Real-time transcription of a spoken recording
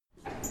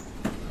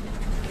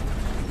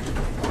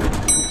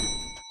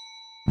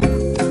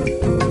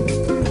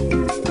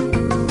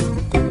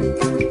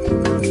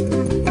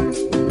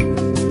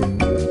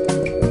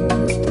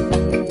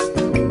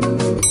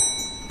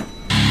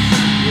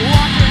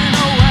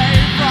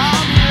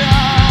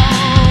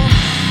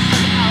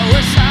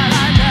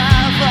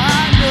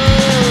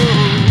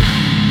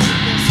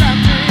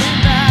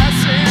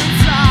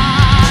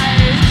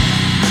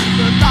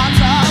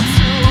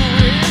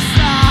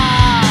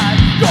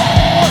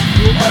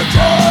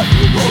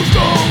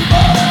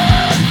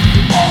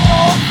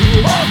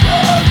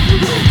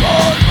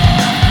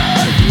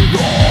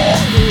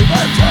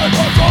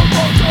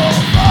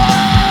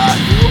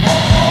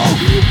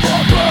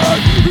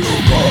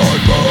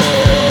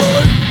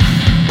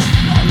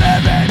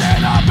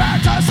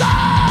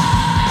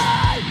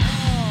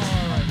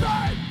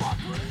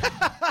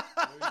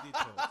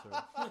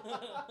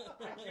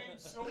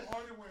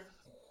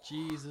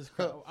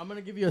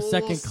gonna give you a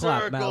second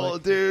clap,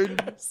 Malik.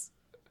 Dude.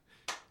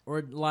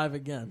 Or live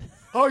again.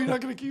 Oh, you're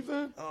not gonna keep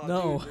that? Oh,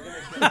 No. dude,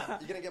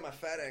 you're gonna get my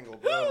fat angle,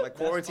 bro. My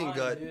quarantine Fine,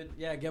 gut. dude.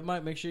 Yeah,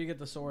 make sure you get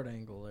the sword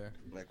angle there.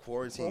 My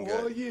quarantine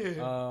Oh gut.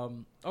 yeah.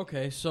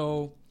 Okay,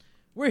 so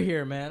we're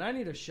here, man. I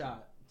need a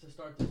shot to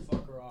start this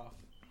fucker off.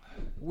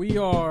 We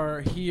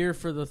are here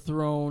for the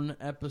throne,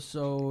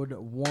 episode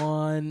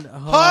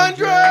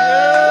 100.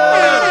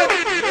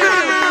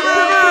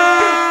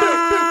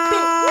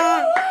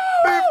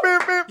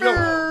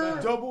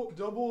 Yo,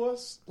 double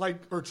us, like,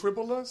 or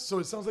triple us, so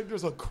it sounds like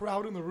there's a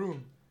crowd in the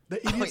room.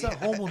 The idiots at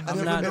home will I'm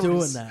never not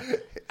notice. doing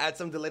that. Add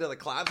some delay to the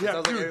claps. Yeah,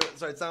 it sounds dude.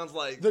 so it sounds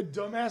like. The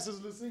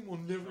dumbasses listening will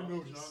never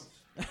notice.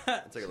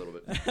 I'll take a little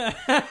bit.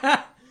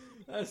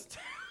 That's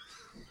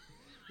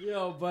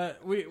Yo,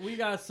 but we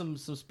got some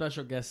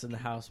special guests in the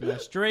house, man.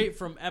 Straight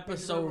from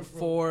episode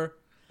 4.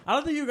 I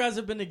don't think you guys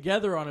have been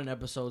together on an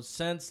episode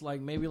since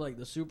maybe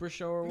the Super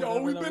Show or whatever.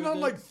 No, we've that been we on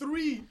did. like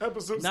 3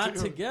 episodes Not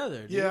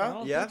together. Dude. Yeah. I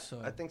don't Yeah, think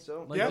so. I think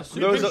so. Like Yeah. the Super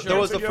There was Show. There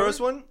was the together? first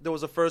one. There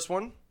was the first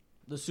one.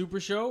 The Super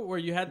Show where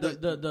you had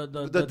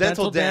the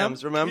dental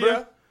dams. Remember?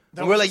 Yeah.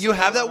 And we're like, you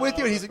have that with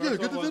you? And he's like, yeah,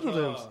 get the dental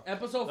dams.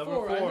 Episode Number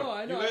 4. 4.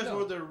 I know. You guys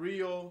were the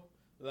real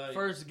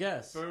first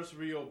guest. first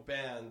real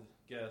band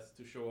guest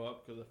to show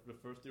up because the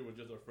first 3 were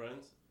just our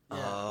friends.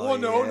 Oh, Well,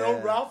 no,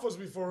 yeah. Ralph was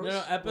before us.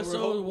 No,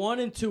 episode 1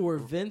 and 2 were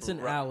Vince and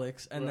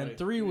Alex, and then Right.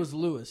 3 was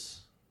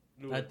Lewis.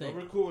 Louis. I think.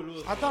 We're cool with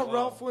Louis I for a thought while.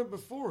 Ralph went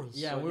before us.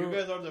 Yeah, So we you were,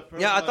 guys are the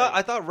first. Yeah,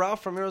 I thought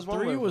Ralph from here was one.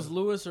 3 was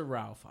Lewis or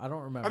Ralph. I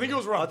don't remember. I think it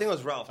was I Ralph. think it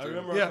was Ralph. I Dude.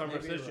 remember Yeah. our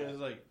conversation. It's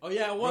like, Oh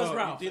yeah, it was bro,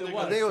 Ralph. you think It they're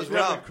was. I think it was you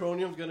think Ralph.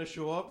 Acronium's gonna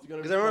show up.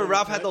 Because I remember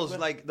Ralph had those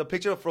the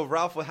picture of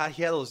Ralph he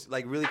had those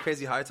really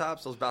crazy high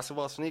tops, those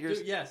basketball sneakers.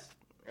 Dude, yes.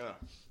 Yeah.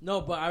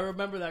 No, but I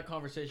remember that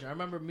conversation. I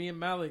remember me and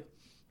Malik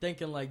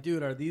thinking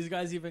dude, are these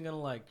guys even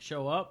gonna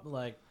show up?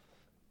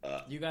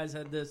 You guys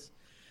had this,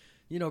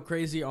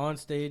 crazy on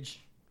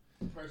stage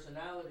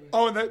personality.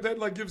 Oh, and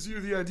that gives you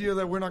the idea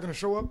that we're not going to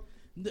show up?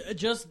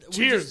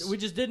 Cheers. We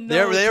just didn't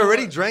know. They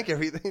already drank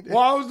everything. Well,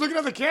 I was looking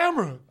at the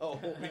camera. Oh,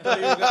 we thought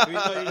you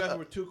guys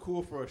were too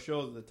cool for our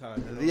shows at the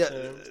time. You know what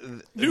I'm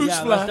saying? Yeah,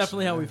 Newsflash. that's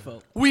definitely how we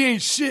felt. We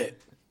ain't shit.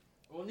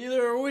 Well,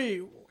 neither are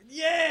we.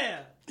 Yeah.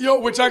 Yo,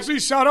 which actually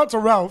shout out to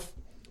Ralph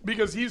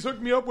because he's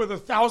hooked me up with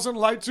 1,000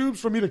 light tubes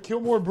for me to kill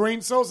more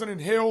brain cells and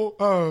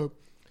inhale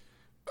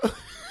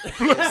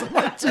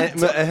and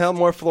hell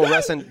more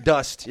fluorescent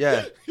dust.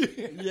 Yeah.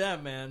 Yeah,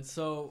 man.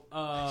 So,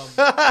 I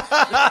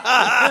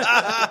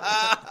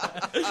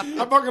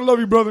fucking love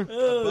you, brother.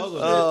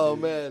 Oh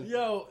man.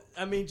 yo,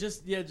 I mean,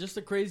 just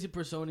a crazy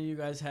persona you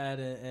guys had,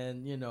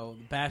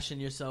 and bashing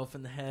yourself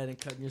in the head and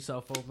cutting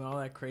yourself open, all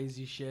that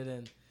crazy shit,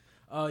 and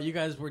you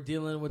guys were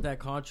dealing with that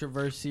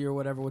controversy or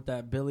whatever with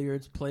that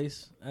billiards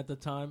place at the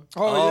time.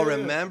 Oh, yeah.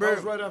 remember? That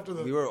was right after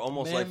the. We were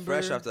almost fresh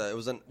Remember? after that. It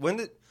was when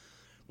did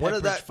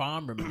Pepperidge that?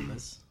 Farm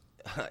remembers.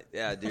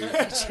 Yeah, dude.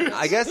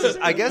 I guess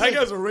that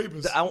guy's a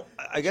rapist.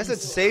 I guess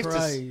it's safe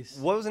Christ.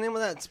 to. What was the name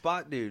of that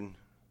spot, dude?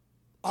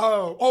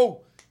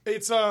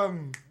 It's It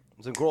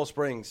was in Coral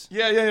Springs.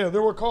 Yeah. They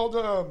were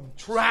called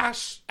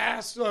trash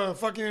ass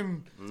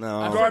fucking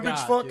No. garbage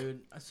fuck.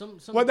 Dude. Some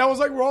What that was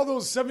where all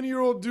those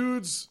 70-year-old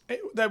dudes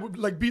that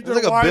would beat their It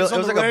was like a wives it on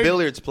was the like a reg,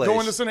 billiards place. Go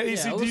and listen to yeah,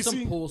 it was some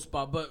AC/DC. pool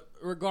spot, but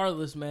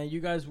regardless, man,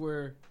 you guys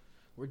were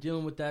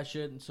dealing with that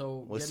shit, and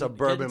so With getting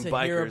suburban to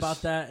hear bikers.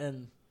 about that,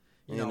 and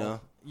you know, know.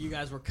 you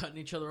guys were cutting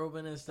each other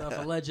open and stuff,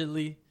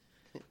 allegedly.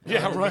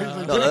 Yeah, And, right.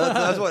 No,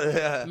 that's what.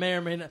 Yeah. May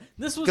or may not.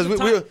 This was 'Cause the we-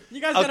 time,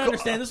 you guys gotta acco-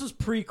 understand. This was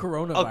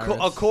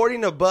pre-coronavirus.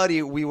 According to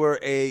Buddy, we were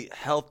a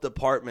health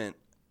department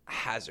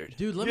hazard.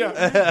 Dude, let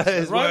Yeah. me.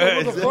 His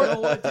Right, words. what the You fuck?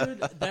 know what,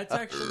 dude? That's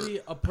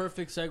actually a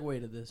perfect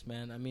segue to this,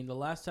 man. I mean, the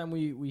last time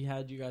we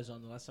had you guys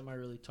on, the last time I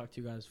really talked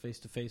to you guys face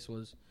to face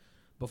was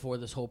before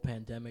this whole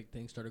pandemic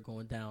thing started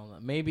going down.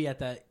 Maybe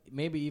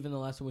even the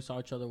last time we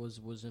saw each other was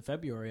in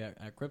February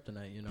at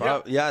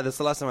Kryptonite. Yeah, that's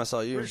the last time I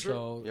saw you. For sure.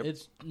 So Yep.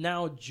 it's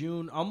now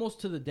June,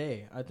 almost to the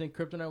day. I think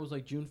Kryptonite was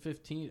June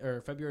 15th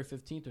or February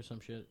 15th or some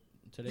shit.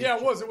 Today, Yeah,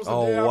 it was. It was the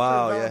Oh, day after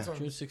wow, yeah. Valentine's.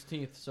 June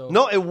 16th. So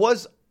No, it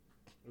was.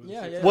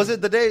 yeah. Was it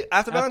the day after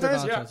After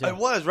Valentine's? Valentine's, yeah. It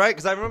was, right?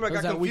 Because I remember I It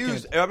was got that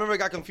confused. weekend. I remember I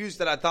got confused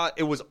that I thought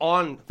it was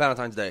on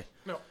Valentine's Day.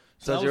 No.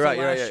 So that you're was right.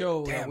 the You're last right.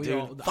 show Damn, that we dude.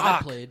 all, I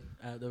Fuck. played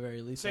at the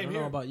very least. Same I don't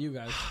here. know about you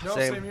guys. No,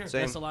 Same, same here.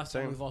 same. That's the last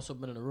time same. we've also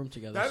been in a room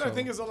together. That so. I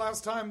think is the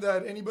last time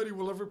that anybody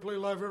will ever play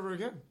live ever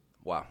again.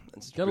 Wow,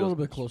 it's Get a real, little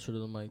bit closer to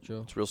the mic,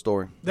 Joe. it's a real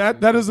story.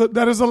 That is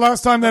the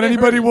last time that They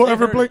anybody heard it. will They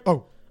ever heard play. it.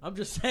 Oh, I'm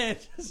just saying,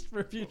 just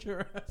for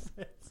future reference.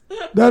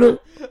 that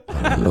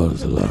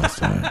was the last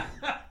time.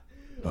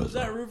 Was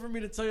that rude for me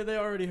to tell you they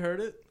already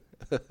heard it?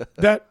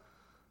 That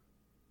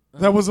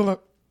was a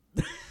lot.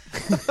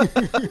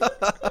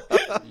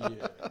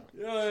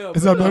 Yeah.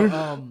 Is that better?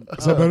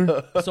 Is that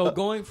better? So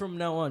going from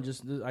now on,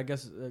 just I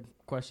guess a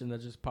question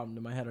that just popped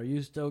into my head: are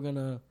you still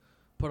gonna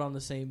put on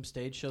the same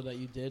stage show that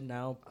you did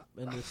now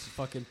in this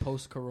fucking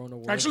post-corona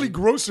world? Actually,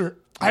 grosser.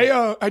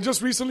 I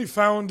just recently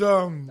found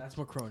that's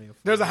Macronia.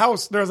 there's a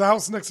house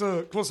next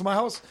to close to my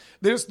house.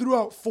 They just threw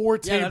out 4 Yeah,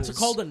 tables. that's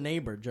called a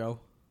neighbor, Joe.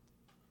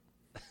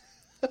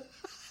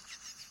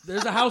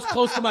 There's a house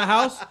close to my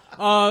house,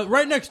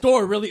 right next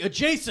door, really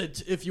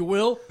adjacent, if you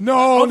will.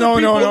 No. What do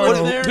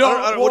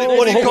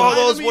you call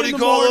those? What do you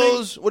call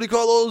those? What do you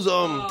call those?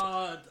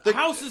 The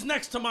house is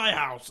next to my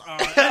house.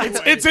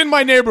 It's in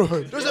my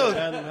neighborhood. There's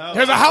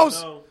a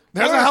house.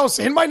 There's a house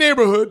in my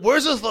neighborhood.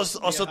 Where's a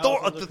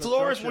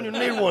thesaurus when you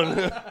need one?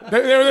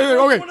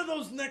 Okay. One of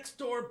those next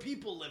door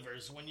people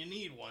livers when you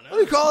need one. What do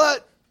you call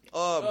that?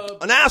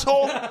 An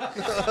asshole?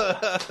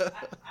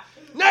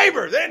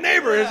 Neighbor. That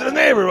neighbor is a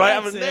neighbor. I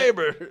have a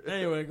neighbor.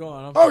 Anyway, go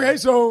on. Okay,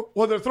 so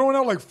they're throwing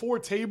out like 4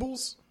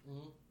 tables.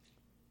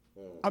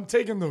 I'm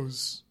taking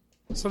those.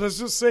 So let's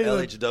just say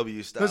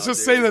LHW style. let's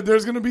just say that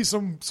there's gonna be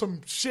some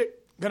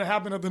shit gonna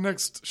happen at the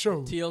next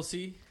show.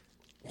 TLC.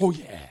 Oh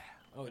yeah.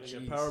 Oh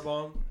jeez.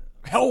 Powerbomb.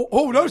 Hell.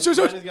 Oh no. He's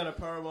got a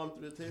powerbomb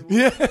through the table.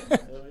 Yeah. Hell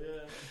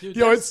yeah. Dude,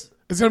 Yo, it's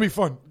gonna be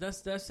fun.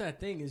 That's that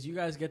thing is you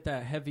guys get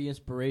that heavy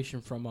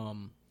inspiration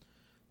from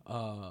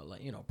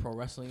like pro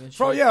wrestling and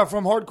shit.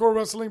 From hardcore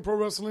wrestling, pro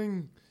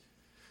wrestling,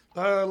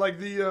 like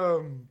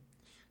the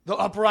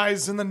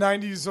uprise in the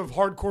 '90s of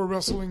hardcore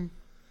wrestling.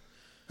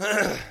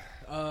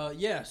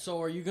 Yeah.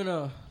 So are you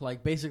gonna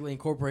like basically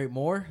incorporate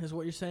more? Is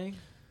what you're saying?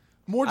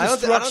 More I don't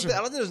destruction.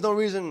 think there's no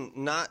reason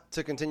not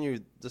to continue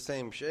the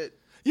same shit.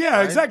 Yeah,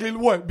 right? exactly.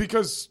 What?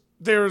 Because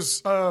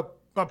there's a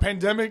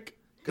pandemic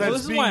this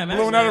that's is being why I'm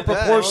blown asking out of you.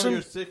 proportion.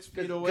 You're 6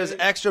 feet away. Because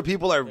extra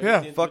people are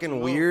Yeah. fucking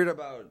weird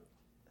about.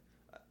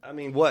 I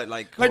mean, what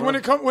like Like when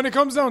it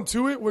comes down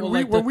to it, when Well,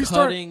 like when the we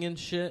start, cutting and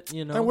shit,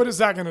 you know. and what is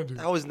that gonna do?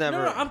 I was never.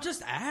 No, I'm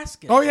just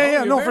asking. Oh yeah,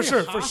 You're no, for very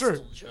sure,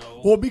 hostile,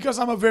 Joe. Well, because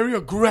I'm a very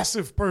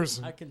aggressive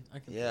person. I can.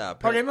 Yeah.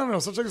 Okay, no.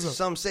 So check this out.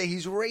 Some say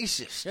he's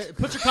racist. Yeah,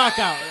 put your cock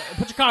out.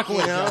 Put your cock away,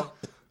 You know?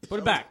 Joe. Put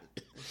it back.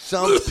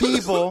 Some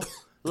people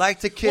like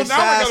to kiss Well,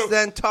 now I ass, gotta-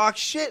 then talk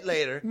shit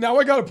later. Now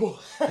I gotta pull.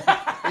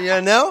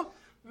 You know?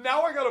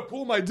 Now I gotta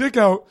pull my dick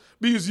out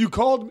because you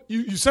called.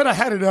 You said I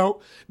had it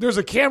out. There's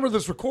a camera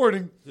that's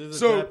recording. This is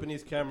So a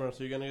Japanese camera,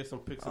 so you're gonna get some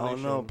pixelation. Oh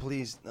no!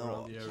 Please no.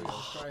 around the area.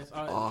 Christ.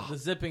 The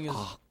zipping is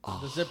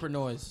the zipper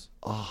noise.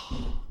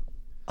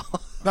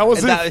 that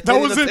was And it. That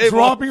hitting was the it. table.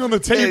 Dropping on the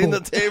Hitting table. the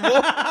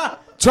table.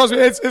 Trust me,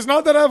 it's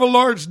not that I have a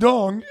large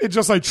dong. It's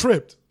just I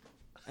tripped.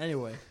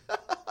 Anyway,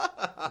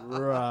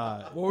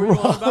 Right. what were we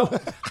going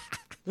about?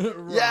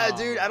 Yeah,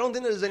 dude. I don't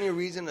think there's any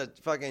reason to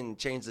fucking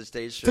change the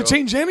stage show. To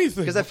change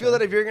anything. Because I feel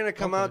that if you're gonna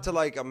come out to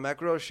like a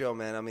Mecro show,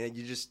 man, I mean,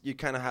 you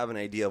kind of have an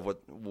idea of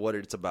what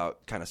it's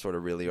about, kind of sort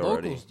of really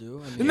already. Locals do.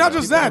 I mean, And not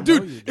just people that, don't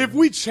know dude. you do. If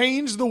we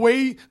change the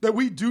way that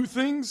we do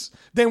things,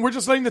 then we're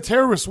just letting the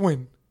terrorists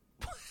win.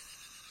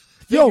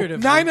 Yo,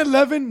 Figuratively.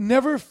 9/11,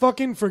 never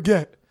fucking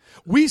forget.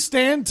 We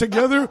stand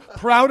together,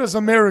 proud as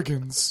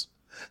Americans.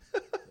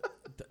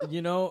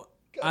 You know,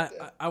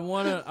 I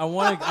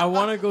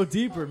wanna go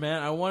deeper,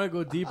 man. I wanna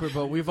go deeper,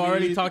 but we've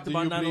already bleed- talked do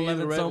about you bleed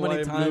 9/11 red, so many white,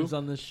 and times blue?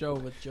 on this show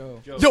with Joe.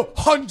 Yo,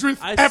 100th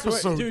I episode.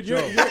 swear, dude,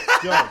 Joe,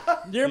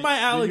 you're my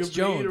Alex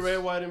do you bleed Jones.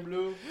 red, white, and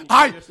blue? You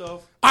I-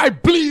 yourself? I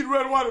bleed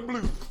red, white, and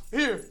blue.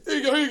 Here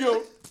you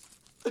go.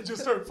 It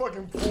just started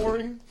fucking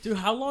pouring. Dude,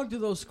 how long do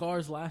those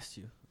scars last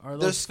you? Are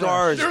The those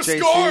scars, There's JC.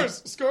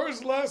 scars.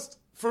 Scars last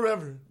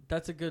forever.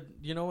 That's a good.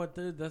 You know what,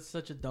 dude? That's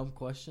such a dumb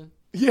question.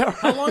 Yeah.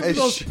 How long do Hey,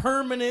 those sh-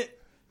 permanent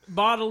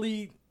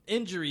bodily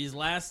injuries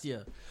last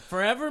you?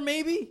 Forever,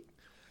 maybe?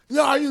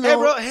 Yeah, you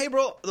know. Hey,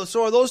 bro.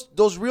 So are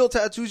those real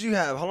tattoos you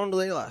have? How long do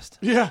they last?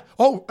 Yeah.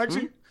 Oh,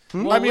 actually,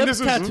 Well, I mean, lip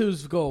this is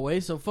tattoos go away,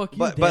 so fuck you.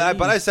 But Danny,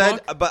 I you said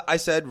fuck. I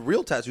said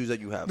real tattoos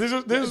that you have. this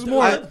is The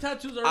more. lip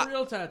tattoos are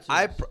real tattoos.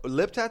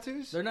 Lip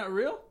tattoos? They're not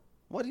real.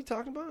 What are you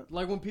talking about?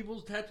 Like when people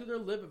tattoo their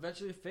lip,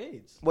 eventually it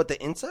fades. What, the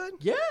inside?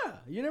 Yeah,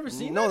 you never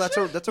seen No, that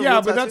that's a Yeah,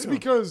 real but that's tattoo.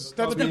 because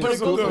But it of goes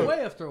the.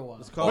 away after a while.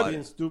 It's called What?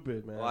 being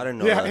stupid, man. Well, I didn't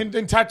know Yeah, that.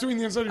 and tattooing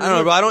the inside of your I don't know,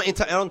 lip.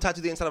 bro. I don't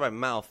tattoo the inside of my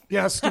mouth.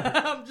 Yeah, that's stupid.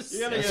 I'm just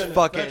You're gonna saying. get an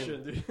fucking-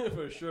 infection, dude,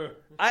 for sure.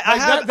 I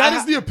Like, that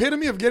is the the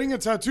epitome of getting a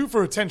tattoo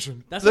for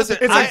attention. That's Listen,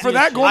 not It's like for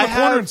that, go in I the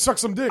corner have- and suck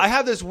some dick. I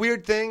have this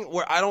weird thing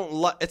where I don't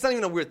like. It's not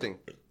even a weird thing.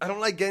 I don't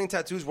like getting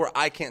tattoos where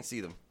I can't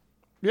see them.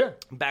 Yeah.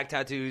 Back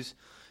tattoos,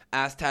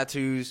 ass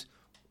tattoos,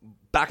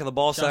 back of the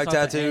ball Shouts sack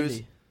out to tattoos.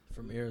 Andy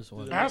from Ears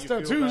One. Ass You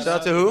feel tattoos. bad Shout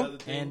out to about who? the other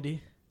team?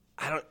 Andy,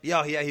 I don't.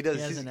 Yeah, he does.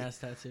 he has He's- an ass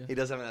tattoo. He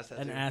does have an ass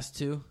tattoo. An ass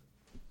too.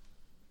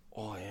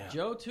 Oh yeah.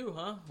 Joe too,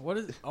 huh? What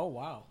is? Oh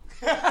wow.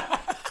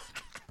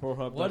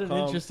 Pornhub.com. What an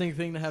interesting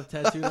thing to have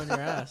tattooed on your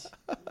ass.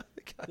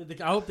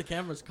 I hope the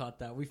cameras caught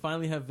that. We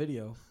finally have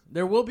video.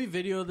 There will be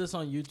video of this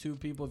on YouTube,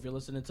 people, if you're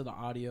listening to the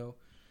audio.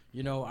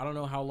 You know, I don't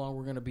know how long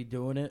we're going to be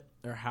doing it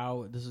or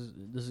how this is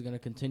going to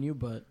continue,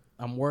 but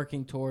I'm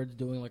working towards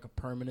doing like a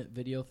permanent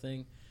video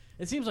thing.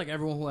 It seems like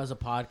everyone who has a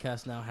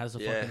podcast now has a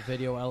fucking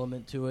video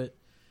element to it.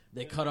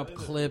 They cut up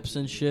clips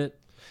and shit.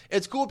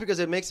 It's cool because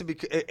it makes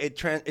it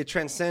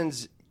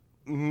transcends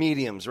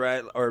mediums,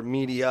 right? Or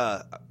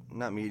media,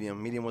 not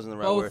medium. Medium wasn't the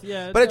right Both, word.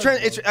 yeah, it but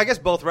does both. I guess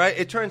both, right?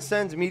 It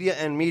transcends media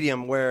and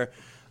medium, where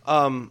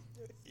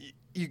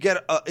you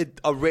get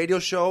a radio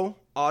show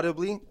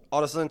audibly, all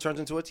of a sudden turns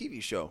into a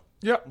TV show.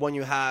 Yeah. When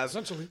you have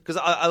Essentially. because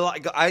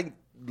I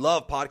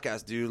love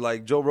podcasts, dude.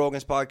 Like Joe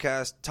Rogan's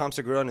podcast, Tom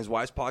Segura and his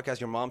wife's podcast,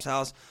 Your Mom's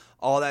House,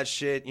 all that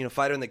shit. You know,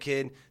 Fighter and the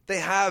Kid. They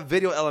have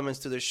video elements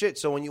to their shit.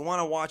 So when you want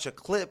to watch a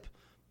clip,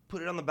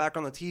 put it on the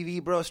background of the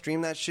TV, bro.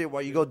 Stream that shit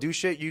while you go do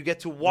shit. You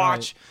get to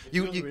watch.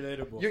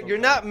 Right. You're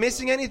not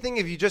missing anything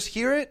if you just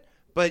hear it,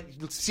 but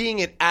seeing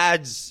it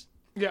adds.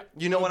 Yeah,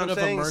 you know what I'm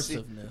saying?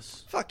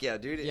 Immersiveness. Fuck yeah,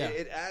 dude. Yeah.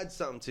 It adds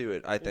something to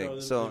it, I think.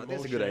 The So I think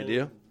it's a good emotion,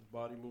 idea.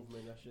 Body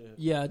movement, that shit.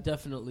 Yeah,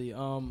 definitely.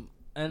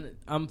 And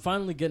I'm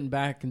finally getting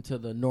back into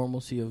the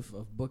normalcy of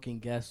booking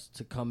guests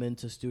to come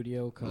into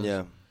studio. Cause,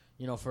 Yeah.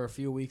 you know, for a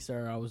few weeks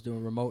there, I was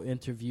doing remote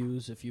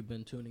interviews. If you've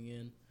been tuning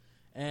in,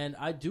 and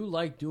I do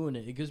like doing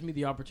it. It gives me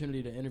the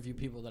opportunity to interview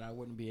people that I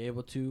wouldn't be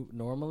able to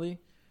normally.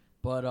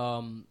 But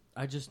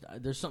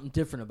there's something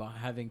different about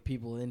having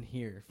people in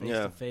here face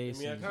to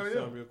face. Let me ask you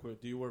something real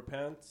quick. Do you wear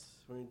pants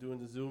when you're doing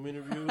the Zoom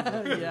interviews?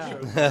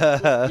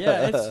 Yeah.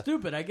 Yeah, it's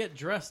stupid. I get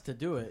dressed to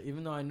do it,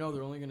 even though I know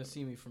they're only going to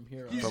see me from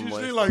here. He's From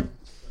usually what? like,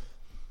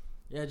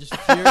 Yeah, just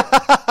fear.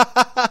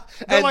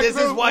 And like, this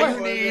is bro, why why- you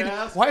need.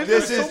 why is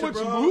This there is- so much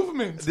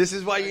movement? This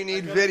is why you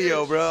need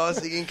video, bro,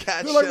 so you can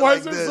catch They're like, shit why like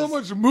is there this. so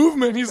much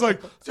movement? He's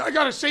like, I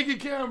got a shaky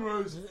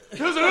camera.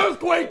 There's an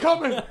earthquake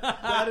coming. They're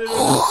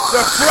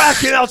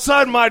fracking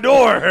outside my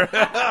door.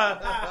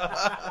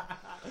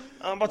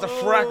 I'm about to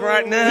frack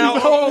right now.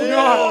 Oh,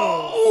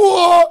 God.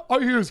 Whoa.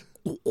 All you hear is,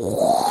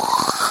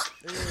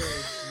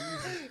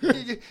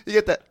 You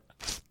get that?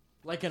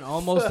 Like an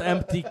almost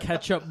empty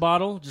ketchup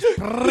bottle. Just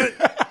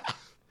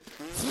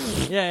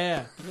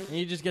yeah. And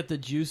you just get the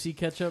juicy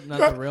ketchup, not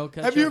the real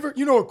ketchup. have you ever,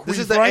 you know, a queef, This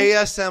is the right?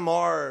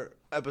 ASMR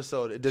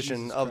episode edition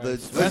Jesus of the.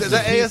 Christ. Is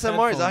that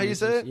ASMR? Is that how you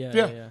say it? Yeah,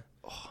 Yeah. yeah.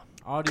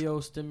 Audio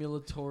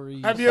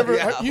stimulatory. Have you ever,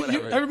 Yeah, you,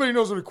 whatever. everybody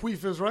knows what a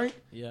queef is, right?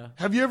 Yeah.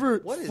 Have you ever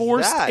What is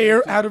forced that?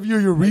 air out of your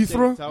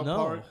urethra? South No.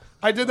 Park.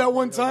 I did that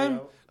one time.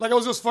 Like, I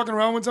was just fucking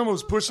around one time. I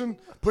was pushing,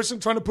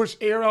 trying to push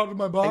air out of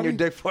my body. And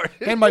your dick farted.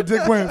 And my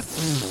dick went.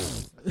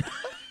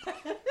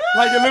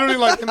 Like, it literally,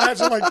 like,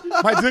 imagine, like,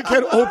 my dick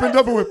had opened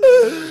up and went.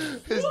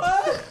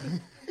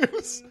 It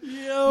was,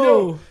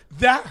 yo,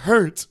 that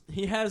hurt.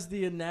 He has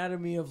the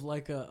anatomy of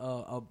like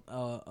a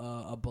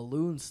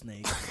balloon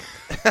snake.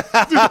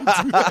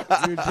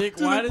 Your dick.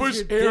 Do Why they does push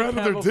your air dick out of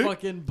have their a dick?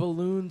 fucking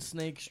balloon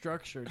snake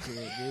structure to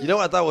it, dude? You know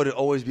what I thought would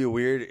always be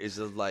weird is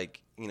that,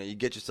 like, you know, you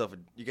get yourself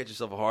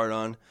a hard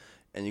on,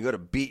 and you go to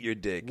beat your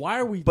dick. Why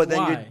are we? But then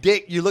your why?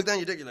 dick, you look down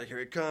your dick, you're like, here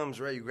it comes,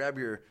 right? You grab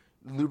your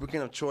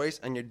lubricant of choice,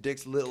 and your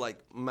dick's little like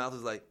mouth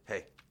is like,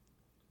 hey,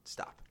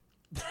 stop.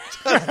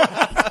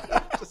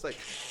 Just like,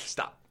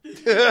 stop.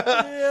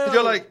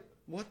 You're like,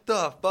 what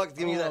the fuck?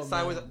 Give me that Oh,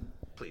 sideways. man.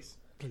 Please,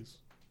 Please.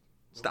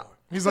 stop.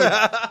 He's like,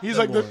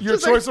 your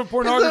Just like- choice of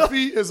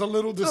pornography is a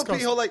little Little disgusting.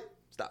 pee-hole, like,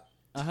 stop.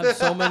 I have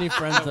so many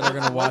friends that are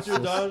gonna watch Once you're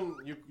this. done,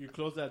 you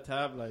close that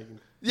tab like.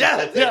 Yeah.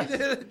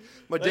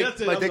 My that's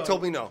dick, it, I'm dick done.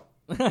 told me no.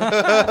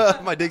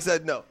 My dick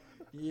said no.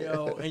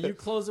 Yo, and you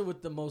close it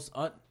with the most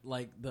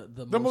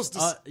the most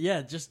dis-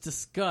 yeah, just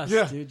disgust,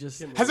 Yeah. dude.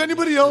 Just Has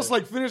anybody else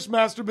like finished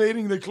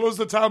masturbating? They close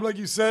the tab like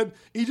you said.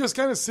 You just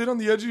kind of sit on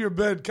the edge of your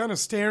bed, kind of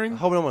staring. I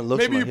hope no one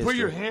looks Maybe at you my put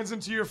your history. hands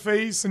into your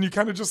face and you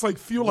kind of just like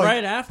feel like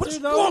right after what's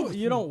wrong though. with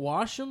You don't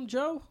wash them,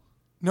 Joe.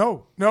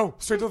 No,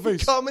 straight to the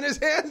face. Cum in his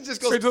hands,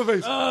 just goes. Straight to the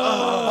face.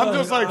 I'm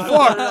just like,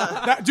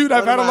 fuck. Dude,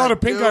 I've What had a am lot I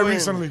of pink eye doing?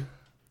 recently.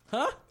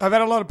 Huh? I've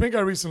had a lot of pink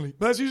eye recently.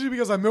 But that's usually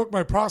because I milk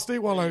my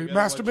prostate while I You gotta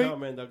watch masturbate. out,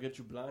 man. They'll get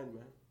you blind,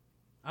 man.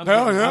 I'm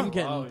Hell getting, yeah. I'm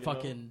getting Wow, you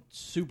fucking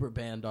super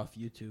banned off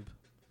YouTube.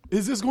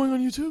 Is this going on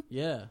YouTube?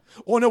 Yeah.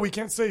 Oh no, we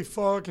can't say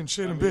fuck and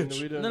shit and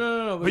bitch.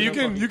 No. But you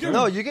can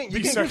No, you can be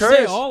You can sexual. say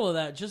curse. all of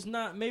that, just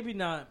maybe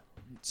not.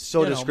 So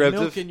you know, descriptive.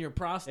 milking your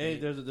prostate. Hey,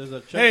 there's a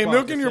checkbox Hey, that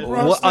milking your says-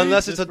 prostate. Well,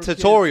 unless it's a Just for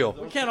kids. tutorial.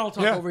 we can't all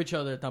talk Yeah. over each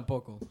other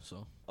tampoco.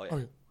 So Oh, yeah.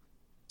 Okay.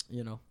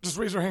 you know. Just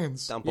raise your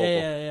hands. Tampoco.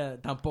 Yeah.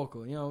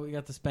 Tampoco. You know, we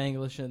got the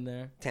Spanglish in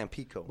there.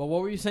 Tampico. But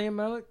what were you saying,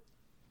 Malik?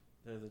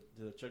 There's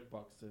a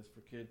checkbox that says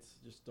for kids.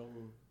 Just don't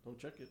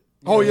check it.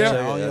 Oh, yeah.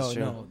 Yeah, Oh, that's yo,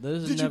 true. no.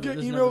 This is Did you never, get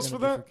this is emails never for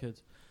gonna be that?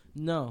 kids.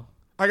 No.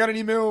 I got an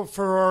email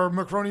for our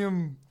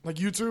Macronium like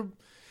YouTube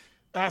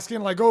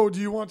asking like, "Oh, do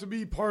you want to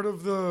be part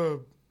of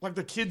the like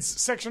the kids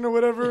section or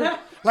whatever?"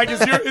 Like, is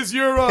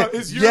your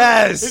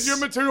Yes! is your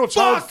material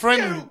child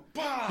friendly?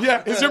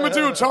 Yeah, is your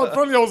material child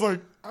friendly? I was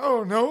like,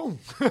 "Oh no,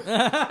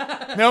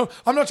 no,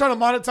 I'm not trying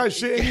to monetize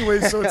shit anyway."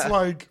 So it's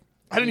like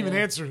I didn't even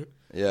answer it.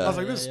 Yeah. I was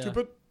like, "This is Yeah.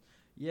 stupid."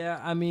 Yeah,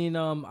 I mean,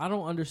 I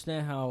don't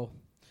understand how.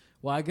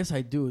 Well, I guess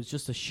I do. It's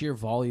just the sheer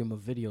volume of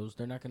videos.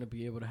 They're not going to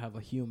be able to have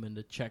a human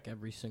to check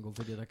every single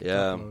video that gets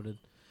Yeah. uploaded.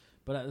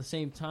 But at the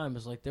same time,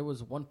 it's like there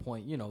was one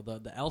point, you know, the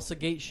Elsa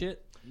Gate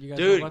shit. You guys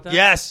know Dude, about that?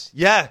 yes,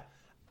 yeah.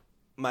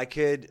 My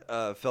kid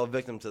fell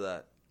victim to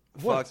that.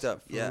 What? Fucked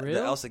up. For Yeah, real?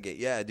 the Elsa Gate.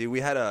 Yeah, dude. We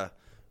had all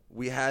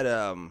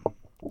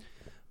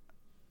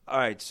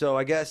right, so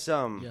I guess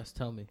Yes,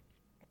 tell me.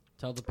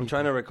 Tell the people. I'm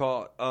trying to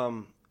recall.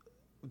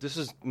 This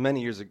is a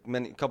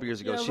couple years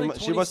ago. Yeah,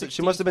 She like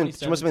she must have been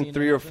 2017,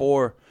 3 or it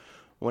 4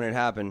 when it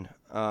happened.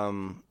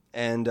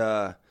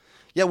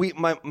 Yeah,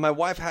 my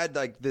wife had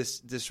like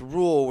this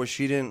rule where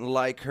she didn't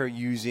like her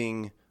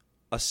using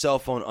a cell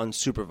phone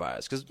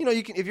unsupervised. Because, you know,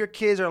 you can, if your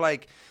kids are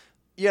like,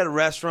 you're at a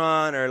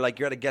restaurant or like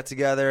you're at a get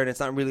together and it's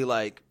not really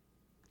like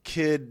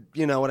kid,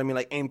 you know what I mean,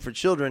 like aimed for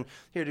children.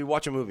 Here, dude,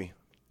 watch a movie.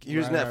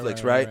 Use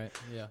Netflix, right?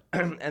 Yeah.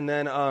 And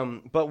then,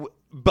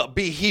 but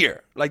be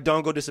here. Like,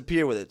 don't go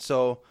disappear with it.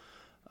 So,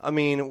 I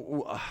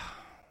mean,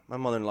 my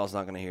mother-in-law's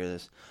not going to hear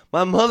this.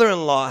 My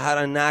mother-in-law had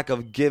a knack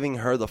of giving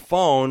her the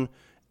phone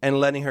and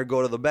letting her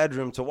go to the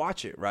bedroom to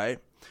watch it, right?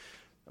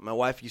 My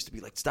wife used to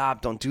be like,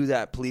 stop, don't do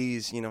that,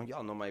 please. You know,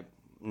 y'all know my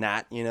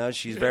Nat, you know,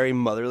 she's very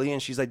motherly,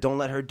 and she's like, don't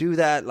let her do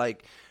that.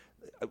 Like,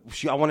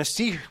 I want to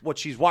see what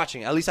she's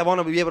watching. At least I want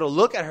to be able to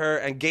look at her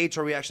and gauge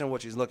her reaction to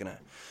what she's looking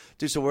at.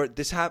 Dude, so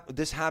this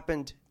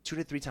happened 2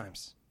 to 3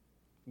 times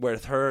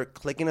with her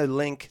clicking a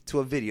link to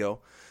a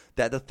video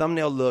that the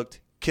thumbnail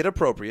looked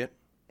kid-appropriate,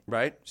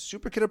 right?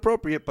 Super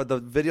kid-appropriate, but the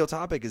video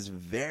topic is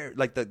very,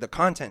 like, the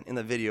content in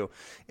the video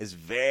is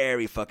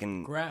very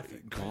fucking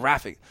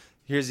graphic.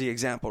 Here's the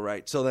example,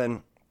 right? So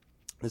then,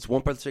 this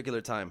one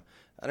particular time,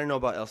 I didn't know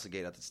about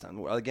ElsaGate at this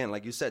time. Again,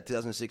 like you said,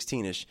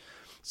 2016-ish.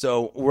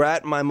 So we're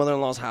at my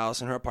mother-in-law's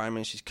house in her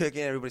apartment. She's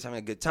cooking. Everybody's having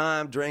a good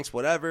time, drinks,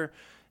 whatever.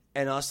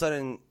 And all of a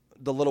sudden,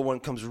 the little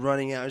one comes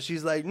running out. And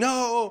she's like,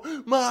 no,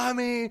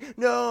 mommy,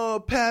 no,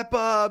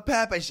 Peppa.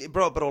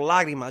 Bro, pero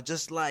lágrima,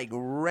 just like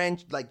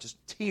wrenched, like just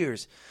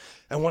tears.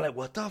 And we're like,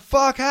 what the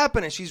fuck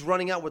happened? And she's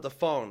running out with the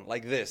phone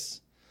like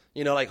this.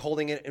 You know, like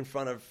holding it in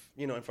front of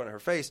her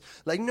face.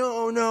 Like,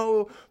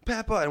 no,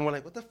 Peppa. And we're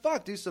like, what the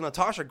fuck, dude? So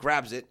Natasha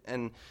grabs it,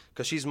 and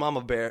because she's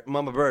Mama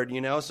Bird,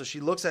 you know? So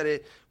she looks at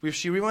it.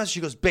 She rewinds, she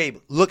goes, babe,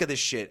 look at this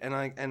shit. And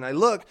I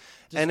look,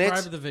 and it's...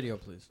 Describe the video,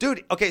 please.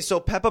 Dude, okay,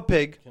 so Peppa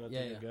Pig... Can I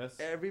take a guess?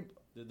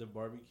 Did the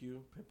barbecue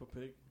Peppa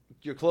Pig?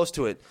 You're close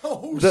to it.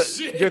 Oh,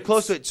 shit. You're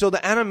close to it. So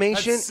the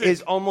animation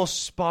is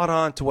almost spot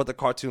on to what the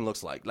cartoon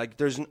looks like. Like,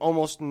 there's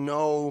almost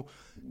no...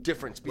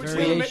 difference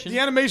between the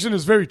animation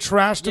is very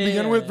trash to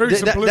begin with, very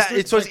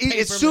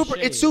simplistic.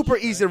 It's super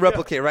easy to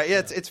replicate, right? Yeah,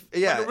 it's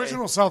like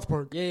original South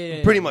Park.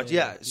 Yeah, pretty much.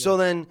 Yeah. So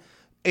then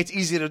it's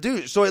easy to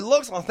do. So it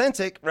looks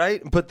authentic,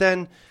 right? But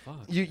then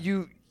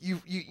you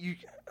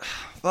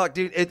fuck,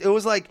 dude. It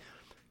was like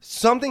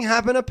something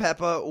happened to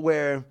Peppa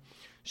where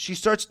she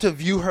starts to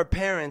view her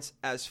parents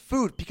as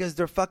food because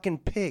they're fucking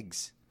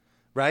pigs,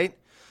 right?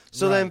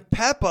 So then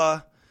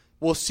Peppa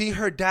will see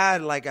her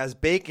dad like as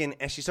bacon,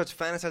 and she starts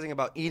fantasizing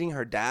about eating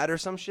her dad or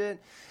some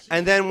shit.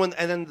 And then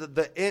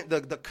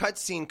the cut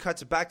scene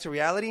cuts back to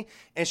reality,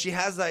 and she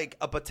has like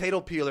a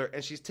potato peeler,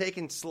 and she's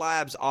taking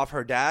slabs off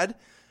her dad,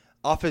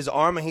 off his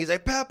arm, and he's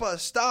like, Peppa,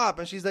 stop.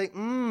 And she's like,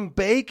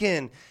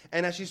 bacon.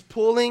 And as she's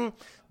pulling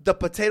the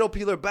potato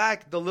peeler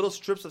back, the little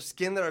strips of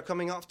skin that are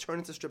coming off turn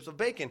into strips of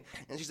bacon.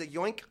 And she's like,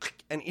 yoink,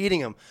 and eating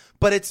them.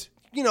 But it's,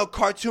 you know,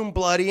 cartoon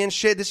bloody and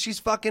shit that she's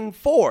fucking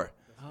 4.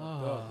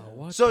 Oh,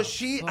 what so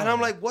fuck? And I'm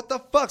like, what the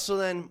fuck? So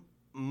then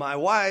my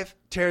wife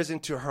tears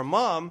into her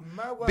mom,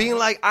 being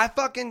like, I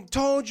fucking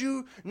told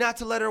you not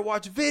to let her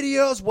watch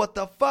videos. What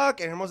the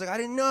fuck? And her mom's like, I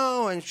didn't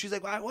know. And she's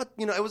like, what?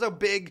 You know, it was a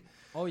big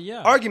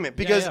argument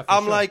because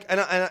I'm like,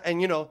 and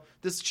you know,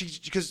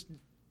 because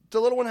the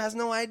little one has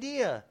no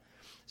idea.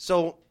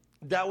 So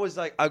that was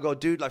like, I go,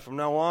 dude, like from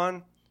now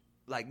on,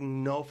 like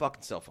no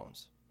fucking cell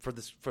phones.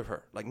 For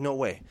her, like no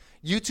way.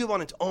 YouTube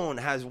on its own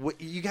has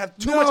you have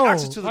too much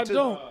access to the. I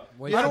don't.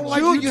 I don't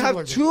like YouTube. You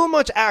have too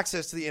much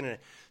access to the internet.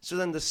 So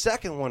then the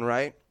second one,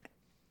 right,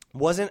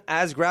 wasn't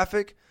as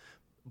graphic,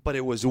 but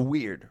it was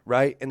weird,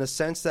 right, in the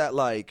sense that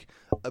like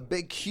a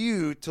big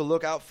cue to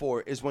look out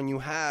for is when you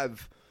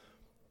have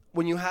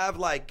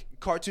like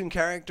cartoon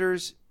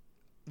characters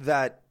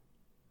that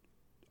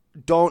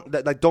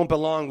don't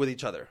belong with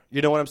each other.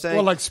 You know what I'm saying?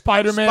 Well, like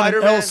Spider-Man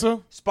and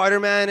Elsa?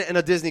 Spider-Man and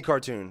a Disney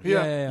cartoon.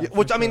 Yeah.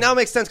 Which, I mean, now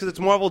makes sense because it's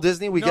Marvel,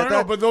 Disney. We get that.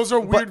 No, but those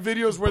are weird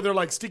videos where they're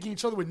like sticking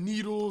each other with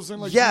needles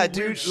and like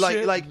dude.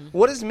 Shit. Like,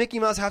 what does Mickey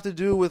Mouse have to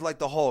do with like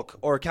the Hulk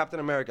or Captain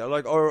America?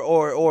 Like,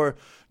 or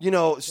you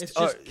know, it's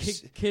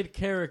just kid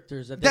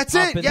characters. That's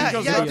it.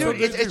 Yeah,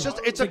 dude. It's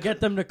just to get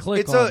them to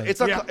click. It's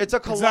a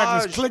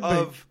collage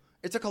of.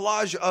 It's a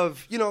collage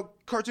of, you know,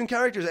 cartoon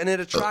characters, and it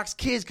attracts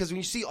kids because when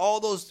you see all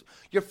those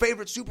your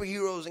favorite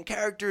superheroes and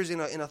characters in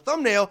a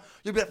thumbnail,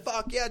 you'll be like,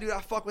 "Fuck yeah, dude, I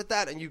fuck with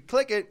that," and you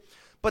click it.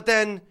 But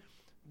then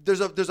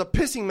there's a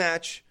pissing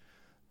match,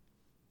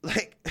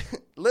 like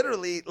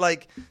literally,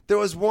 like there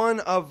was one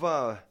of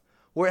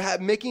where it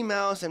had Mickey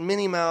Mouse and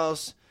Minnie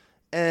Mouse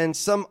and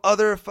some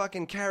other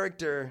fucking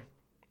character.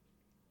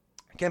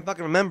 I can't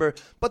fucking remember,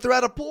 but they're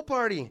at a pool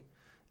party.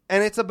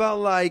 And it's about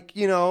like,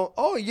 you know,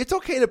 oh, it's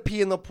okay to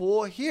pee in the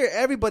pool. Here,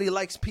 everybody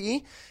likes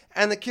pee.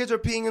 And the kids are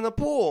peeing in the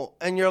pool.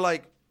 And you're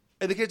like,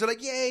 and the kids are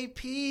like, yay,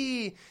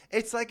 pee.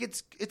 It's like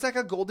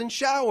a golden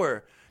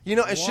shower. You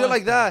know, and shit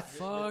like that.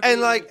 Fuck?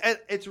 And like,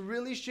 it's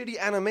really shitty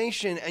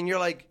animation. And you're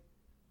like,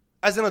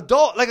 as an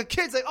adult, like a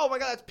kid's like, oh my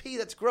God, that's pee,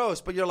 that's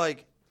gross. But you're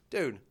like,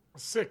 dude.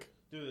 Sick.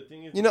 Dude, the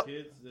thing is, you know,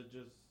 kids that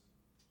just,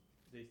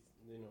 they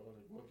know,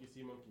 like monkey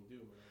see, monkey do,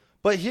 man.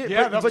 But here,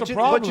 that's the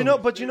problem.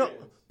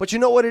 But you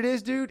know what it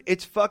is, dude?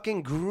 It's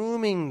fucking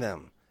grooming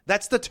them.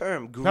 That's the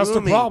term. Grooming. That's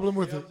the problem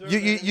with it.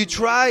 You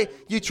try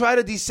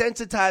to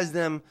desensitize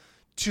them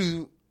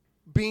to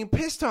being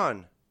pissed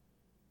on.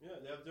 Yeah,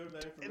 they observe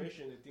that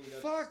information. They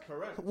think that's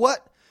correct.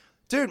 What?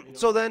 Dude,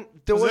 so then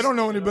there was... They don't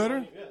know any better?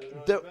 Yeah, they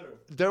don't know any better.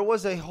 There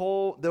was a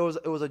whole...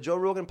 It was a Joe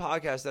Rogan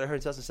podcast that I heard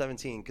in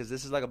 2017, because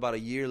this is like about a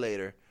year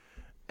later.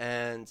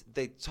 And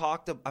they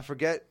talked... I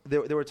forget... They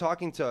were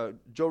talking to...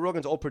 Joe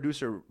Rogan's old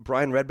producer,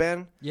 Brian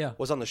Redband,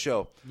 was on the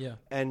show. Yeah.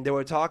 And they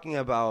were talking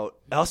about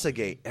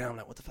ElsaGate. And I'm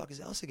like, what the fuck is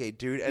ElsaGate,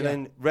 dude? And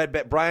then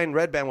Brian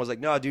Redband was like,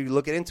 no, dude,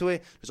 look into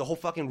it. There's a whole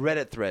fucking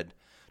Reddit thread.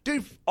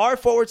 Dude,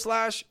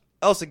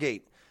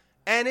 r/ElsaGate.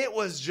 And it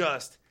was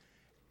just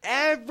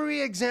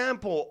every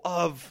example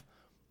of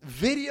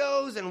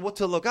videos and what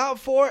to look out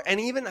for, and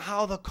even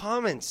how the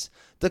comments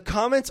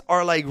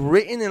are like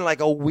written in like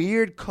a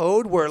weird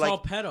code where It's like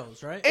all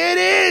pedos, right? it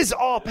is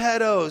all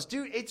pedos,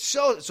 dude. It's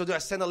so do I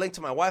send a link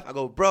to my wife? I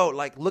go, bro,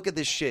 like look at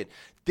this shit.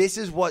 This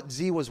is what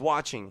Z was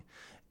watching.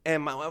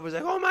 And my wife was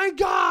like, oh my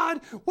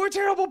God, we're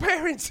terrible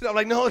parents. And I'm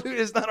like, no, dude,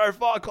 it's not our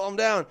fault. Calm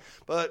down.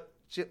 But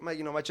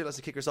my chick has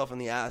to kick herself in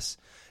the ass.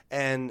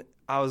 And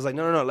I was like,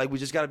 no. Like, we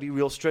just got to be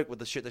real strict with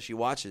the shit that she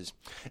watches.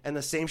 And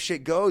the same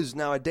shit goes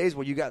nowadays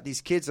where you got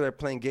these kids that are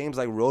playing games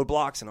like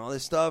Roblox and all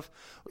this stuff.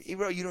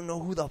 Bro, you don't know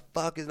who the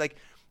fuck is like.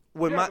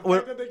 The fact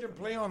that they can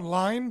play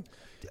online,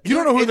 you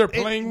don't know who they're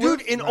playing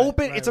with.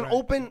 Dude,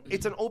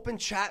 it's an open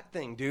chat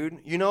thing, dude.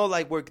 You know,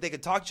 like where they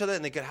could talk to each other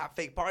and they could have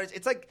fake parties.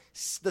 It's like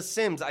The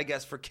Sims, I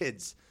guess, for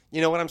kids.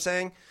 You know what I'm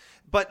saying?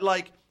 But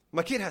like,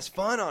 my kid has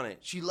fun on it.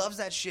 She loves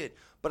that shit.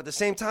 But at the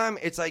same time,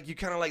 it's like you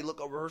kind of like look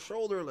over her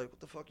shoulder, like, what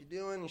the fuck you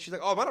doing? And she's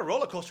like, oh, I'm on a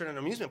roller coaster in an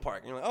amusement park.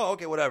 And you're like, oh,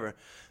 okay, whatever.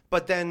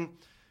 But then,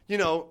 you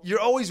know,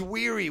 you're always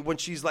weary when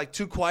she's like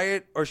too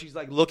quiet or she's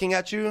like looking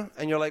at you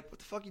and you're like, what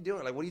the fuck you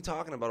doing? Like, what are you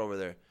talking about over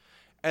there?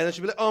 And then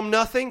she'll be like, oh,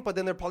 nothing. But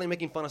then they're probably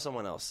making fun of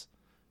someone else.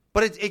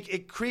 But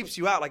it creeps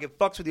you out. Like, it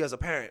fucks with you as a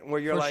parent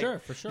where you're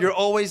For sure. You're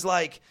always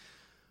like,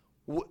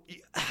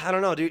 I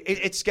don't know, dude.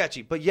 It's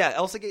sketchy. But yeah, that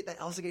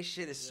ElsaGate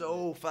shit is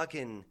so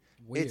fucking...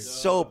 Weird. It's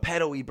so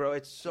pedo-y, bro.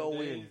 It's so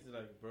weird. The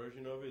like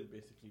version of it is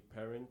basically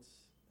parents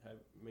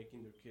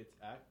making their kids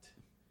act,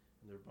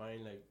 and they're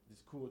buying like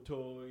these cool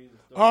toys. And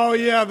stuff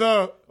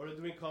or they're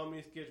doing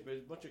comedy sketch, but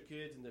it's a bunch of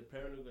kids and their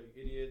parents look like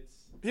idiots.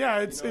 Yeah,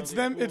 it's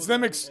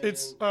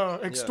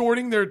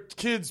extorting their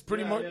kids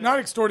pretty much. Not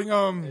extorting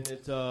And it's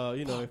it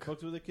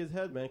fucks with the kid's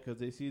head, man, because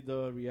they see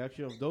the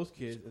reaction of those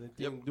kids and they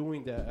think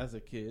doing that as a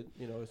kid,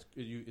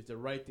 it's the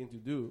right thing to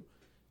do.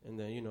 And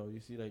then,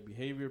 you see, like,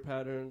 behavior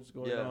patterns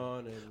going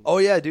on. And, oh,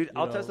 yeah, dude.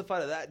 I'll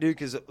testify to that, dude,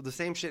 because the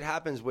same shit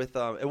happens with,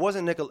 it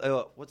wasn't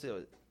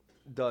the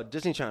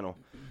Disney Channel.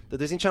 The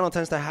Disney Channel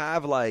tends to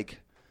have,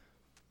 like,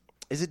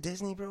 is it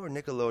Disney, bro, or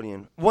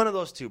Nickelodeon? One of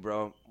those two,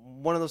 bro.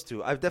 One of those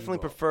two. I've definitely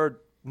preferred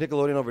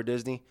Nickelodeon over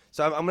Disney.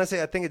 So I'm going to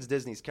say I think it's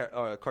Disney's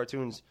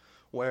cartoons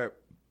where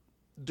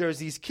there's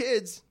these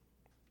kids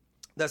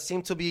that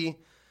seem to be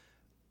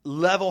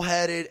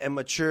level-headed and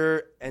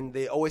mature, and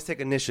they always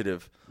take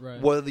initiative. Right.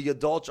 While the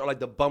adults are like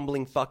the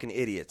bumbling fucking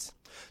idiots.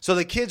 So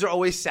the kids are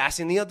always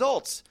sassing the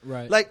adults.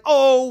 Right. Like,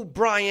 oh,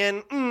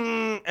 Brian,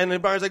 and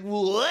then Brian's like,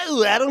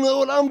 well, I don't know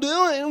what I'm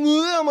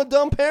doing. I'm a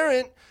dumb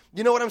parent.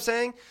 You know what I'm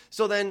saying?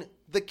 So then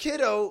the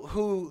kiddo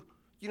who,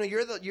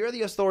 you're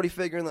the authority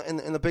figure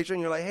in the picture,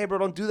 and you're like, hey, bro,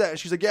 don't do that. And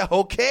she's like, yeah,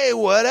 okay,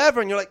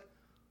 whatever. And you're like,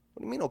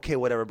 what do you mean, okay,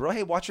 whatever, bro?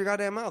 Hey, watch your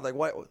goddamn mouth. Like,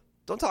 what?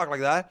 Don't talk like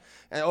that.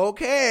 And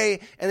okay.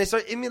 And they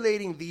start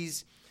emulating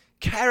these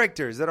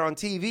characters that are on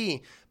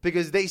TV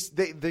because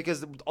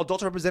because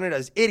adults are represented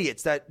as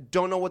idiots that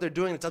don't know what they're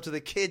doing. It's up to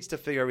the kids to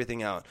figure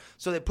everything out.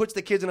 So it puts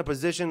the kids in a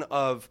position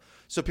of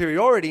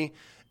superiority,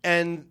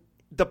 and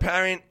the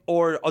parent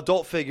or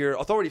adult figure,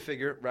 authority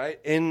figure, right,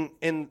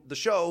 in the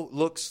show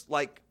looks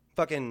like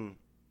fucking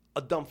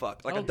a dumb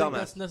fuck, like a dumbass. I don't think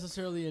that's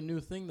necessarily a new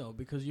thing though,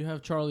 because you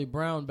have Charlie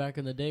Brown back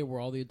in the day where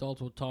all the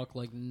adults would talk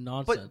like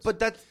nonsense. But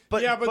that's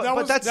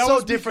so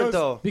different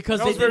though.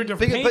 Because that was very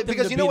different.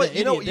 Because you know what,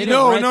 no, because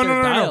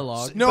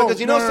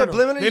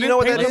subliminally, you know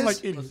what that is? Like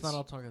let's not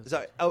all talk.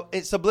 Sorry,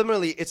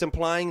 subliminally, it's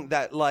implying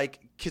that like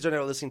kids are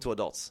never listening to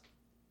adults.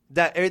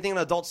 That everything an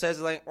adult says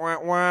is like, wah,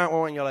 wah,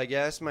 wah, and you're like,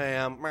 yes,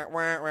 ma'am. Wah,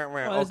 wah, wah, wah.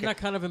 Well, isn't that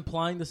kind of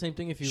implying the same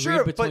thing if you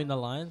read between the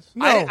lines?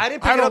 No, I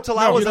didn't pick it up till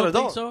I was an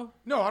adult. So?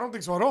 No, I don't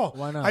think so at all.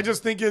 Why not? I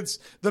just think it's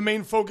the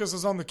main focus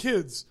is on the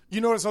kids.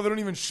 You notice how they don't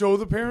even show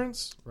the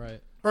parents?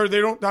 Right. Or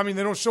they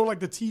don't show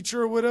like the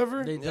teacher or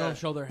whatever. They don't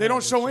show their They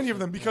don't show any of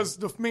them because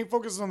the main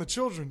focus is on the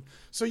children.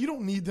 So you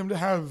don't need them to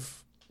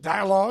have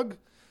dialogue.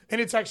 And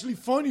it's actually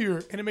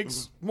funnier. And it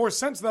makes more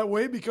sense that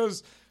way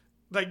because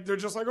like they're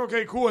just like,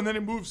 okay, cool, and then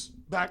it moves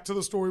back to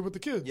the story with the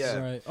kids. Yeah,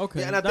 right.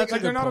 Okay. Yeah, and I think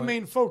like they're not a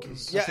main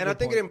focus. Yeah, and I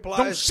think it implies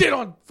don't shit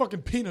on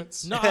fucking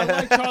Peanuts. No, I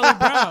like Charlie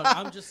Brown.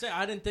 I'm just saying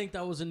I didn't think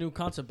that was a new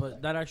concept,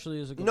 but that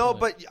actually is a good point.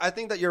 But I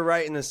think that you're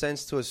right in the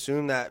sense to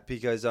assume that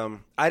because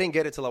I didn't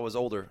get it till I was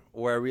older,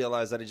 where I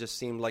realized that it just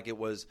seemed like it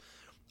was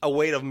a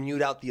way to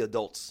mute out the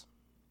adults.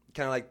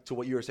 Kind of like to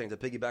what you were saying, to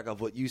piggyback off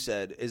what you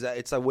said, is that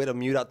it's a way to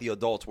mute out the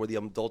adults where the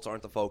adults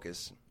aren't the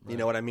focus. Right. You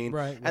know what I mean?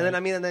 Right. And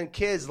then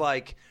kids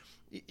like.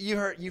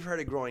 You've heard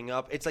it growing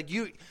up. It's like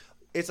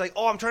it's like,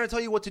 oh, I'm trying to tell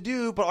you what to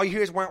do, but all you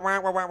hear is wah, wah,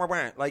 wah, wah, wah,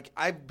 wah. Like,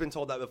 I've been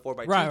told that before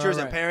by teachers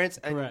and parents,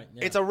 and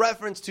it's a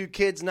reference to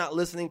kids not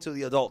listening to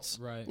the adults.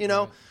 Right. You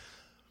know? Right.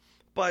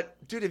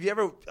 But, dude, if you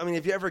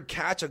ever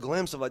catch a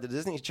glimpse of, like, the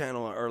Disney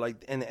Channel or,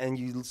 like, and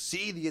you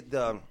see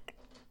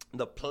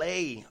the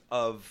play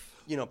of,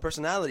 you know,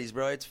 personalities,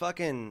 bro, it's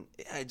fucking,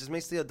 it just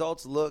makes the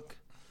adults look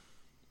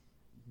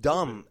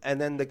dumb. And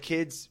then the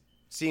kids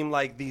seem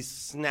like these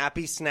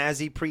snappy,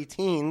 snazzy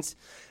preteens,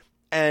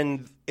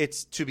 and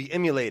it's to be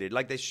emulated.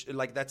 Like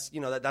that's, you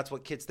know, that's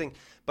what kids think.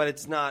 But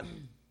it's not.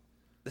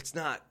 It's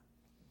not.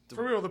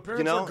 For real, the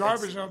parents are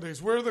garbage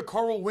nowadays. Where are the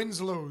Carl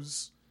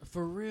Winslows?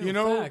 For real, you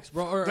know, facts,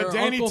 bro. Or the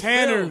Danny Uncle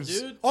Tanners.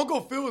 Phil, dude.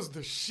 Uncle Phil is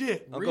the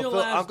shit.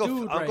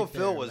 Uncle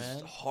Phil was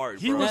hard,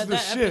 bro. He was the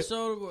shit.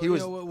 Episode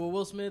where, where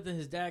Will Smith and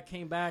his dad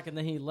came back and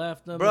then he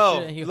left them.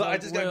 Bro, and he I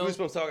just got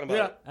goosebumps talking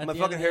about it. My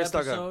fucking hair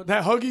stuck up.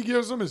 That hug he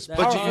gives him is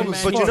powerful.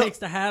 But he takes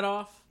the hat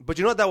off. But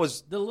you know what that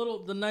was?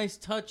 The nice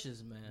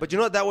touches, man. But you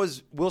know what that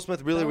was? Will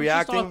Smith really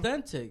reacting. Just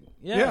authentic.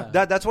 Yeah.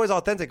 That's why he's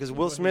authentic, because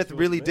Will Smith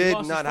really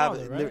did not have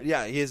it. Right?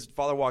 Yeah, his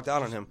father walked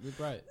out on him.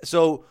 Right.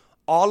 So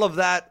all of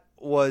that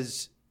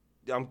was.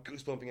 I'm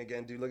goosebumping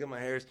again, dude. Look at my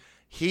hairs.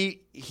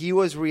 He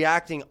was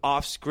reacting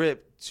off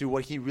script to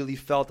what he really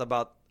felt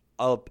about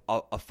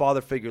a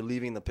father figure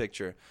leaving the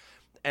picture.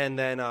 And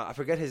then I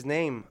forget his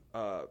name,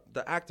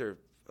 the actor,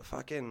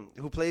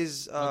 who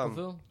plays Uncle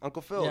Phil.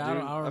 Uncle Phil, yeah,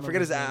 dude. I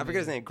forget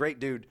his name. Great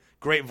dude.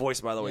 Great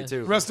voice, by the way,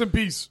 too. Rest in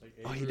peace.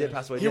 Oh, he did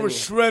pass away. He was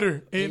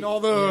Shredder in all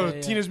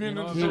the Teenage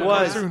Mutant Ninja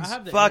Turtles. He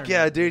was. Fuck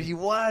yeah, dude. He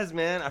was,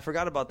 man. I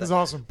forgot about that. That's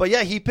awesome. But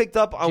yeah, he picked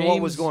up on what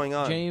was going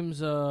on.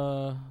 James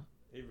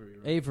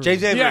Avery.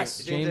 James Avery.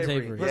 Yes. James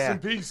Avery. Rest in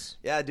peace.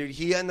 Yeah, dude.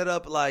 He ended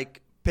up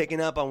like picking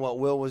up on what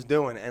Will was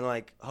doing and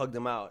like hugged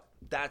him out.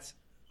 That's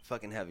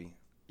fucking heavy.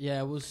 Yeah,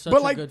 it was such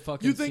a good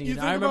fucking scene.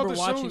 I remember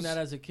watching shows. that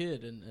as a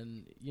kid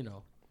and you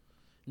know,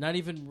 not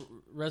even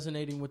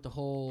resonating with the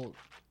whole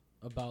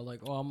about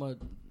like, oh, I'm gonna,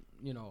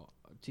 you know,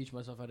 teach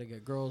myself how to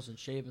get girls and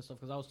shave and stuff,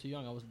 because I was too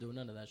young. I wasn't doing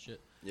none of that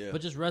shit. Yeah. But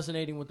just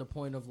resonating with the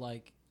point of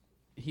like,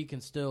 he can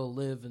still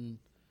live and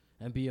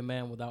be a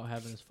man without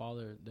having his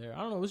father there. I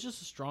don't know. It was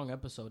just a strong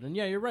episode. And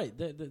yeah, you're right.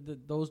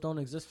 Those don't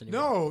exist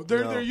anymore. No,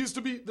 there used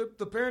to be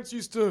the parents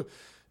used to,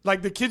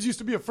 like, the kids used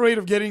to be afraid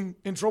of getting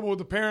in trouble with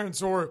the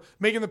parents or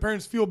making the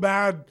parents feel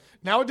bad.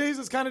 Nowadays,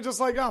 it's kind of just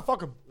like, fuck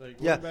them. Like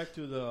going back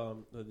to the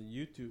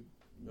YouTube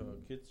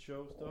kids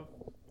show stuff.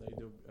 Like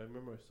I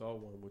remember I saw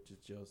one which is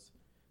just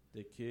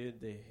the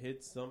kid, they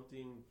hid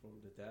something from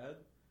the dad.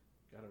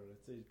 I don't know,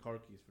 let's say car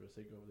keys for the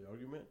sake of the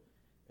argument.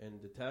 And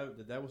the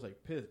dad was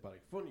like pissed, but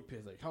like funny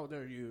pissed, like how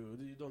dare you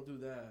don't do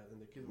that.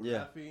 And the kids were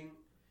laughing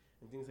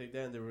and things like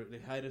that. And they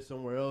hide it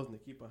somewhere else, and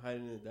they keep on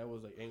hiding it. That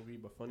was like angry,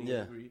 but funny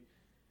angry.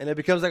 And it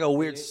becomes like a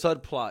weird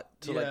subplot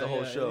to like the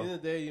whole show. At the end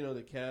of the day, you know,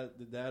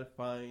 the dad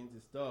finds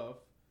his stuff,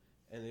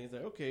 and then he's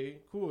like, okay,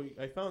 cool,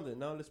 I found it.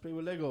 Now let's play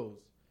with Legos.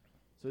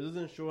 So it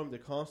doesn't show them the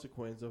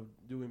consequence of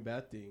doing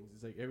bad things.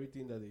 It's like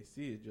everything that they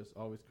see is just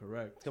always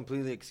correct. It's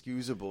completely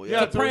excusable.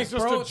 Yeah, it's prank,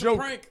 just a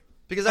joke.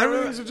 Because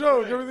everything's a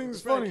joke.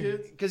 Everything's funny.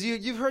 Because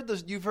you've heard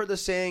the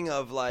saying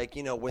of, like,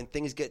 you know, when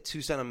things get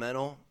too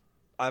sentimental.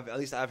 At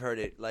least I've heard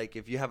it. Like,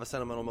 if you have a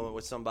sentimental moment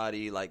with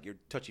somebody, like you're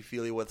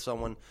touchy-feely with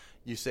someone,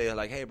 you say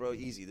like, "Hey, bro,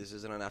 easy. This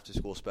isn't an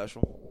after-school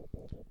special."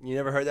 You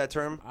never heard that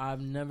term? I've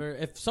never.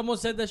 If someone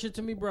said that shit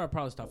to me, bro, I'd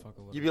probably stop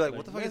fucking with. You'd be like,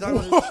 "What the fuck are you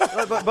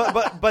talking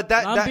about?" But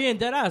I'm being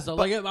dead ass though.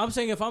 Like, I'm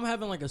saying, if I'm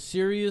having like a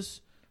serious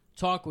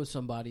talk with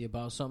somebody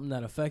about something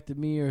that affected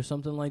me or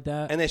something like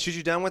that, and they shoot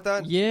you down with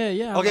that,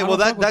 yeah. Okay, well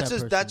that's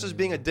just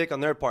being a dick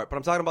on their part. But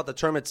I'm talking about the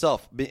term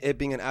itself. It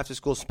being an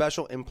after-school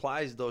special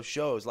implies those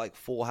shows like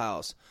Full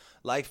House,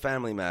 like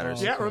Family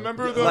Matters. Yeah,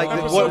 remember the like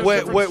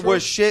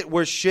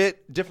where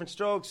shit, Different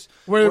Strokes,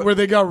 where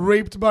they got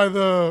raped by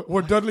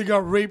where Dudley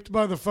got raped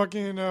by the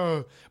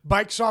fucking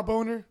bike shop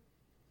owner.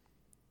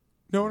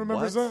 No one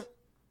remembers that?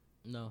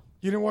 No.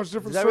 You didn't watch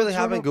Different Strokes? Does that really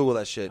happen? Google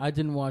that shit. I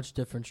didn't watch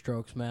Different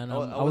Strokes, man.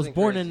 I was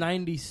born in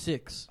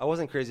 '96. I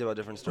wasn't crazy about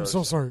Different Strokes.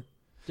 I'm so sorry.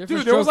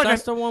 Different Strokes,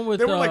 that's the one with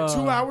there were like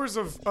 2 hours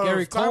of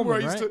Gary time Coleman, where I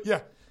used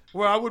to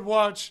where I would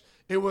watch.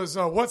 It was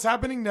What's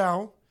Happening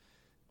Now,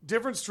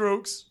 Different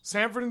Strokes,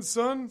 Sanford and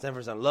Son. Sanford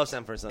and Son. Love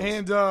Sanford and Son.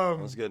 And that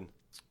was good.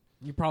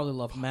 You probably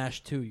love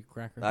MASH too, you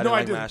cracker. I didn't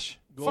like MASH.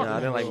 I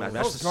didn't like MASH.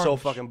 MASH is so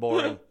fucking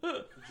boring.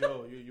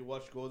 Joe, you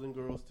watch Golden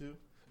Girls too?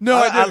 No,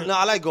 I didn't.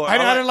 I like Golden.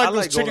 I didn't like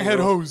those chicken head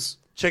hoes.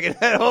 Chicken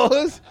head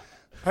hoes?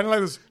 I didn't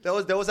like this.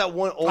 There was that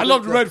one. I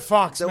loved Red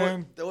Fox,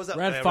 man.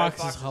 Red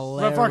Fox is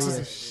hilarious. Red Fox is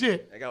a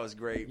shit. That guy was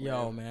great.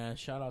 Yo, man,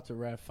 shout out to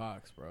Red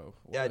Fox, bro.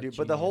 Yeah, dude.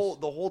 But the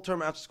whole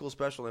term after school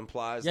special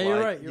implies, like, you're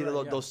right. You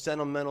know, those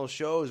sentimental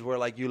shows where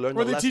like you learn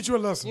where they teach you a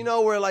lesson. You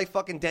know, where like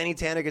fucking Danny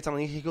Tanner gets on.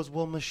 He goes,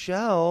 "Well,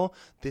 Michelle,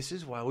 this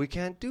is why we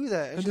can't do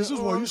that, and this is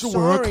why you should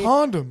wear a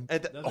condom."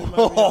 That's of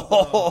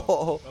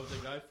the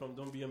guy from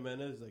Don't Be a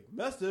Menace, like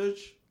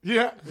message.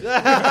 Yeah. That's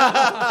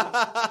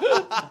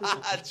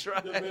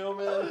right. The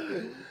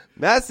mailman.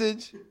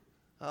 Message.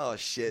 Oh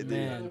shit, dude.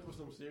 Man. For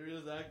some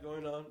serious act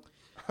going on.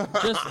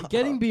 Just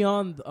getting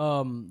beyond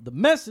the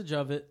message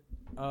of it,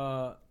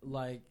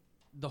 like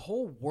the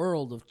whole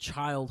world of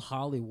child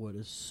Hollywood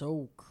is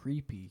so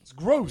creepy. It's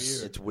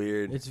gross. It's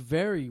weird. It's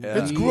very Yeah. weird.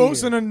 It's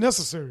gross and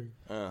unnecessary.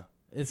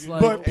 It's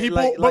like But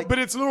people, like- but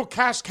it's little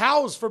cash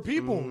cows for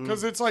people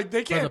because it's like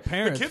they can't. the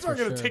parents, kids aren't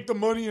for going to sure. take the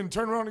money and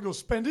turn around and go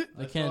spend it.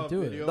 they I saw can't a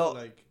do it. video, No.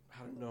 Like, I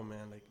don't know,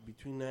 man. Like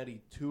between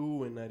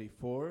 92 and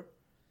 94,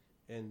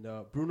 and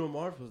Bruno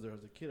Mars was there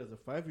as a kid, as a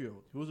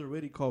 5-year-old. He was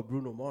already called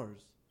Bruno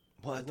Mars.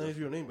 What That's not his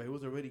real name, but he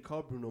was already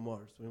called Bruno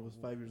Mars when he was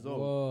 5 years old.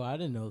 Whoa, I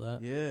didn't know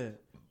that. Yeah,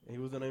 and he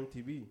was on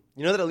MTV.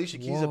 You know that Alicia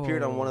Keys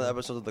appeared on one of the Whoa.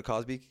 episodes of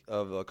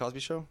the Cosby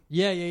Show?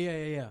 Yeah.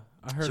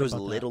 I heard She was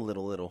about little.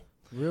 that.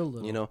 Real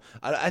little. You know,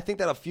 I think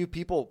that a few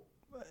people,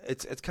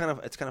 it's kind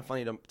of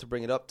funny to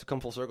bring it up, to come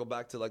full circle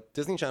back to like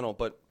Disney Channel,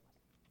 but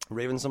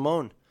Raven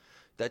Simone,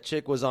 that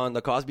chick was on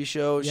the Cosby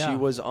Show. Yeah. She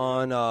was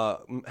on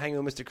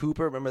Hanging with Mr.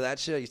 Cooper. Remember that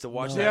shit? I used to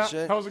watch No. that Yeah,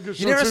 shit. that was a good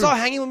show You never too. saw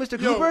Hanging with Mr.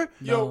 Cooper?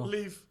 Yo, No.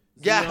 leave.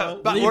 Yeah,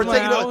 but Leave we're my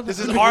taking own- this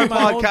is leave our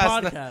my own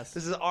podcast. podcast.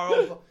 This is our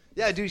own.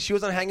 Yeah, dude, she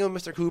was on Hanging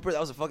with Mr. Cooper.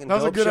 That was a fucking That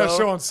was a dope good ass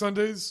show on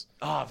Sundays.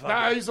 Oh, fuck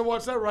I it. used to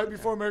watch that right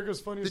before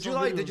America's Funniest. Did you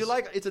Home like? Videos. Did you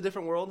like? It's a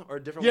Different World or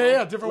a Different Yeah, World?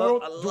 yeah, Different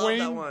World. I love Dwayne.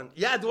 that one.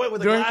 Yeah, Dwayne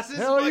with the Dwayne- glasses.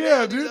 Hell Fuck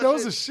yeah, dude, dude. that That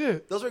was shit- a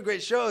shit. Those were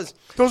great shows.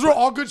 Those were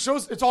all good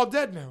shows. It's all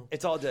dead now.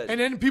 It's all dead.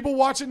 And then people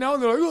watch it now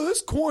and they're like, oh, this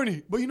is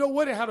corny. But you know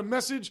what? It had a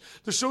message.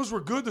 The shows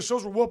were good. The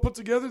shows were well put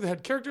together. They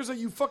had characters that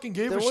you fucking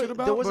gave a shit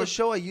about. There was a but-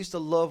 show I used to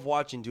love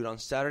watching, dude, on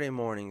Saturday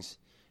mornings,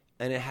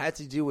 and it had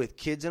to do with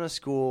kids in a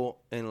school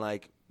in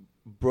like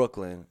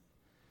Brooklyn,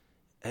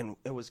 and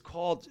it was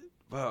called.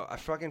 Bro, I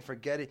fucking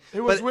forget it.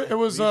 It was But- it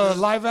was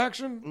live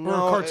action or no,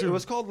 cartoon. it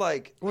was called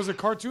like. Was it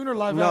cartoon or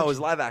live No, action? it was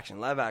live action.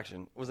 Live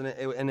action wasn't it?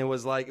 And it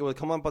was like it would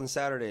come up on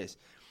Saturdays,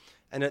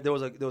 and there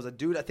was a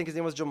dude. I think his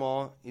name was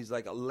Jamal. He's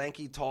like a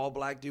lanky, tall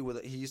black dude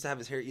with. He used to have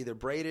his hair either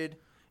braided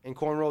in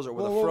cornrows or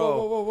with Whoa, a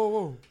fro.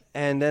 whoa.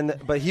 And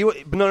then, but he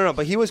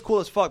was cool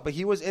as fuck. But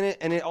he was in it,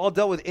 and it all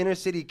dealt with inner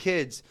city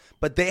kids.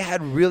 But they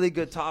had really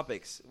good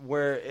topics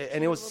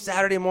and it was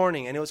Saturday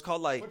morning, and it was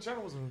called like What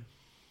channel was it on?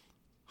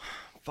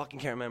 fucking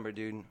can't remember,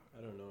 dude.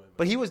 I don't know.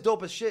 But he was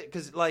dope as shit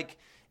because like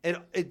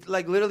it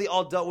like literally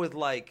all dealt with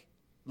like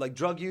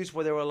drug use,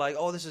 where they were like,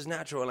 oh, this is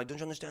natural, and like, don't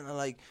you understand that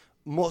like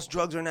most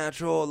drugs are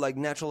natural, like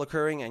natural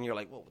occurring, and you're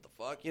like, well, what the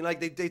fuck? You know, like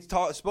they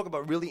spoke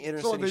about really inner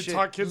So city they shit.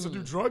 taught kids to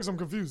do drugs? I'm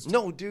confused.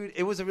 No, dude,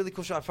 it was a really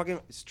cool show. Fucking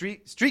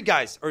street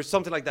guys or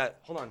something like that.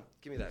 Hold on,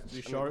 give me that.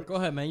 Shark. Go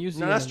ahead, man. Use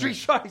No, the not internet. Street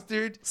Sharks,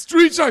 dude.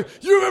 Street Sharks.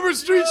 You remember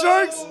Street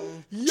Sharks?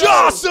 Yo!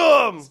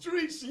 Awesome.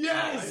 Street,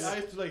 yes. I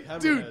used to like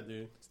Hammerhead, Dude.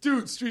 dude.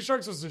 Dude, Street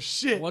Sharks was the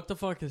shit. What the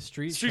fuck is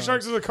Street Street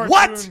Sharks? Sharks is a cartoon.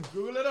 What?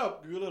 Google it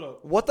up. Google it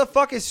up. What the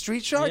fuck is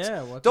Street Sharks?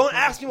 Yeah, what the Don't fuck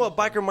ask is me what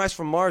Biker Mice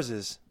from Mars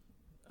is.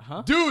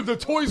 Huh? Dude, the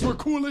toys were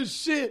cool as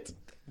shit.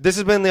 This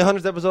has been the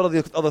 100th episode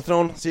of the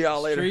Throne. See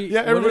y'all later. Street-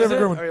 Yeah, What everybody is have a it?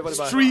 good one. Everybody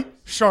bye. Street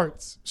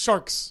Sharks.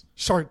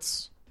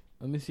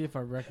 Let me see if I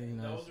That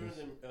recognize was during this.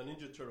 the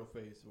Ninja Turtle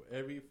phase, where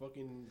every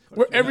fucking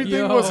Where cartoon- everything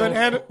Yo.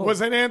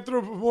 was an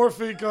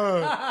anthropomorphic.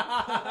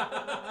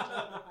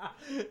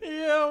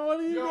 Yeah, what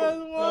do you guys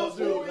Oh,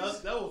 dude,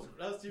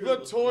 that's The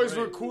toys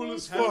were cool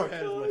as fuck.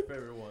 Hammerhead is my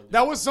favorite one.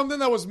 That was something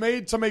that was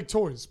made to make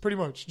toys, pretty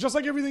much. Just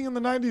like everything in the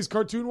 90s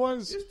cartoon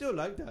was. It's still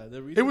like that.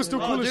 It was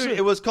still Oh, cool as dude, shit.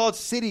 it was called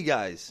City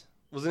Guys.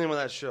 Was the name of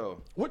that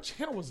show? What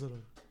channel was it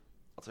on?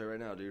 I'll tell you right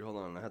now, dude. Hold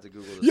on, I have to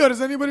Google this. Yeah,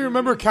 does anybody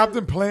remember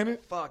Captain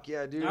Planet? Fuck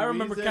yeah, dude. I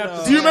remember Reason,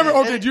 Captain. Do you remember?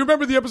 Okay, and- do you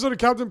remember the episode of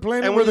Captain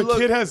Planet and where when the you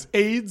kid look- has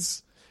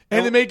AIDS and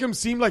And- they make him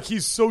seem like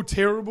he's so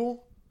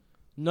terrible?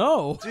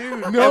 No. Dude,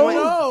 No, and when-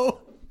 no.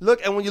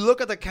 Look, and when you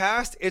look at the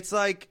cast, it's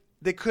like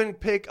they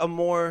couldn't pick a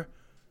more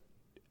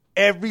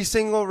every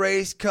single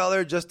race,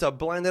 color, just to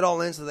blend it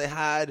all in. So they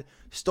had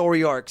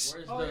story arcs.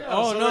 Oh, yeah,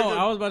 oh so no, they could-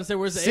 I was about to say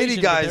where's the City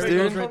Asian, Guys, but there it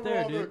dude. goes right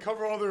there, dude.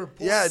 Cover all their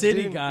Yeah,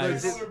 City dude.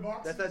 Guys.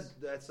 Look,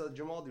 that's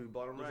Jamal dude,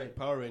 bottom It's right. like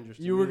Power Rangers.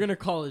 to You were me. gonna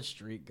call it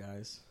Street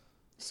Guys.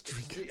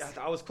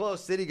 I was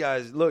close. City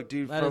Guys. Look,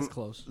 dude. That is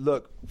close.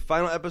 Look,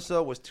 final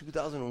episode was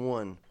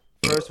 2001.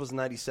 First was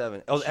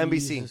 97. It was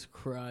NBC. Jesus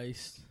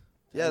Christ.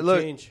 Yeah, Time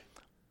look. change.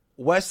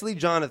 Wesley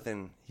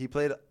Jonathan. He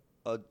played,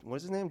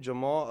 what's his name?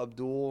 Jamal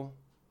Abdul,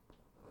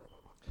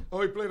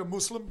 Oh, he played a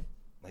Muslim?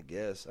 I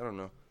guess. I don't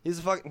know. He's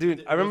a fucking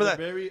dude. I remember It was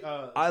that. a very,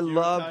 I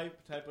love-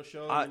 stereotype type of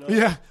show. I- you know?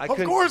 Yeah, I of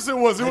couldn't- course it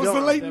was. It I was the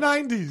don't- late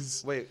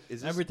 90s. Wait,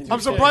 is this Everything. I'm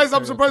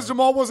Touche. surprised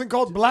Jamal wasn't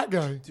called Black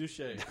Guy. Touche.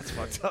 That's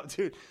fucked up,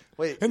 dude?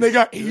 Wait. And they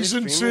got is this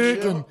Asian streaming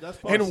chick shit? and, That's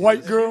and possible. white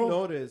If girl.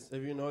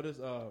 you notice,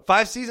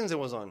 5 seasons it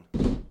was on.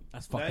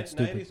 That's fucking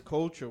stupid. 90s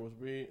culture was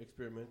very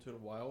experimental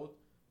and wild,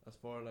 as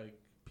far like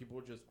people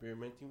were just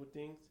experimenting with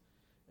things.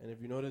 And if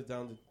you notice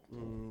down to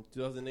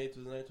 2008,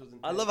 2009, 2010,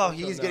 I love how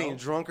he's until getting now,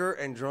 drunker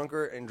and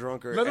drunker and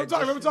drunker. Let him and talk.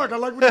 just- Let him talk. I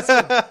like what he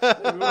said.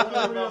 we were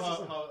talking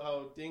about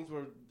how things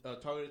were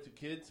targeted to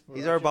kids. For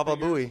He's our action Baba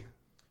figures. Booey.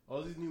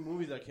 All these new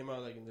movies that came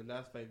out like in the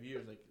last 5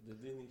 years, like the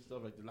Disney stuff,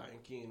 like The Lion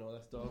King and all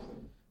that stuff,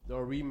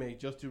 they're remade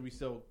just to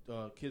resell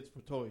kids for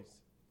toys.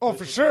 Oh,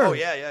 for sure. Oh,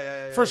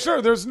 yeah. For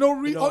sure. There's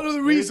no You know,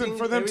 other reason everything-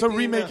 for them to everything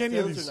remake that's any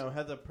of censored these. now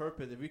has a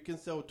purpose. If you can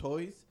sell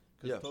toys,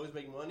 because Yeah. toys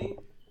make money,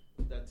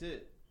 that's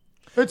it.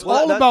 It's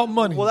all about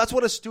money. Well, that's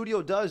what a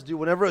studio does, dude.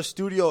 Whenever the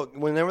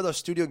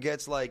studio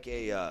gets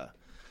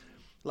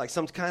like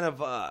some kind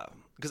of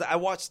because I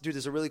watched, dude,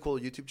 there's a really cool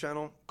YouTube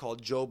channel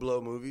called Joe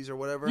Blow Movies or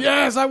whatever.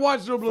 Yes, I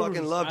watched Joe Blow.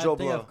 Fucking love Joe I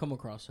think Blow. I've come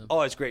across him.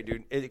 Oh, it's great,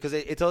 dude. Because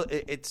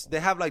it's they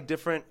have like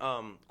different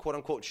quote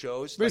unquote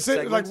shows. They say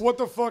segments. like, what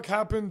the fuck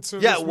happened to?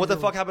 Yeah, this what the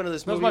movie? fuck happened to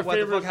this That's movie? my What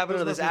the favorite- fuck happened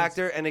to that's this my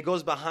actor? And it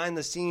goes behind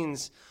the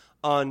scenes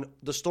on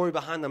the story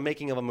behind the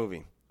making of a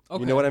movie. Okay.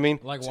 You know what I mean?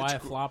 Like why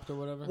it flopped or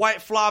whatever? Why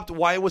it flopped,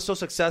 why it was so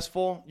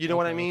successful. You know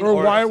what I mean? Or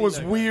why it seen was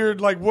that guy.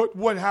 weird, like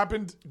what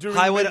happened during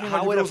how the it making,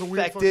 how like, it if was a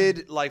weird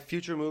affected like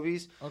future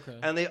movies. Okay.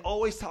 And they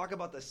always talk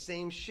about the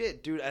same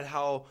shit, dude, and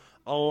how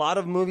a lot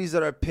of movies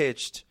that are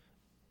pitched,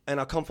 and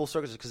I'll come full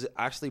circle because it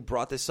actually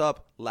brought this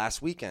up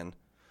last weekend.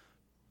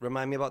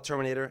 Remind me about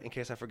Terminator in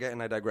case I forget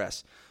and I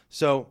digress.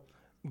 So,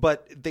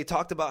 but they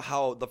talked about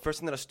how the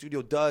first thing that a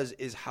studio does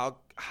is how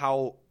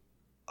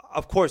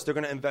of course they're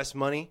going to invest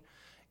money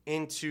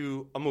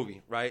into a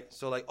movie, right?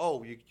 So like,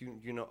 oh,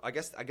 you know, I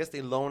guess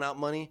they loan out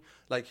money.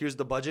 Like, here's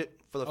the budget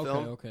for the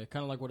film. Okay.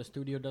 Kind of like what a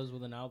studio does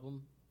with an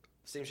album.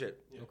 Same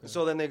shit. Okay.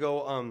 So then they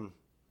go,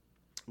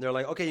 they're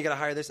like, okay, you got to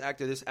hire this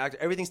actor.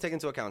 Everything's taken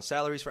into account.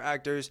 Salaries for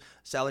actors,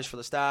 salaries for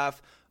the staff,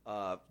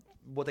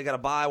 what they got to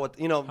buy, what,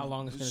 you know. How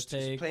long it's gonna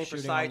take, paying for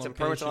shooting sites on and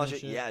permits and all that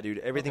location shit. and Yeah, dude.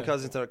 Everything Okay.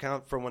 comes into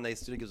account for when the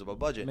studio gives up a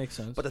budget. Makes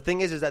sense. But the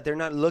thing is that they're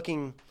not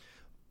looking,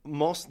 a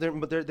lot of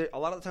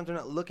the times they're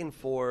not looking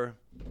for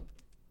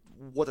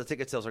what the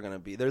ticket sales are going to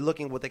be. They're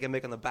looking what they can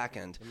make on the back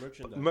end.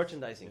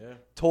 Merchandising. Yeah.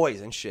 Toys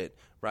and shit,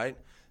 right?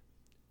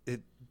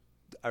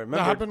 I remember.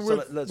 That happened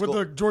with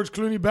the George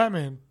Clooney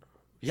Batman.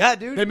 Yeah,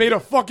 dude. They made a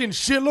fucking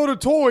shitload of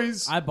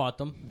toys. I bought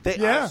them.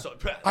 Yeah,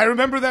 I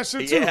remember that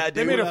shit too. Yeah,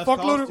 They dude. made a That's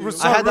fuckload of. costume.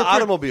 sorry, I had the real quick.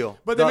 automobile.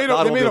 But they made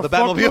a the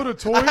fuckload Batmobile. of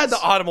toys. I had the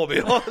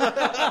automobile.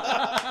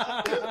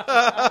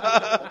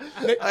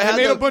 They had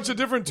made the- a bunch of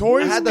different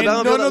toys, I had the and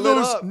Batmobile that lit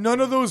up. none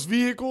of those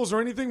vehicles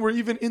or anything were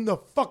even in the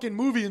fucking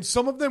movie, and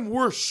some of them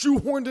were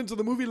shoehorned into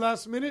the movie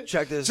last minute.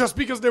 Check this. just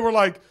because they were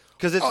like,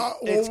 'Cause it's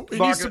it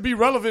needs to be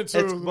relevant to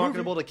It's the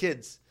marketable movie. to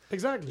kids.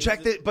 Exactly.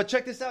 Check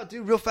this out,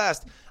 dude, real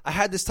fast. I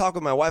had this talk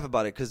with my wife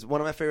about it because one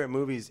of my favorite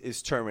movies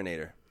is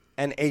Terminator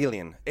and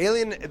Alien.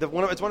 It's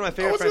one of my favorite was gonna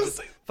franchises.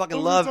 say- Fucking I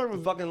was love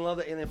gonna talk about-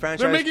 the Alien franchise.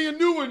 They're making a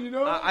new one, you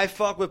know. I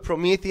fuck with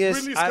Prometheus.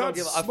 Ridley I don't Scott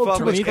give. I smoked fuck with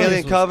Prometheus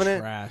Alien was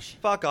Covenant. trash.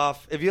 Fuck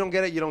off. If you don't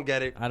get it, you don't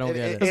get it. I don't get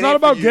it. it's ain't not for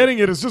about you. getting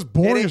it; it's just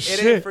boring as It ain't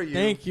shit. for you.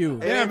 Thank you.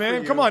 It Yeah, ain't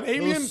man. for Come you. on,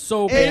 Alien.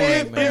 so boring,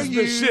 Alien man. is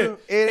the shit.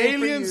 It ain't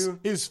for Aliens you.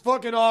 is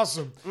fucking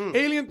awesome.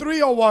 Alien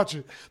 3, I'll watch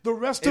it. The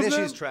rest of Alien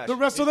them, is trash. the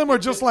rest of them are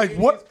just like,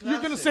 Alien's what? classic.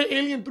 You're gonna say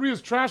Alien 3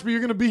 is trash, but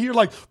you're gonna be here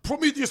like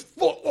Prometheus,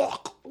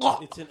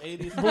 It's an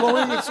 80s.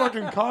 blowing its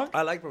fucking cock,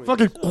 I like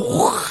Prometheus.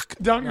 fucking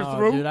down your No,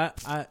 throat. dude,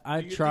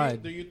 I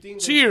tried. Do you think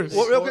Cheers.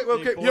 Well, real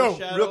quick, yo,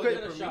 real quick.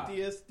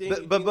 Prometheus thing?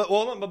 But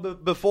hold on,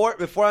 but before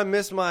I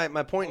miss my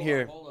point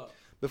here, Hold up.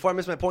 before I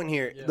miss my point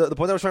here, the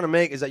point I was trying to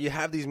make is that you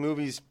have these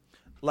movies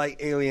like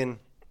Alien,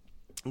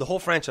 the whole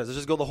franchise. Let's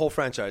just go the whole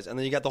franchise, and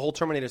then you got the whole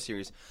Terminator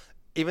series.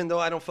 Even though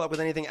I don't fuck with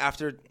anything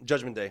after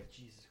Judgment Day,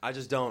 I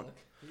just don't.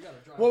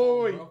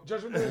 Wait.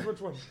 Judgment Day is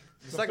which one?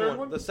 The second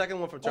one, the second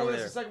one from Oh, that's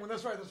Terminator. the second one.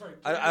 That's right. That's right.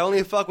 I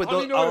only fuck with I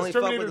only those. know I it's only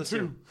fuck Terminator with the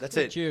 2. two. That's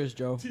it. Cheers,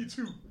 Joe.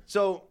 T2.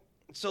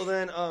 So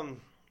then,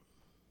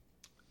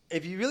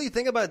 if you really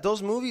think about it,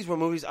 those movies were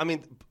movies. I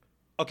mean,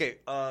 okay,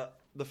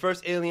 the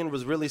first Alien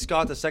was Ridley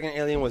Scott. The second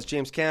Alien was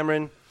James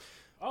Cameron.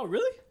 Oh,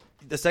 really?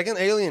 The second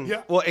Alien,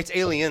 Yeah. well, it's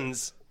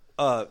Aliens.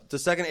 The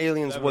second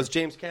Aliens was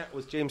James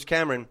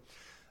Cameron.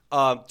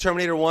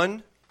 Terminator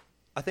 1,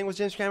 I think was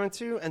James Cameron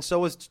too, and so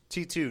was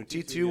T2.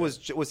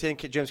 T2 was him,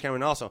 James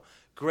Cameron also.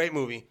 Great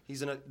movie.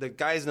 The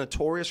guy is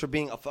notorious for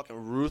being a fucking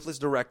ruthless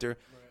director.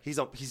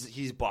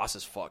 He's boss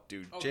as fuck,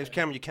 dude. James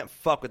Cameron, you can't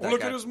fuck with that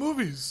Look guy. at his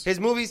movies. His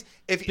movies,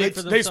 if Speak it's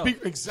for They themselves.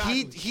 speak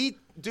exactly.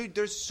 dude,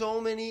 there's so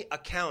many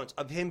accounts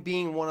of him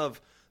being one of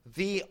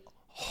the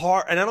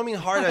hard, and I don't mean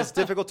hard as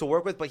difficult to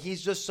work with, but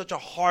he's just such a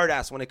hard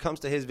ass when it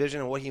comes to his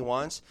vision and what he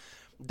wants,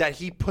 that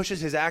he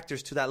pushes his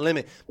actors to that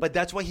limit. But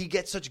that's why he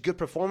gets such good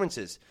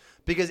performances,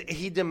 because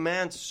he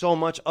demands so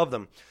much of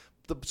them.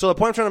 So the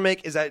point I'm trying to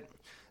make is that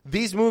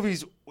these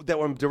movies that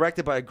were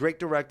directed by a great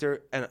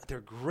director, and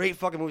they're great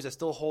fucking movies that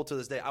still hold to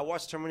this day. I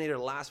watched Terminator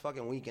last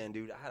fucking weekend,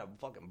 dude. I had a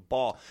fucking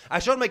ball. I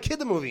showed my kid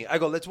the movie. I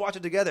go, let's watch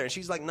it together. And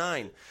she's like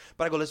 9.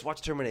 But I go, let's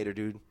watch Terminator,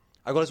 dude.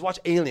 I go, let's watch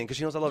Alien, because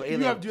she knows I love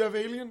Alien. Do you have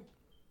Alien?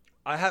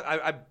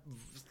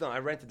 I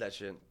rented that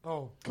shit.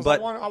 Oh, because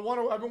But- I've been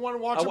wanting to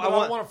watch it, but I I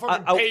want- want to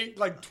fucking I- pay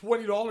like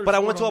 $20. But I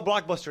went to a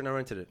Blockbuster and I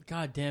rented it.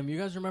 God damn, you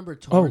guys remember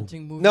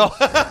torrenting movies? No,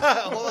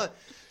 hold on.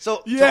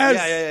 So Yes.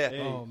 yeah.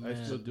 Hey, Oh, I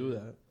man. still do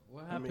that.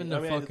 What happened to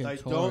I fucking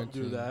don't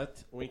do torrenting?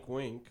 that. Wink,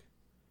 wink.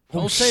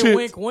 Don't Oh, say shit.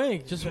 wink,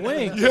 wink. Just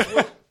wink.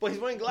 But he's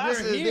wearing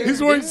glasses. You're here. dude.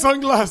 He's wearing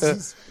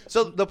sunglasses.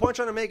 So the point I'm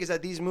trying to make is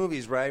that these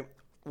movies, right,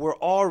 were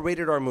all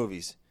rated R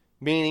movies,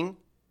 meaning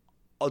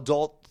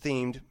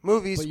adult-themed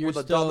movies But you're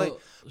with still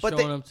adult. But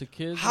showing them to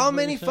kids. how is what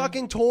many you're saying?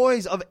 fucking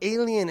toys of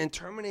Alien and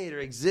Terminator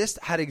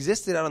had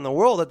existed out in the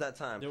world at that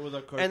time? There was a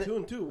And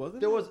cartoon too,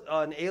 wasn't There there? was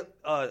an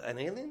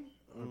alien.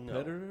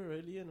 Predator,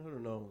 Alien? I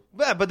don't know.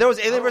 Yeah, but there was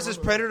Alien versus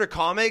Predator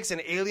comics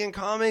and Alien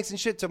comics and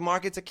shit to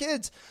market to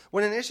kids.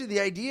 When initially the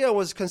idea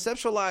was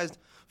conceptualized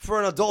for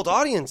an adult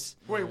audience.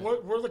 Wait,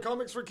 what were the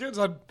comics for kids?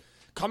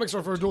 Comics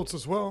are for adults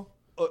as well.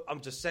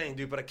 I'm just saying,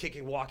 dude. But a kid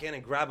can walk in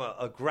and grab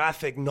a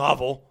graphic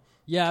novel.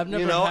 Yeah, I've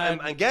never had, had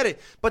and get it.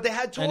 But they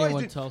had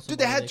anyone toys, tell dude.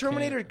 They had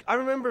somebody they Terminator. I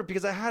remember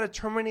because I had a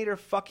Terminator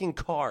fucking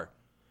car.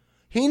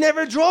 He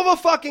never drove a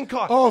fucking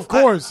car. Oh, of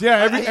course.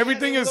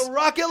 Everything is a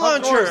rocket of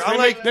launcher. course. I'm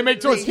like, they make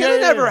toys. It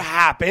never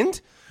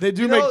happened. They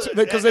do You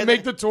because know, they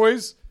make the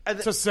toys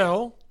to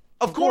sell.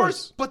 Of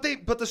course. But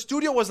the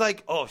studio was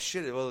like, oh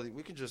shit, well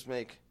we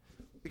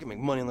can make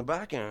money on the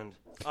back end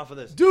off of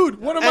this.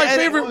 Dude, one of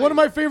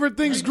my favorite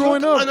things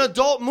growing up. An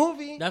adult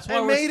movie. That's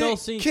why we're still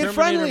seeing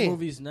Terminator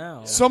movies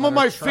now. Some of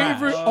my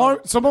favorite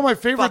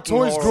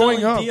toys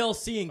growing up.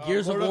 DLC and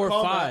Gears of War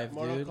 5,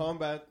 Mortal dude.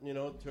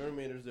 Kombat,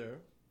 Terminator's there.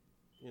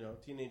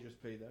 Teenagers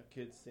play that.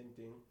 Kids, same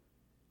thing.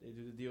 They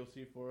do the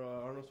DLC for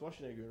Arnold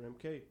Schwarzenegger and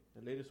MK,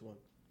 the latest one.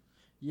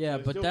 Yeah,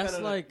 So but that's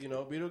like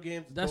video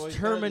games. that's toys,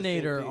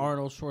 Terminator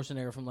Arnold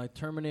Schwarzenegger from like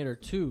Terminator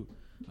 2.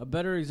 A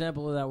better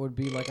example of that would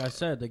be, like I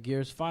said, the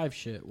Gears 5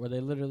 shit, where they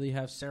literally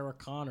have Sarah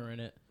Connor in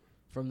it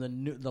from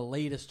the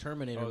latest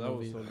Terminator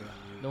movie.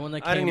 The one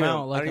that came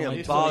out like in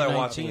like bother 2019.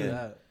 watching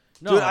it.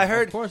 No, Dude,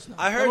 of course not.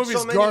 I heard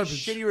so many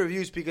garbage. shitty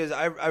reviews because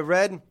I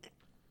read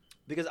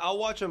because I'll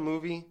watch a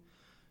movie.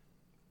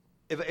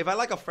 If I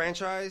like a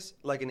franchise,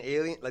 like an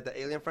Alien, like the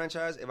Alien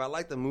franchise, if I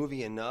like the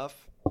movie enough,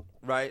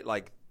 right,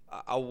 like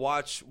I'll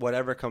watch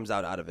whatever comes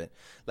out of it.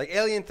 Like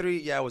Alien 3,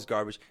 yeah, it was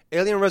garbage.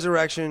 Alien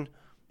Resurrection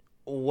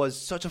was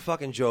such a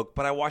fucking joke,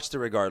 but I watched it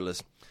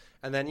regardless.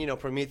 And then,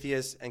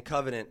 Prometheus and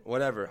Covenant,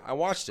 whatever. I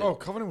watched it. Oh,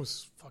 Covenant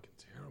was fucking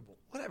terrible.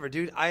 Whatever,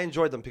 dude. I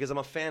enjoyed them because I'm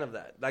a fan of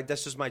that. Like,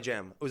 that's just my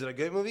jam. Was it a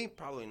good movie?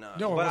 Probably not.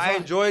 No, but I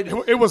enjoyed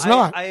it was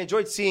not. I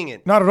enjoyed seeing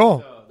it. Not at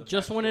all.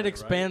 Just when it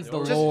expands the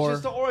lore.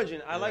 Just the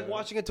origin. I like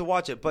watching it to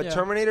watch it. But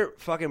Terminator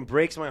fucking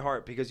breaks my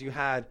heart because you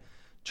had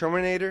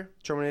Terminator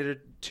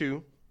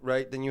 2,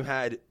 right? Then you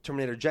had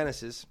Terminator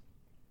Genesis.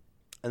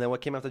 And then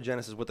what came after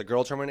Genesis with the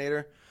girl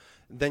Terminator?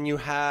 Then you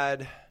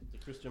had the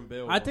Christian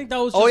Bale. I think that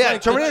was just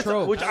like Terminator, the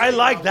trope. which I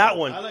like that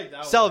one. I like that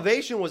one.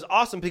 Salvation was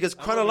awesome because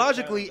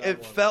chronologically fan of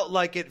that it one. felt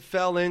like it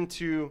fell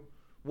into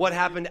what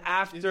happened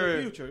after. It's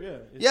the future, yeah.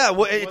 Yeah, well,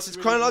 what's it's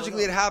really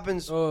chronologically it going on.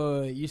 happens.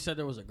 You said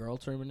there was a girl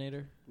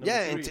Terminator?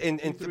 Yeah, in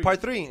T3. part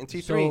 3 in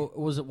T3.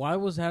 So why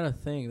was that a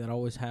thing that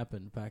always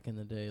happened back in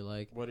the day?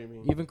 Like, What do you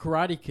mean? even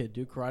Karate Kid,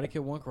 dude. Karate Kid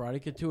 1, Karate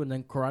Kid 2, and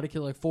then Karate Kid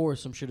like 4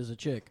 some shit as a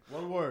chick.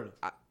 One word.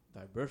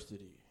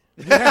 Diversity.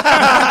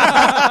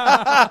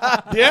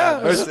 Yeah,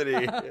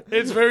 Diversity.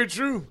 it's very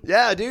true.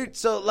 Yeah, dude.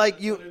 So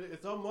like you.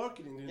 It's all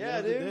marketing. At the Yeah, end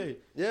of the dude. day.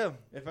 Yeah.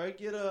 If I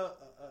get a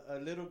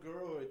little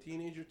girl or a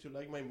teenager to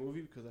like my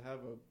movie because I have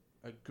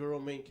a girl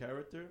main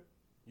character,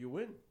 you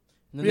win.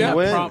 And then Yeah,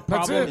 they have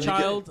that's Problem it.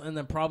 Child, and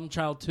then Problem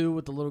Child 2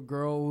 with the little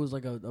girl who's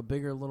like a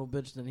bigger little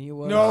bitch than he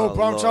was. No, Oh,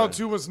 Problem Lord. Child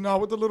 2 was not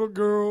with the little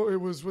girl. It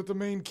was with the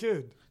main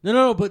kid.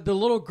 No, but the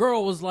little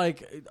girl was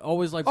like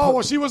always like Oh,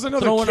 well, she was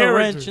another throwing character. a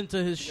wrench into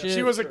his shit.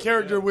 She was a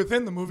character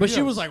within the movie. but she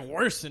yes. was like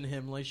worse than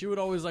him. Like she would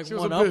always like She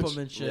was a one up bitch. him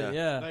and shit. Yeah.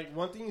 Yeah. Like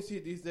one thing you see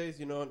these days,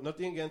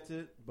 nothing against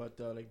it, but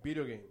like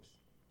video games,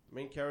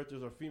 main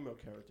characters are female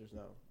characters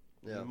now.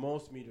 Yeah. In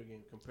most video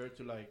games compared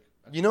to like.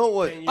 You know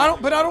what? 10 years I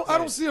don't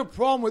ago. see a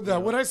problem with that. Yeah.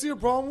 What I see a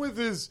problem with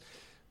is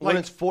When like,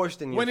 it's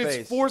forced in your face.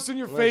 it's forced in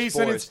your When face,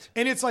 and forced.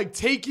 it's like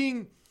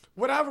taking.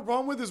 What I have a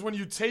problem with is when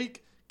you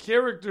take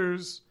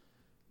characters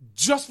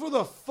just for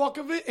the fuck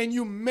of it and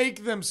you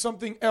make them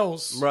something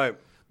else, Right.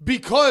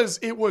 Because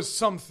it was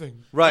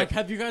something. Right. Like,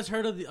 have you guys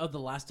heard of the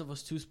Last of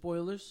Us 2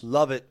 spoilers?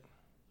 Love it.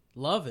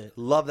 Love it.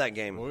 Love that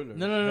game. Spoilers.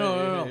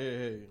 No.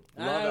 Hey.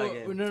 Love that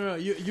game. No.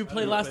 You played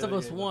never Last played of that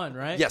Us game, 1,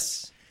 right?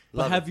 Yes. But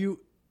Love have it. you?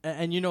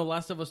 And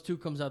Last of Us 2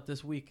 comes out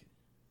this week.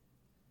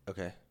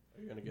 Okay.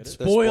 Are you gonna get it?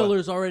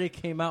 Spoilers already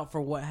came out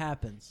for what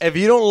happens. If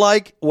you don't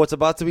like what's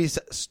about to be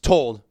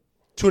told,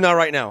 tune out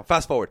right now.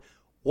 Fast forward.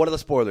 What are the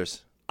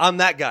spoilers? I'm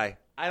that guy.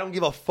 I don't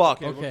give a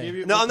fuck. Okay. We'll give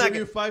you, No, we'll I'm not. give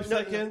you 5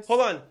 seconds.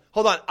 Hold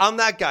on. I'm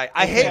that guy.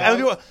 I Okay. hate. I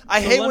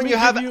So hate let when me you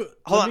have. give you-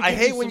 Hold let on. me I give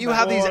hate you when some you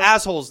have these background.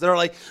 assholes that are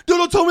like, "Dude,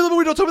 don't tell me the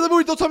movie. Don't tell me the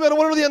movie. Don't tell me. I don't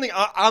want to know the ending."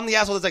 I'm the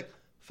asshole that's like,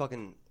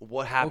 "Fucking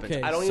what happens?"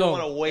 Okay, I don't so- even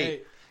want to wait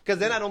Hey, because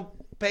then I don't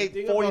pay The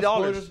thing $40. about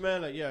spoilers,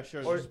 man, like yeah,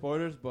 sure, Or- there's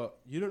spoilers, but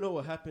you don't know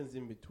what happens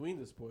in between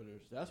the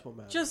spoilers. That's what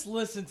matters. Just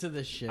listen to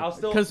this shit. I'll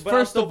still, Because but I'll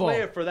first still of all,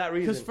 play it for that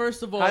reason. because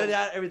first of all, how did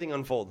that everything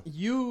unfold?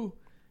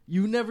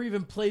 you never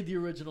even played the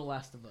original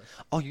Last of Us.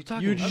 Oh, you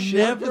talking You shit?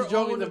 never just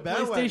joining owned the a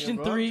bandwagon, PlayStation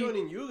bro. 3. I'm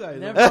joining you guys.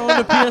 Never owned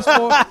a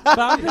PS4. But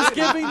I'm just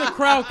giving the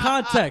crowd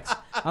context.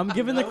 I'm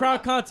giving the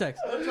crowd context.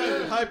 I'm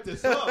trying to hype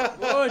this up.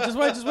 Oh, just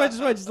wait.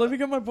 Just let me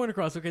get my point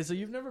across. Okay, so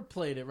you've never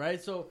played it,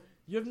 right? So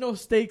you have no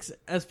stakes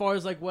as far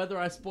as like whether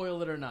I spoil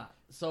it or not.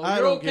 So I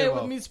you're don't okay give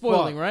with a me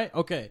spoiling, fuck. right?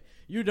 Okay.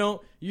 You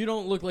don't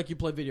look like you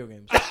play video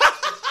games.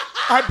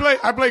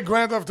 I play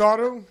Grand Theft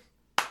Auto.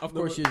 Of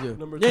course you do.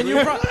 number Yeah, three.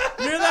 you're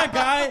the that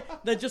guy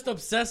that just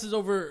obsesses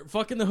over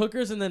fucking the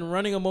hookers and then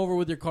running them over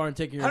with your car and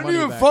taking your I don't money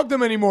even back? fuck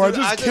them anymore. Dude,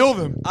 I just kill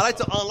them. I like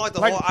to unlock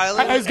the Like, whole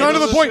island. it's gone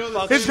to and the just point.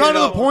 fuck It's shit gone to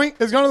the up. point.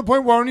 It's gone to the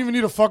point where I don't even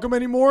need to fuck them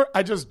anymore.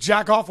 I just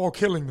jack off while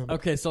killing them.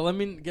 Okay, so let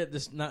me get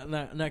this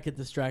not get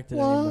distracted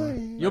anymore.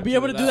 You'll be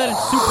able to do that in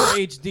Super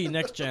HD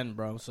next gen,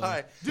 bro. So. All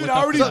right. Dude, What I the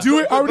already fuck? do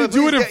it. I already But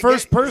do it in please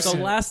first get- So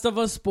person. Last of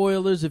Us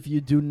spoilers. If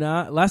you do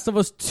not, Last of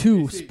Us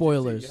 2 JC,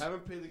 spoilers. you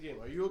haven't played the game.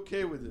 Are you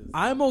okay with this?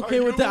 I'm okay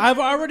Are with you that. I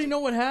okay? already know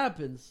what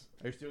happens.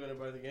 Are you still gonna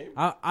buy the game?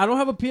 I don't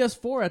have a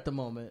PS4 at the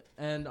moment,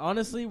 and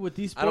honestly, with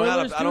these I don't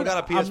spoilers, got a dude,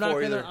 PS4 I'm not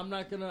gonna. either. I'm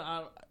not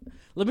gonna.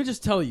 Let me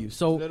just tell you.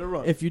 So, Let it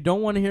run. if you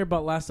don't want to hear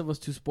about Last of Us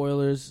 2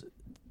 spoilers,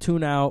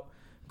 tune out.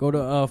 Go to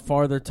a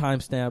farther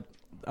timestamp.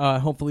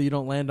 Hopefully, you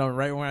don't land on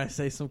right when I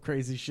say some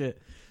crazy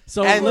shit.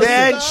 So, And listen,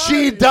 then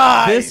she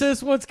dies. this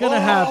is what's gonna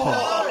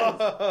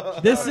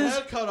happen. This Her is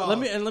head cut off.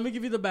 let me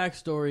give you the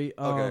backstory.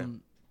 Okay.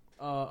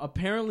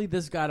 Apparently,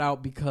 this got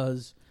out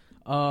because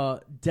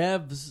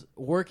devs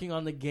working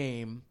on the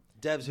game.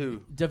 Devs who?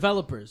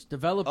 Developers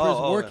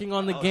Oh, working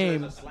on the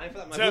game.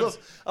 Devs.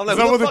 I'm Is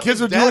that what the kids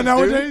are doing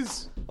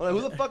nowadays? I'm like,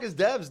 who the fuck is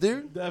Devs,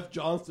 dude? Def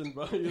Johnson,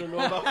 bro. You don't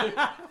know about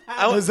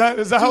it? Is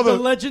that how the the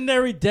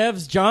legendary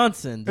Devs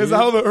Johnson. is Dude. that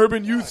how the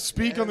urban youth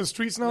speak on the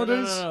streets No,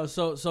 nowadays?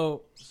 no.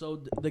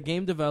 So the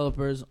game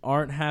developers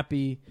aren't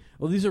happy.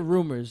 Well, these are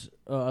rumors.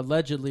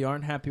 Allegedly,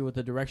 aren't happy with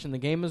the direction the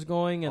game is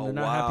going, and Oh, they're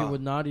not happy wow.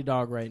 with Naughty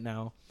Dog right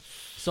now.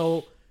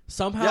 So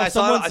somehow Yeah, I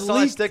saw someone's that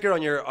leaked. sticker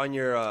on your.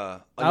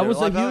 I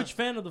was a iPad. huge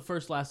fan of the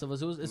first Last of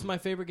Us. It's my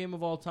favorite game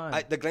of all time.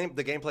 The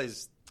gameplay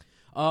is.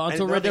 Until I Red don't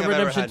think Dead I've ever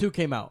Redemption had- 2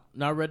 came out.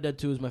 Now Red Dead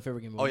 2 is my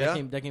favorite game. Oh, yeah?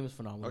 That game is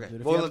phenomenal, Okay.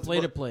 dude. If Well, you haven't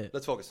played it, play it.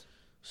 Let's focus.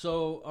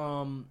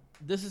 So,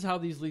 this is how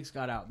these leaks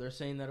got out. They're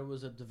saying that it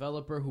was a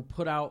developer who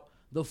put out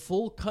the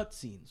full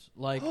cutscenes,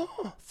 like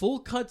full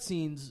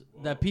cutscenes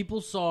that people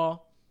saw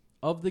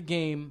of the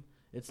game.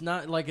 It's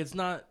not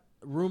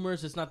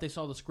rumors. It's not they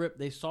saw the script.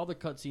 They saw the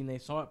cutscene. They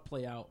saw it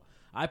play out.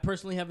 I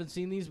personally haven't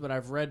seen these, but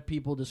I've read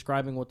people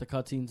describing what the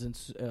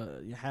cutscenes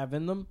have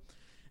in them.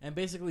 And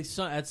basically,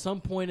 at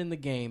some point in the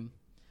game,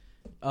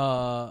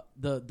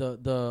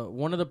 the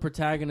one of the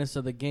protagonists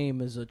of the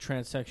game is a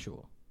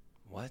transsexual.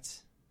 What?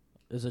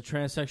 Is a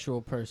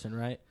transsexual person,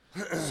 right?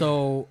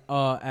 So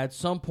at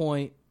some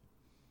point,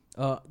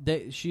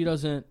 she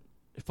doesn't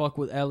fuck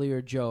with Ellie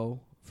or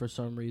Joe for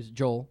some reason.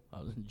 Joel,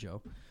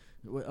 Joe,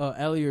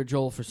 Ellie or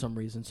Joel for some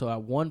reason. So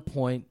at one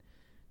point,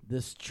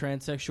 this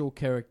transsexual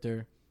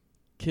character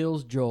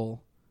kills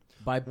Joel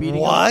by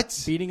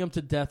beating him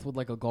to death with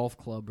like a golf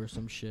club or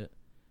some shit.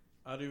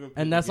 I don't even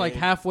play And that's the like game.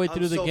 halfway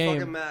through I'm the so game.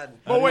 fucking mad.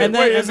 But wait, And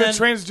then- is it and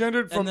then-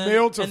 transgendered from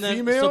male to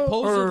female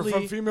or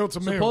from female to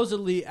male?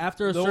 Supposedly,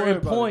 after a Don't worry certain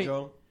about it, point,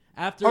 Joe.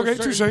 after Okay, a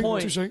certain touche,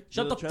 point, touche.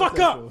 shut the You're fuck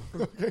up.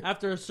 transsexual.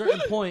 After a certain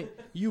point,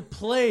 you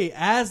play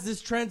as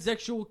this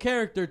transsexual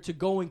character to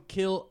go and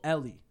kill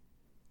Ellie.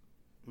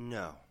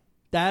 No.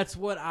 That's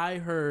what I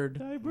heard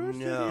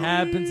No.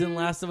 happens in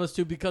Last of Us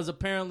 2 because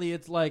apparently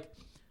it's like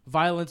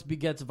violence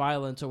begets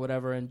violence or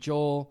whatever, and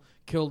Joel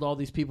killed all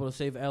these people to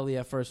save Ellie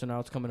at first, and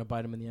now it's coming to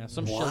bite him in the ass.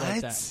 Some shit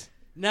like that.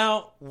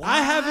 Now,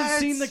 I haven't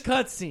seen the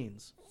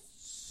cutscenes,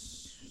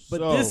 but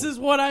So- this is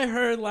what I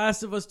heard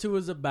Last of Us 2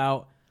 is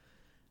about.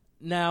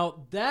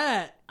 Now,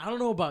 that, I don't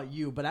know about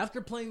you, but after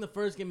playing the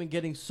first game and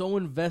getting so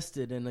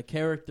invested in the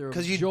character of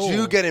Because you Joel,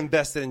 do get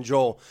invested in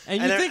Joel,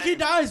 and you think he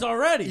dies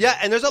already. Yeah,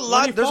 and there's a When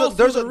lot. he There's falls a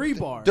there's through a the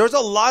rebar. there's a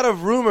lot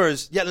of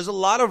rumors. Yeah, there's a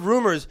lot of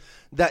rumors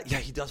that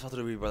he does fall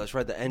through the rebar. That's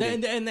right. The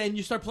ending. And then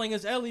you start playing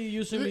as Ellie,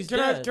 you assume he's Can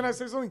dead. I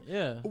say something?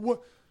 Yeah.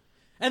 What?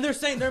 And they're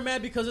saying they're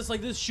mad because it's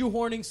like this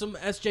shoehorning some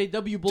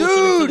SJW bullshit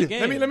into the Dude!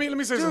 game. Let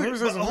me say something. Let me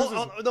say But something. hold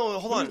on.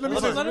 Let me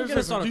Hold say on. Let him get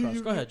his thought something.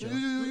 across. Go ahead, Joe.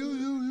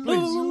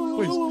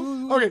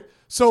 Please. Okay,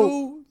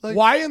 so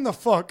why in the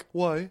fuck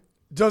Why?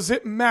 does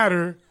it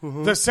matter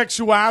the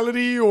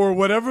sexuality or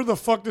whatever the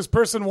fuck this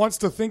person wants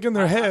to think in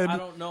their head I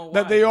don't know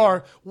that why, they man.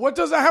 are? What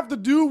does that have to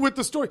do with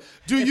the story?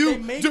 Do If you they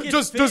make do, it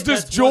does fit, does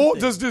this that's one Joel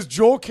thing. does this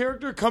Joel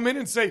character come in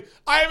and say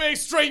I am a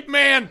straight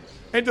man?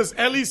 And does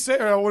Ellie say,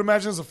 or I would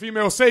imagine as a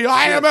female, say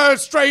I am a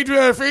straight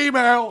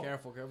female?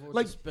 Careful with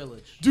Like, the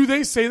spillage. Do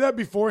they say that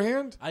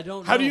beforehand? I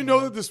don't How do know, you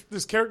know man. that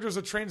this character is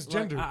a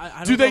transgender? Like,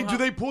 I do don't they know do how-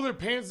 they pull their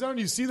pants down?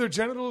 You see their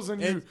genitals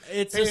and you.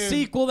 It's a and-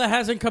 sequel that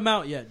hasn't come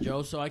out yet,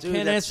 Joe, so I can't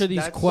that's- answer these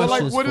that's- But,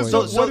 questions like, what for is you.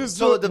 the- what is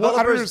So the- the what-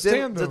 I don't developers didn't.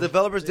 understand, The though.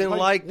 developers didn't Like,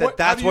 like that. what- how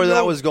That's do you where that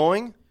know- was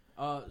going.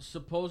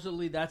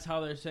 Supposedly, that's how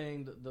they're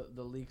saying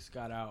the leaks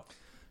got out.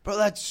 Bro,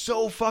 that's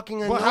so fucking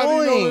annoying, But how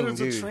do you know that it's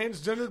dude. a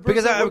transgender person?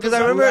 Because I- What because does I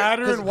that remember-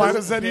 matter, and why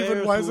does that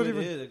even? Why is that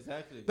even?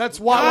 Exactly.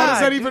 That's why. Why does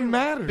God, that dude. even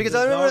matter? Because The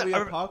I zombie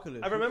remember.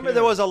 apocalypse, I who remember cares?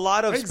 there was a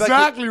lot of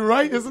exactly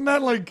right. Isn't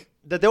that like?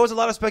 that there was a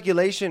lot of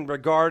speculation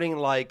regarding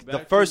like the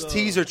Back to first the-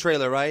 teaser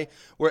trailer, right,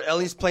 where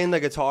Ellie's playing the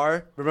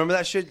guitar. Remember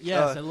that shit?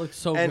 Yes, it looks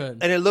so and, good.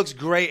 and it looks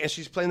great. And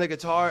she's playing the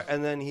guitar,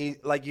 and then he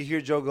like you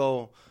hear Joe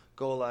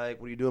go like,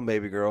 "What are you doing,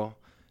 baby girl?"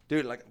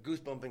 Dude, like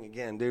goosebumping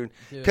again, dude.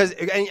 Because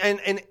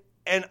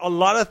and a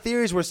lot of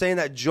theories were saying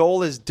that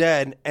Joel is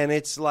dead, and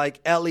it's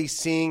like Ellie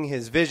seeing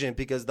his vision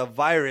because the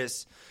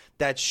virus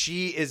that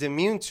she is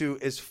immune to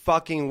is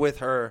fucking with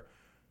her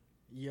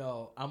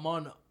Yo, I'm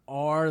on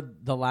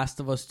The Last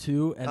of Us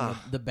 2, and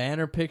the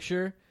banner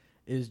picture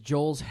is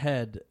Joel's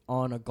head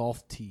on a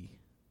golf tee.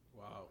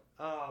 Wow.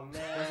 Oh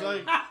man. It's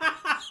like,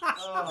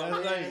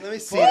 let me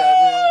see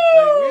that.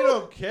 Dude. Like, we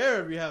don't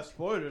care if we have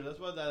spoilers. That's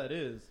what that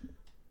is.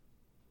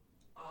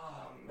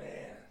 Oh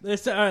man.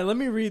 All right, let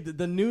me read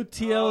the new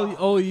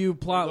TLOU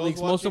plot Those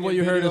leaks. Most of what watching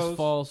you in heard videos, is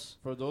false.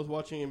 For those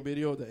watching in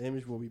video, the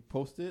image will be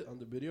posted on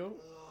the video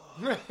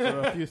for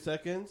a few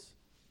seconds.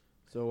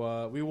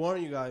 So we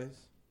warn you guys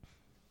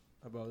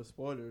about the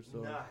spoilers.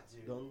 So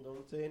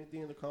don't say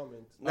anything in the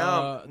comments.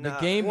 The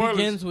game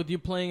begins with you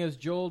playing as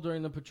Joel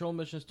during the patrol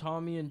missions.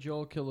 Tommy and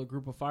Joel kill a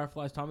group of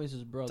fireflies. Tommy's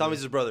his brother. Tommy's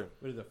his brother.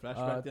 What is the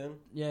flashback then?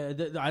 Yeah,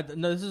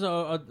 this is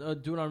a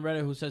dude on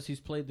Reddit who says he's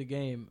played the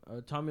game.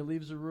 Tommy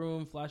leaves the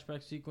room.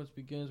 Flashback sequence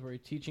begins where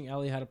he's teaching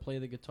Ellie how to play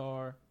the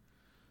guitar.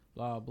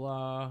 Blah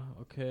blah.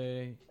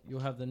 Okay,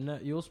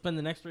 you'll spend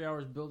the next 3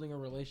 hours building a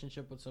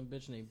relationship with some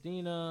bitch named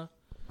Dina.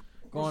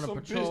 Go on a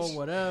patrol,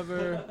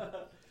 whatever.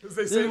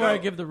 This is where I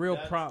give the real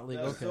plot leak.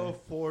 That's okay. so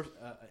forced,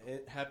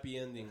 happy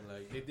ending.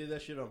 Like, they did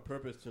that shit on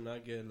purpose to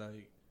not get,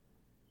 like,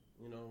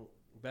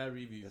 bad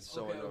reviews. It's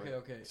so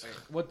Okay.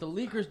 What the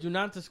leakers do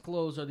not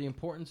disclose are the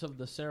importance of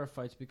the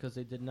Seraphites because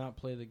they did not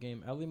play the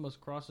game. Ellie must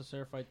cross the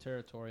Seraphite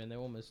territory, and they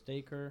will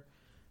mistake her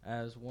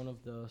as one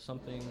of the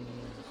something,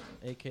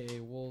 a.k.a.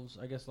 wolves.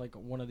 I guess, like,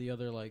 one of the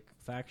other, like,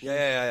 factions.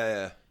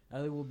 Yeah.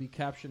 Ellie will be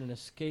captured and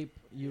escape.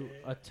 You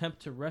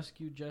attempt to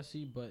rescue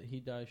Jesse, but he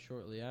dies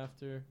shortly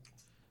after.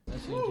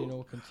 Jesse and Dina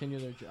will continue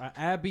their.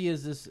 Abby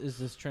is this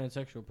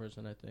transsexual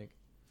person, I think.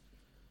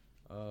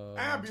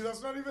 Abby,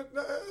 that's not even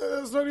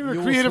a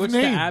you creative will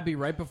switch name. to Abby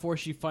right before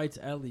she fights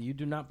Ellie. You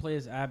do not play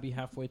as Abby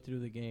halfway through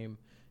the game.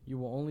 You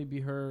will only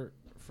be her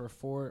for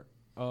 4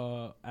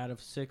 out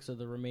of 6 of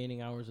the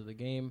remaining hours of the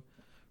game.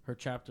 Her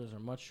chapters are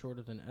much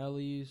shorter than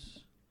Ellie's.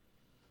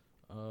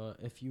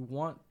 If you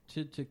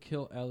wanted to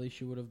kill Ellie,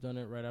 she would have done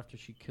it right after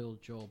she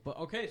killed Joel. But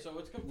okay, so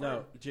it's confirmed.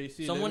 No,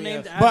 JC. Someone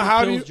named Abby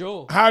But kills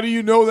Joel. how do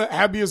you know that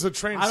Abby is a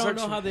transsexual? I don't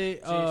know how they.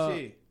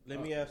 JC,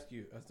 let me ask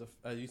you.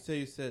 As you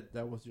said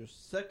that was your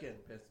second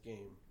best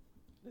game.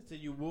 Let's say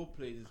you will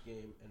play this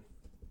game and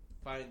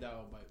find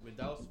out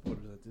without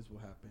spoilers that this will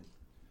happen.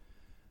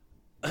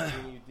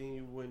 You think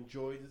you will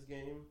enjoy this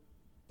game?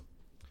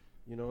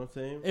 You know what I'm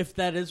saying? If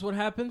that is what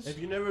happens. If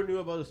you never knew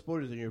about the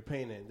spoilers and you're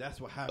paying it,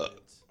 that's what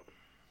happens.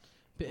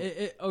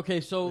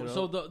 Okay,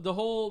 so the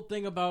whole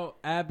thing about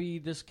Abby,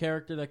 this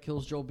character that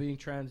kills Joel, being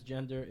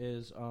transgender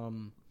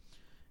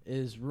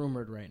is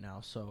rumored right now.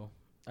 So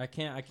I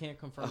can't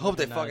confirm. I hope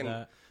they deny fucking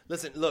that.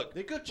 Listen. Look,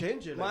 They could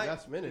change it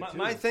last minute. too.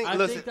 my thing. I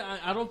Listen,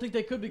 don't think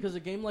they could because a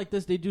game like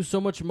this they do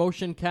so much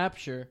motion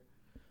capture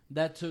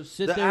that to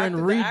sit there and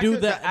redo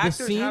the actors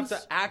the scenes. have to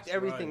act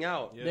everything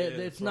out. Yeah,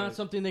 it's not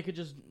something they could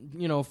just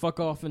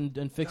fuck off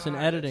and fix in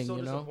God, editing. it's so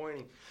you know.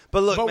 disappointing.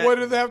 But look, But man, what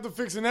do they have to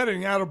fix in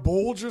editing? Add a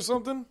bulge or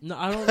something? No,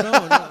 I don't know.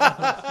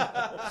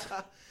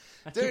 I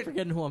keep Dude,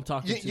 forgetting who I'm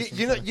talking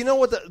to. you know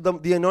what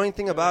the annoying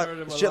thing heard about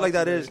him a shit lot like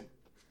that today.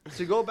 is,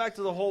 to go back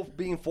to the whole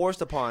being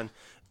forced upon,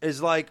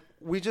 is like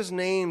we just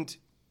named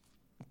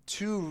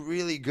 2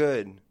 really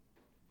good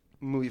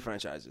movie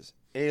franchises,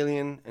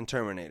 Alien and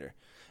Terminator,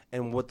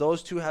 and what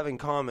those 2 have in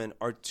common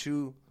are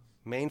 2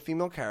 main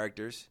female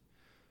characters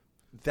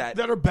that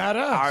That are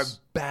badass.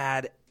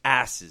 are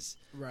badasses.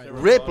 Right.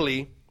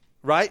 Ripley,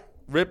 right?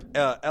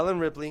 Ellen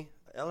Ripley.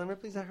 Ellen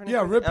Ripley, is that her name?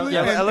 Yeah, Ripley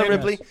Ellen and-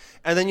 Ripley.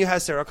 And then you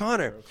have Sarah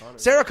Connor.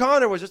 Sarah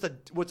Connor was just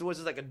was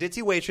like a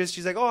ditzy waitress.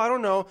 She's like, oh, I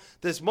don't know.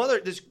 This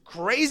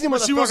crazy But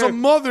motherfucker. she was a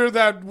mother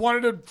that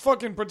wanted to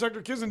fucking protect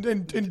her kids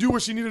and do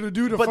what she needed to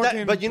do to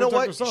fucking but you know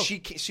protect what? herself.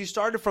 She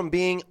started from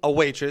being a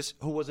waitress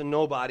who was a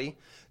nobody.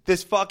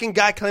 This fucking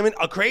guy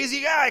a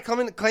crazy guy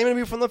claiming to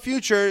be from the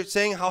future,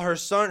 saying how her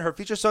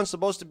future son's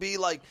supposed to be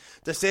like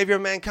the savior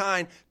of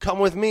mankind. Come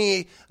with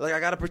me, like I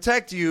gotta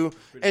protect you.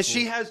 And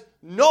she has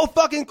no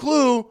fucking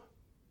clue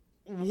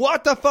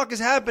what the fuck is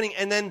happening.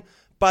 And then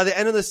by the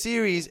end of the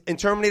series, in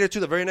Terminator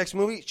 2, the very next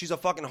movie, she's a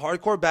fucking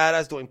hardcore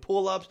badass doing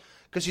pull-ups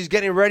because she's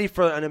getting ready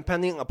for an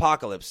impending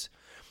apocalypse.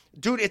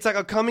 Dude, it's like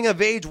a coming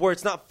of age where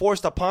it's not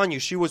forced upon you.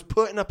 She was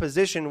put in a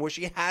position where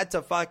she had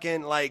to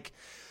fucking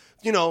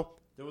pull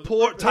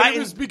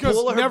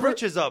her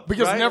britches up.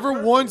 Because right?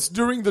 never once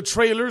during the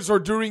trailers or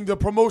during the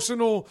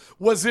promotional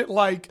was it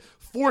like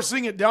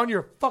forcing it down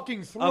your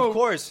fucking throat. Of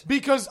course.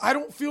 Because I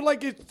don't feel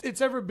like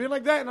it's ever been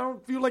like that, and I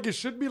don't feel like it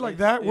should be like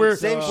that, where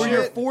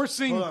you're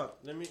forcing. Hold on.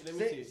 Let me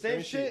see.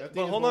 Same shit, I think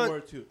but it's hold one on.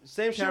 word too.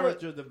 Same shit.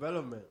 Character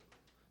development.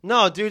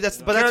 No, dude, that's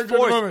Character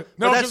forced. development.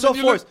 No, But that's 'cause so when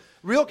you forced. look-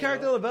 Real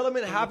character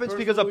development happens first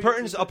because a movie,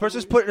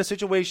 person's put in a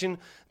situation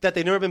that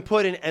they've never been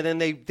put in, and then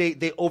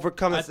they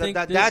overcome it.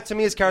 That to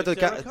me is character.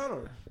 Sarah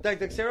Connor.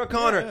 Like Sarah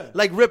Connor, Yeah.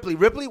 like Ripley.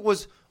 Ripley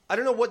was. I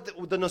don't know what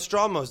the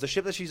Nostromo's, the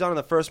ship that she's on in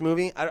the first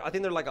movie. I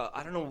think they're like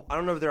I don't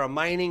know if they're a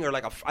mining or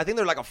I think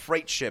they're like a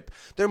freight ship.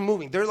 They're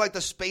moving. They're like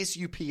the space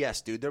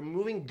UPS, dude. They're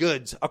moving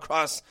goods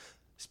across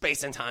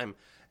space and time.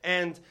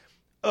 And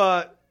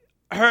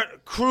her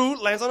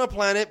crew lands on a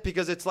planet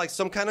because it's like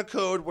some kind of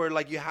code where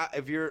like you have,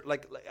 if you're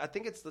like I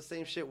think it's the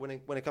same shit when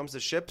it comes to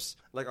ships,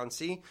 like on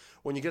sea.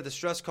 When you get a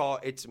distress call,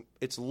 it's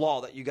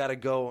law that you got to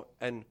go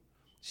and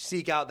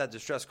seek out that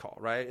distress call,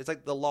 right? It's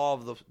like the law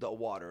of the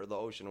water or the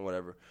ocean or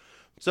whatever.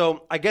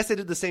 So I guess they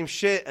did the same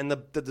shit, and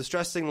the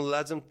distress signal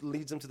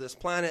leads them to this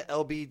planet,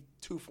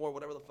 LB24,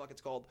 whatever the fuck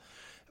it's called.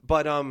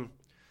 But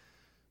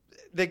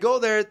they go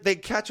there, they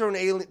catch her an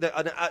alien.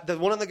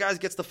 One of the guys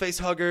gets the face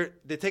hugger.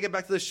 They take it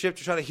back to the ship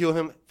to try to heal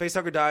him. Face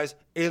hugger dies.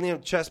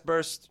 Alien chest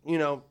burst,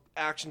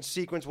 action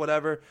sequence,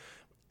 whatever.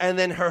 And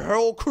then her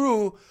whole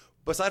crew,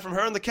 aside from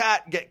her and the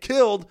cat, get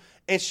killed,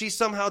 and she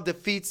somehow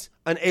defeats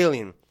an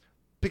alien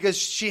because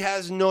she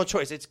has no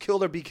choice. It's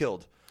kill or be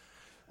killed.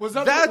 Was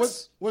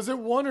it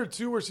 1 or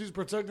 2 where she's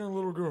protecting a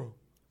little girl?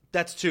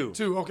 That's 2.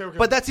 2, okay.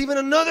 But that's even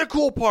another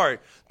cool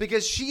part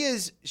because she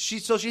has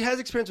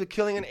experience with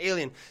killing an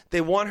alien. They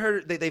want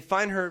her. They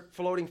find her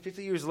floating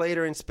 50 years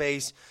later in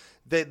space.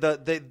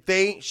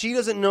 She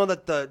doesn't know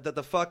that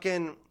the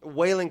fucking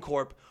Whaling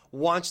Corp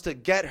wants to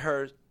get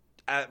her.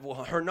 At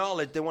her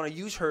knowledge, they want to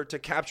use her to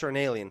capture an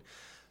alien.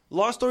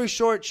 Long story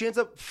short, she ends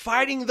up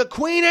fighting the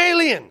Queen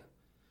Alien.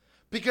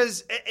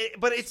 Because,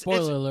 but it's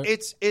Spoiler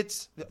it's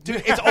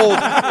dude, it's old.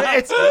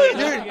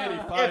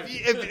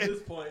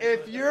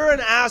 If you're an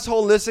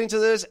asshole listening to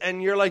this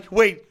and you're like,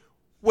 wait,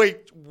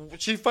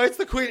 she fights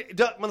the queen,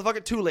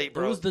 motherfucker, too late,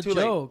 bro. It was the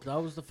joke.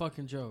 That was the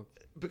fucking joke.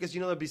 Because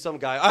there'd be some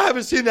guy. I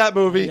haven't seen that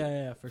movie.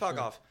 Yeah, for Fuck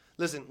sure. off.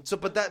 Listen,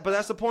 but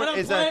that's the point. And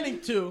I'm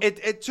planning to.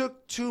 It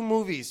took 2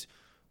 movies,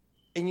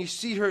 and you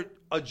see her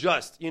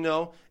adjust.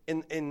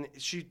 And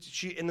she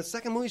in the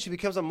second movie she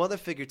becomes a mother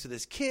figure to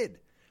this kid.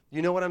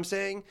 You know what I'm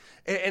saying?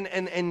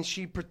 And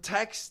she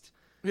protects.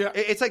 Yeah.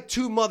 It's like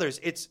 2 mothers.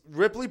 It's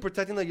Ripley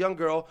protecting the young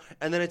girl,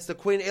 and then it's the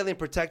Queen Alien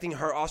protecting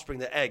her offspring,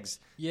 the eggs.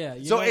 Yeah.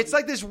 So it's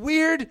like this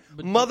weird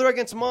mother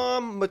against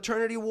mom,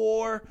 maternity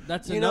war.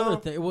 That's another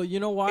thing. Well, you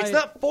know why? It's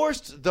not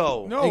forced,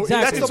 though. No,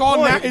 exactly.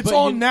 It's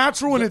all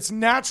natural and it's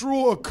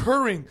natural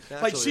occurring.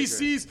 Like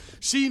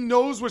she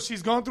knows what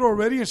she's gone through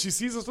already, and she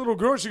sees this little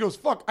girl. And she goes,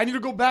 "Fuck! I need to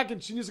go back,"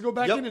 and she needs to go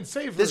back in and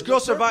save her. This girl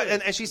survived,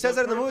 and she says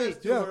that in the movie.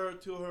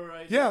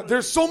 Yeah,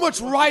 there's so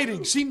much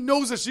writing. She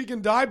knows that she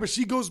can die, but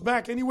she goes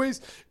back anyways.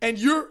 And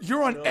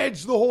you're on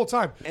edge the whole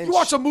time. And you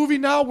watch a movie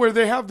now where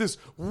they have this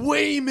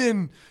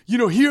Wayman,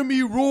 hear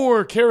me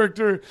roar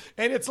character,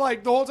 and it's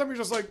like the whole time you're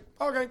just like,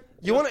 okay,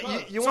 so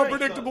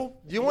predictable.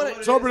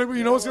 So predictable.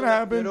 You know what's gonna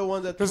happen.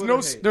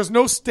 There's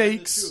no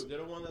stakes. They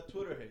don't want that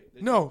Twitter hate.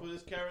 They No. put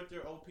this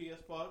character OP as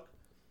fuck.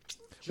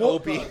 Well,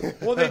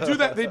 they do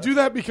that. They do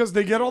that because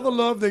they get all the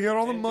love, they get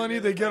all the money,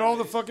 they get all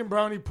the fucking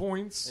brownie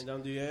points. And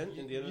on the end,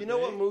 You know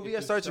what movie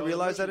I started to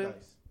realize that in?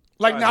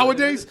 Like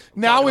nowadays,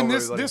 now in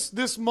over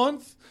this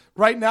month,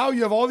 right now,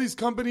 you have all these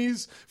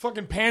companies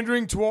fucking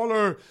pandering to all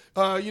our,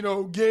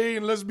 gay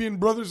and lesbian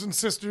brothers and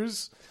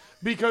sisters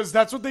because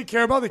that's what they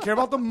care about. They care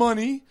about the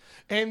money,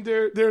 and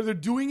they're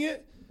doing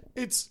it.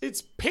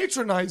 It's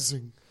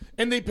patronizing,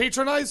 and they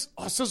patronize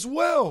us as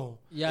well.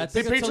 Yeah, I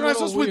they think patronize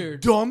us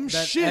with dumb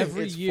shit.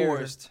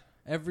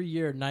 Every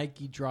year,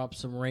 Nike drops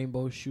some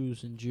rainbow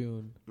shoes in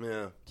June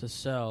to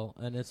sell,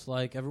 and it's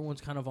like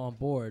everyone's kind of on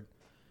board,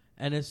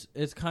 and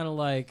it's kind of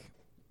like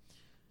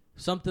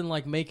something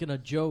like making a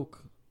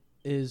joke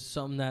is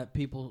something that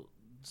people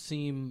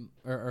seem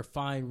or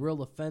find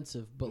real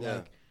offensive, but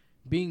like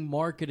being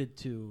marketed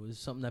to is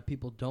something that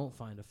people don't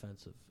find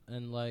offensive,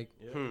 and like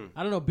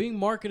I don't know, being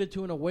marketed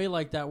to in a way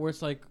like that where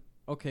it's like,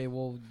 okay,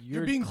 well,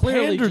 you're being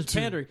clearly pandered just to.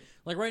 pandering.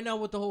 Like right now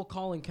with the whole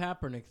Colin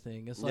Kaepernick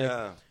thing, it's like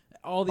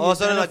all the All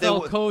of a sudden,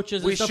 NFL like,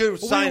 coaches. we and stuff, should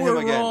sign we him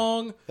were again.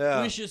 Wrong.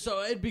 Yeah. We should.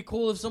 So it'd be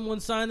cool if someone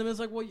signed them. It's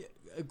like, well,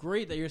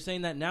 great that you're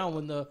saying that now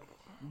when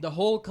the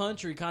whole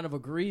country kind of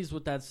agrees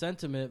with that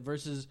sentiment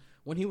versus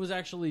when he was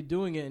actually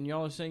doing it and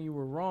y'all are saying you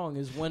were wrong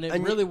is when it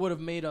really would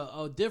have made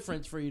a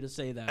difference for you to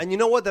say that. And you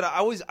know what?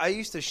 I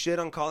used to shit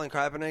on Colin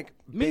Kaepernick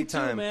big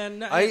time.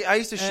 Man. I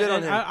used to shit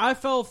on him. I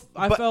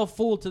fell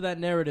fooled to that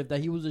narrative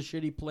that he was a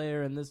shitty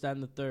player and this, that,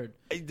 and the third.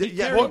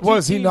 What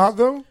was he not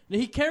though?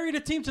 He carried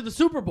a team to the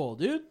Super Bowl,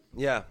 dude.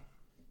 Yeah.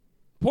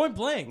 Point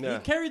blank. Yeah.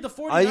 He carried the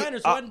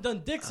 49ers, who hadn't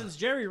done dick since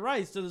Jerry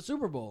Rice, to the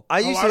Super Bowl.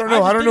 I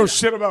don't know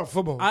shit about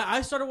football.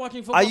 I started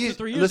watching football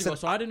 3 years ago,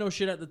 so I didn't know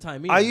shit at the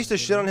time either. I used to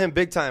shit on him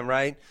big time,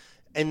 right?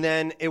 And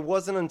then it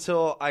wasn't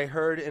until I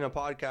heard in a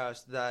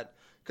podcast that,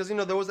 because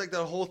there was like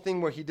the whole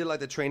thing where he did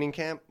like the training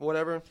camp,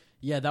 whatever.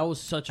 Yeah, that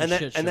was such a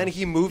shit show. And then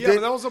he moved Yeah, it.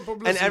 but that was a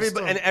publicity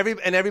stunt.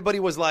 And everybody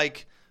was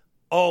like,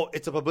 "Oh,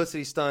 it's a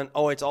publicity stunt.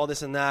 Oh, it's all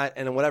this and that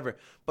and whatever."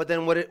 But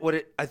then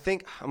I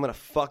think I'm gonna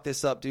fuck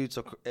this up, dude.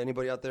 So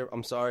anybody out there,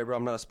 I'm sorry, bro.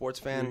 I'm not a sports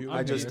fan.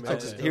 I just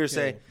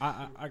hearsay.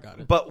 I got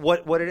it. But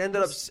what I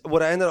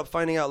ended up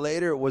finding out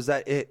later was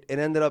that it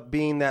ended up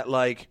being that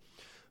like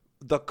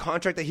the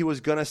contract that he was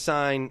gonna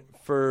sign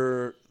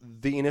for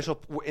the initial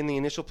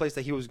place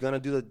that he was gonna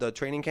do the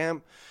training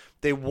camp,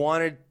 they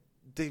wanted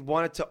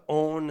to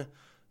own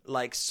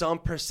like some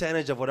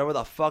percentage of whatever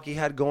the fuck he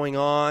had going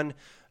on.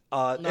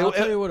 I'll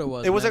tell you what it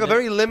was. It was like a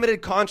very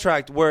limited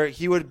contract where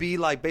he would be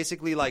like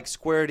basically like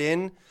squared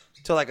in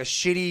to like a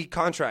shitty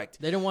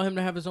contract. They didn't want him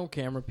to have his own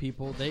camera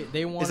people.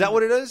 They wanted. Is that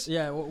what it is?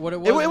 Yeah, what it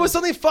was. It was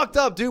something fucked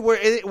up, dude. Where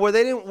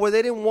they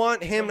didn't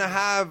want him to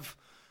have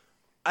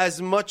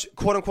as much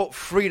quote unquote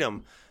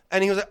freedom.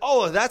 And he was like,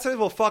 "Oh, that's how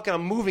well, fucking,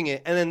 I'm moving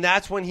it." And then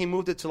that's when he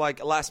moved it to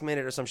like last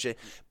minute or some shit.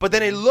 But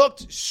then it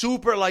looked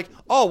super like,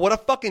 "Oh, what a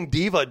fucking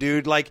diva,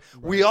 dude!" Like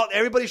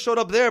everybody showed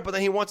up there, but then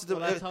he wanted to.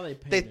 Well, that's how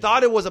they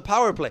thought it was a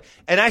power play,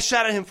 and I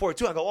shot at him for it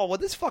too. I go, "Oh, well,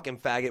 this fucking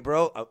faggot,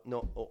 bro."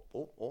 No,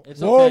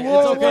 It's okay. It's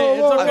okay.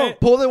 It's okay.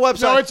 Pull the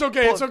website. No, it's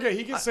okay. It's okay.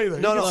 He can say that.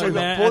 No.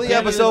 Pull the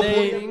episode.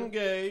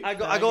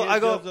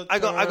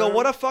 I go.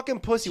 What a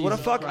fucking pussy. What a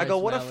fuck. I go.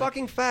 What a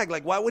fucking fag.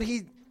 Like, why would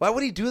he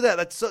do that?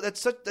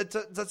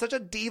 That's such a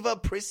diva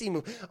prissy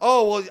move.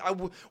 Oh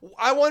well,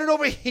 I want it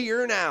over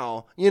here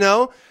now, you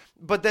know.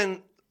 But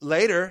then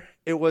later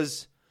it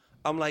was.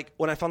 I'm like,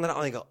 when I found that out,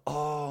 I go,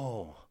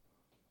 oh,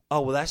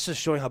 well, that's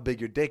just showing how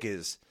big your dick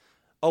is.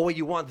 Oh wait,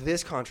 you want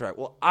this contract?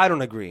 Well, I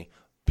don't agree.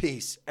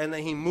 Peace. And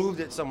then he moved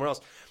it somewhere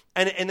else.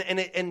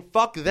 And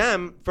fuck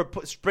them for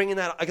springing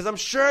that, because I'm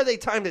sure they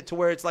timed it to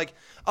where it's like,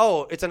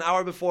 oh, it's an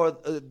hour before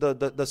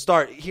the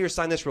start. Here,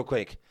 sign this real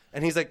quick.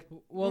 And he's like,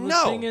 well, the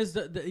no. thing is,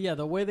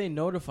 the way they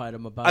notified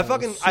him about I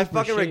it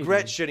fucking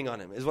regret shitting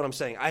on him, is what I'm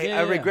saying.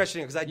 I regret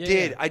shitting because I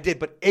did,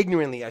 but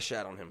ignorantly I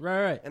shat on him.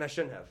 Right. And I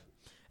shouldn't have.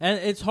 And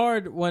it's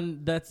hard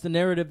when that's the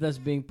narrative that's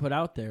being put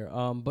out there.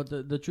 But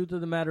the truth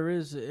of the matter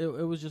is, it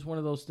was just one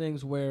of those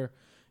things where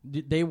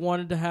they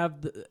wanted to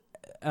have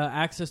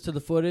access to the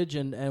footage,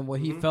 and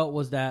what he felt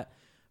was that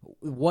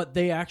what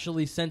they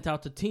actually sent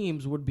out to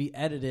teams would be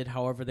edited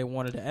however they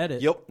wanted to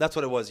edit. Yep, that's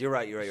what it was. You're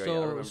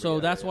right. So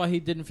that's why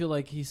he didn't feel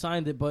like he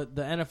signed it. But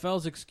the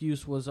NFL's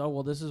excuse was, oh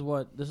well, this is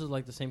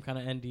like the same kind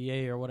of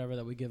NDA or whatever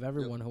that we give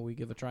everyone who we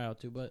give a tryout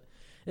to. But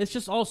it's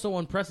just also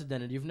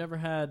unprecedented. You've never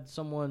had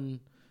someone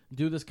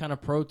do this kind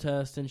of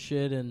protest and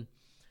shit, and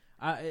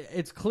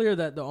it's clear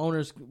that the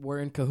owners were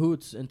in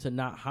cahoots into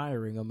not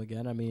hiring him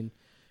again. I mean,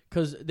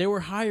 because they were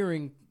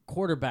hiring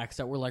quarterbacks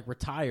that were like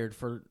retired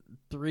for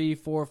 3,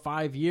 4,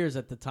 5 years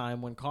at the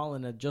time when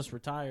Colin had just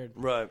retired.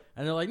 Right.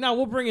 And they're like, no,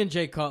 we'll bring in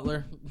Jay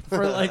Cutler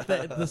for like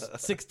the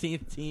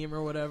 16th team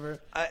or whatever.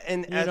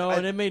 And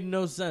it made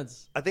no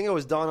sense. I think it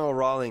was Donnell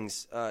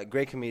Rawlings,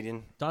 great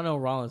comedian. Donnell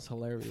Rawlings,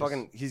 hilarious.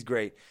 He's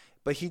great.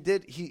 But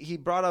he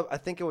brought up, I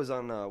think it was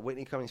on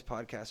Whitney Cummings'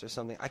 podcast or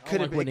something. I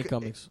don't like Whitney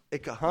Cummings.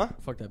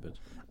 Fuck that bitch.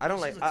 I don't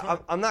like.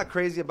 I'm not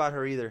crazy about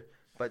her either.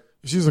 But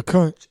she's a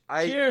cunt.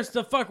 Cheers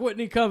to fuck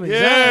Whitney Cummings.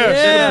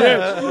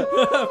 Yeah.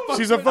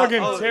 She's a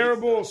fucking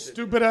terrible,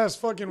 stupid ass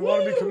fucking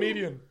wannabe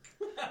comedian.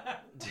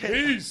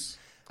 Peace.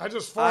 I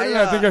just farted.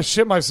 I think I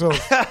shit myself.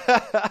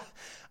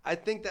 I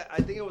think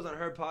it was on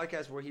her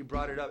podcast where he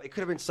brought it up. It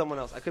could have been someone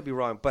else. I could be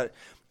wrong, but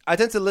I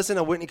tend to listen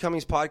to Whitney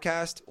Cummings'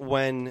 podcast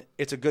when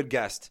it's a good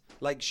guest.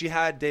 Like she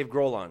had Dave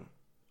Grohl on.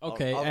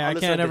 Okay, I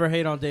can't ever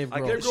hate on Dave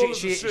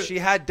Grohl. She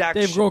had Dak.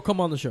 Dave Grohl, come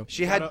on the show.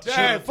 She had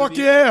fuck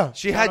yeah.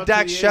 She had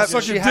Dak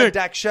Shepard. She had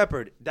Dak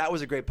Shepard. That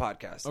was a great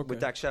podcast with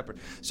Dak Shepard.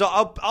 So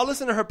I'll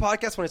listen to her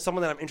podcast when it's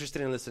someone that I'm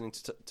interested in listening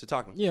to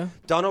talking. Yeah.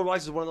 Donald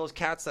Rice is one of those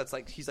cats that's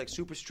like he's like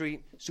super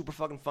street, super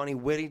fucking funny,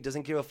 witty,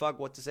 doesn't give a fuck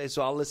what to say.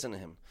 So I'll listen to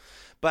him.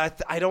 But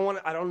I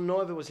don't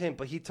know if it was him.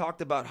 But he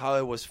talked about how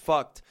it was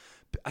fucked.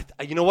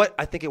 You know what?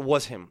 I think it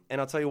was him, and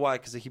I'll tell you why.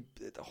 Because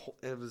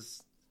it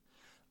was.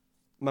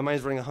 My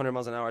mind's running 100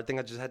 miles an hour. I think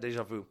I just had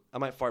deja vu. I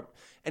might fart.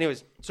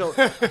 Anyways, so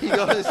he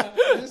goes.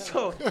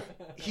 So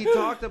he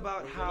talked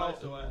about how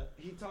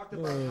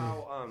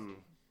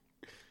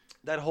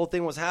that whole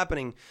thing was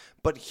happening,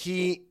 but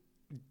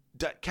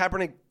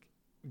Kaepernick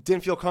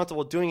didn't feel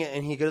comfortable doing it,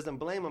 and he doesn't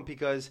blame him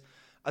because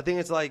I think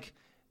it's like,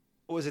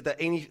 what was it the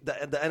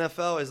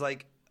NFL is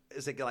like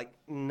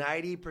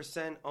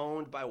 90%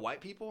 owned by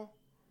white people,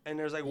 and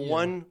there's like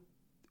one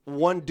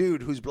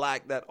dude who's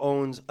black that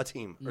owns a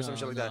team or some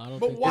shit like that.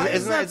 But why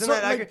isn't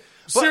that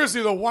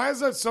seriously though? Why is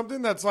that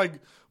something that's like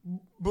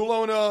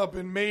blown up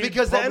and made?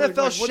 Because the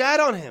NFL shat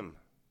on him.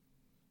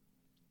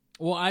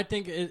 Well, I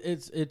think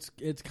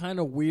it's kind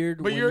of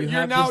weird. But you're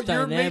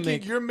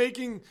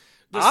making.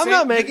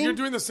 You're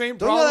doing the same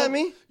problem. Don't yell at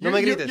me.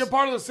 You're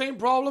part of the same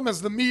problem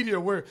as the media,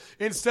 where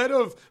instead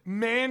of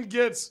man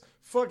gets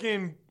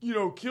fucking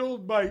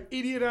killed by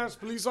idiot ass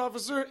police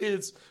officer,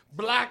 it's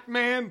black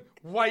man,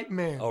 white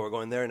man. Oh, we're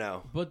going there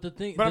now. But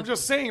I'm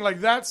just saying,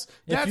 like that's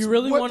if you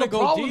really want to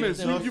go deep,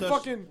 is. You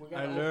fucking.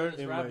 I learned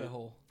this rabbit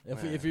hole.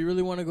 If you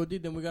really want to go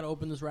deep, then we got to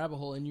open this rabbit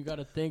hole, and you got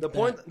to think. The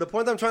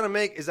point I'm trying to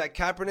make is that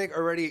Kaepernick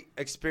already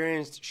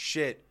experienced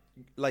shit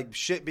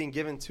being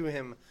given to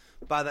him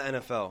by the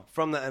NFL,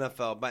 from the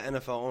NFL, by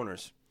NFL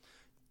owners.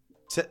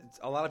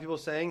 A lot of people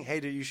saying, hey,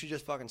 dude, you should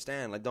just fucking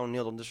stand. Like, don't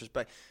kneel, don't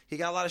disrespect. He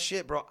got a lot of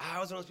shit, bro. I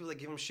was one of those people that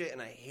give him shit,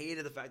 and I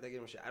hated the fact that I give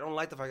him shit. I don't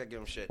like the fact that I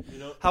give him shit.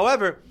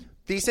 However,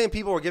 these same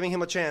people were giving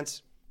him a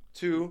chance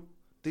to,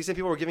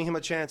 hey,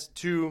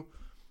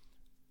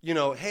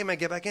 man,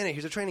 get back in it.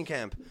 Here's a training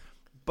camp.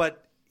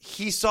 But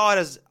he saw it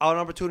as an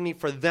opportunity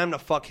for them to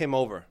fuck him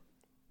over.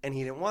 and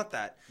he didn't want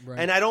that. Right.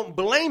 And I don't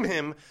blame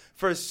him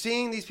for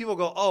seeing these people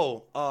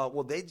go,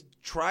 well, they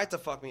tried to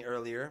fuck me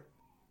earlier,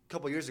 a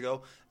couple years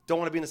ago. Don't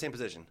want to be in the same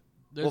position.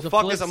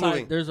 Fuck this, I'm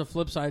moving. There's a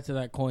flip side to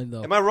that coin,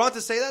 though. Am I wrong to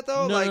say that,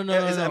 though? No, no.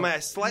 Am I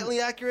slightly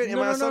accurate in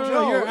my assumption?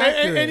 No, you're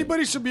accurate.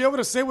 anybody should be able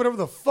to say whatever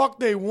the fuck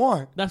they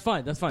want. That's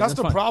fine. That's fine.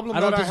 the problem I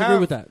don't that I disagree have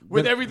with that.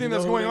 with But everything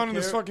that's who going didn't on in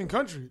this care? fucking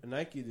country.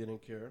 Nike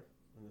didn't care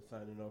when they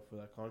signing up for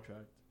that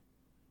contract.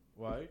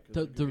 Why? The-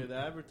 Because the- you get the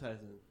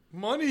advertising.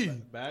 Money.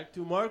 Back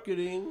to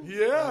marketing.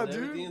 Yeah, That's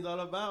dude. everything's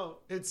all about.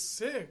 It's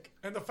sick.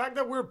 And the fact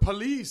that we're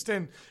policed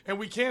and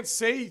we can't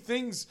say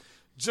things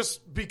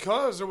just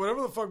because or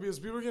whatever the fuck, because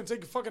people are going to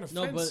take fucking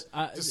offense.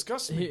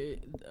 Disgust me.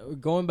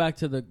 Going back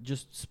to the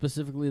just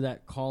specifically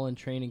that call-in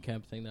training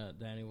camp thing that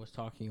Danny was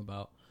talking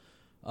about,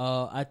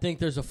 I think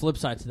there's a flip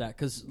side to that.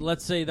 Because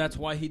let's say that's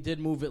why he did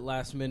move it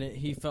last minute.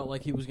 He felt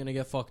like he was going to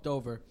get fucked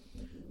over.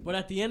 But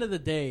at the end of the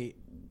day,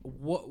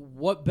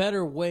 what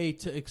better way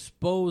to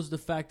expose the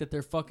fact that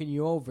they're fucking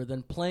you over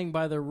than playing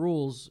by their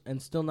rules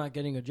and still not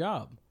getting a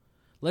job?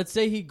 Let's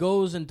say he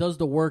goes and does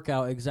the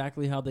workout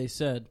exactly how they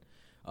said,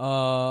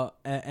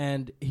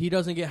 and he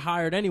doesn't get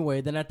hired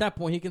anyway. Then at that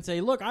point he can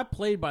say, look, I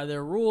played by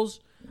their rules.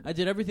 I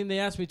did everything they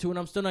asked me to, and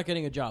I'm still not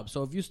getting a job.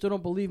 So if you still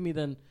don't believe me,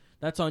 then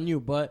that's on you.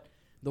 But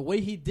the way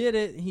he did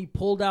it, he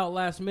pulled out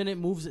last minute,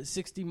 moves it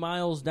 60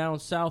 miles down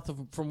south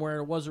from where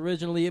it was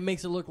originally. It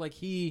makes it look like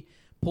he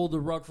pulled the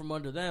rug from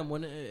under them,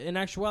 when in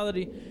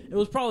actuality it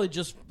was probably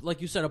just,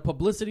 like you said, a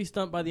publicity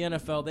stunt by the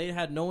NFL. They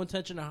had no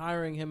intention of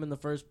hiring him in the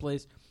first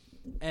place.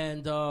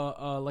 And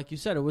like you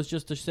said, it was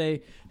just to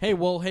say, hey,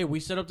 we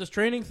set up this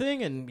training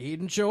thing and he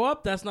didn't show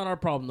up. That's not our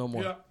problem no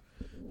more. Yeah.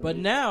 But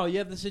now you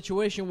have the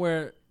situation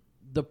where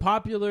the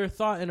popular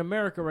thought in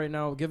America right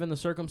now, given the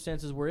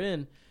circumstances we're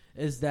in,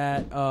 is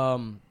that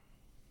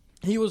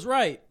he was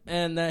right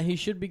and that he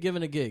should be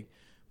given a gig.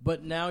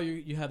 But now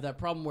you have that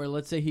problem where,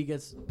 let's say he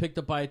gets picked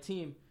up by a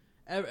team.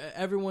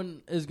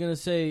 Everyone is going to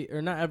say,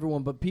 or not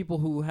everyone, but people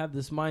who have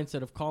this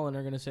mindset of calling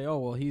are going to say, oh,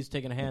 well, he's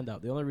taking a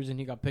handout. The only reason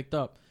he got picked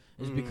up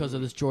is because of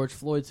this George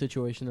Floyd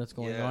situation that's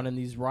going on and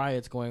these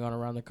riots going on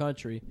around the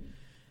country.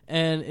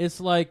 And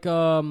it's like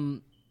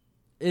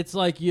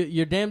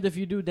you're damned if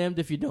you do, damned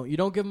if you don't. You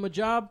don't give him a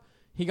job,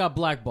 he got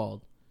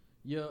blackballed.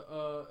 Here, have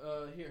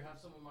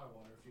some of my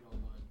water if you don't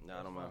mind. No,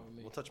 I don't mind.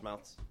 We'll touch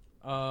mouths.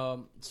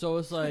 So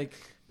it's like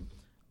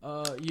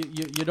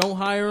you don't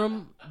hire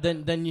him,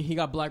 then he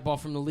got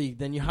blackballed from the league.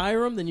 Then you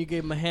hire him, then you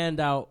gave him a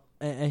handout,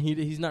 and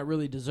he's not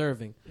really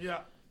deserving. Yeah.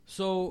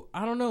 So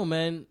I don't know,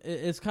 man.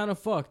 It's kind of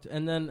fucked.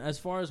 And then as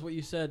far as what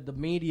you said, the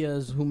media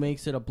is who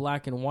makes it a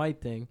black and white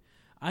thing.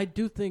 I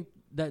do think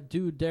that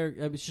dude, Derek,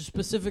 it's just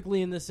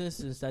specifically in this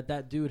instance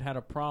that dude had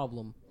a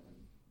problem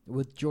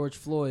with George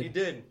Floyd. He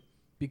did.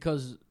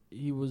 Because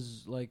he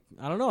was like,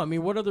 I don't know. I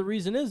mean, what other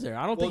reason is there?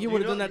 I don't think he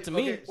would have done that to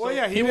me. Well,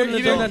 yeah, he wouldn't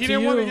have done that to you.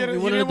 He wouldn't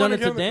have done it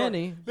to the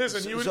Danny. car.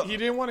 Listen, he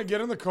didn't want to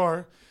get in the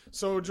car,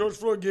 so George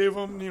Floyd gave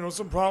him,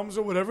 some problems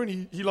or whatever, and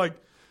he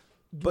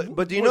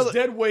But do you know was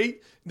dead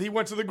weight. He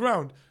went to the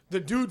ground. The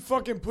dude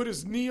fucking put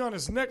his knee on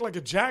his neck like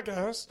a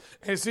jackass,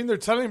 and it's sitting there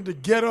telling him to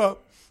get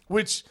up.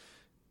 Which,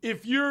 they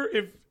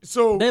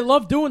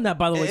love doing that,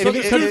 by the way. If- So if-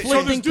 there's if- conflicting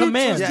so this dude-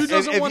 commands. Dude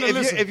doesn't wanna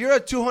listen. If you're a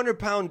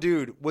 200-pound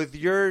dude with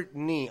your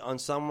knee on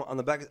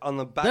the back That's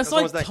of like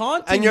someone's neck,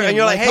 taunting and you're him,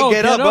 like, like, hey, oh,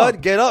 get get up, up.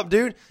 bud, get up,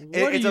 dude. What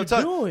are It's you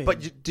tough. doing?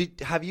 But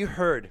have you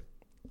heard?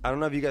 I don't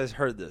know if you guys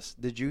heard this.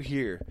 Did you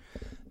hear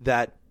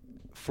that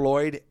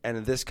Floyd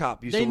and this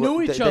cop used They to knew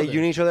work, each they other.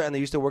 knew each other, and they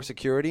used to work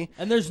security.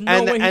 And there's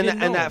no way he didn't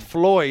know and that him.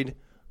 Floyd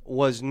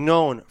was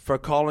known for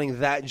calling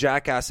that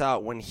jackass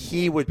out when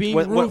he would Being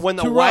when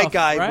the too white rough,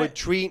 guy right? would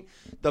treat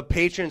the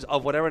patrons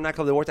of whatever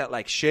nightclub they worked at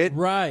like shit.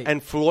 Right.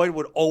 And Floyd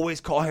would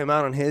always call him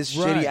out on his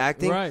shitty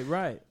acting.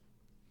 Right.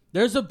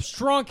 There's a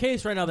strong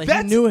case right now that he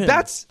That's- knew him.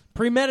 that's-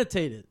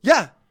 premeditated.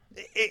 Yeah.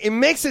 It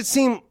makes it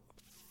seem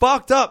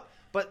fucked up.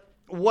 But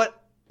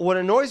what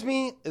annoys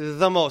me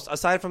the most,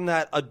 aside from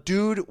that, a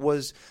dude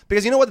was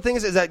because you know what the thing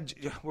is that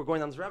we're going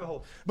down this rabbit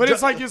hole. But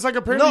it's like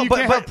apparently you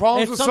can't have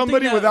problems it's with something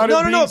somebody that- without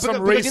it being some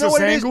because racist you know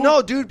what it is? angle.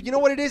 No, dude, you know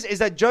what it is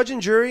that judge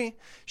and jury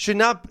should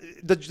not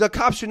the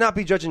cops should not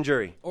be judge and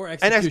jury Or and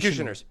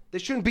executioner. executioners. They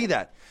shouldn't be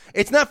that.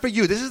 It's not for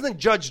you. This isn't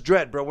Judge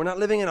Dredd, bro. We're not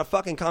living in a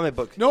fucking comic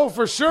book. No,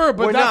 for sure,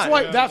 but We're that's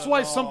not.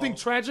 why something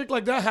tragic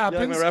like that happens.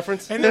 You like my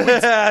reference? And then we,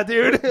 Yeah,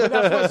 dude. but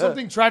that's why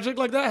something tragic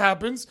like that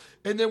happens,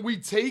 and then we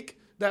take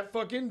that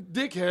fucking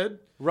dickhead,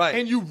 Right.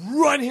 and you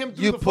run him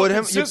through You the put fucking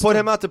him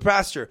system. out to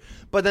pasture,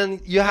 but then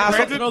you have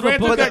Granted, Throw the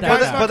granted book that at that guy's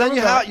guy. not but then coming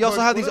you have back, you also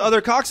but have these whatever.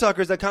 other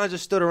cocksuckers that kind of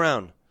just stood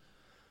around,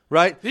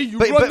 right? Yeah, you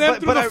run them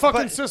through the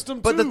fucking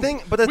system but too. the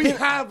thing, we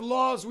have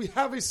laws, we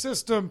have a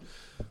system.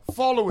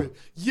 Follow it.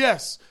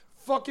 Yes,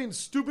 fucking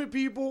stupid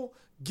people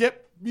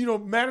get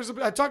matters.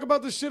 I talk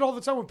about this shit all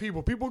the time with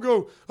people. People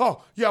go,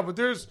 "Oh yeah, but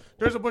there's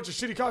a bunch of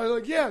shitty cops." They're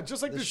like, yeah,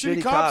 just like there's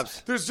shitty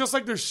cops. There's just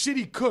like there's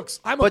shitty cooks.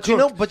 I'm a But cook.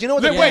 you know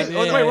what?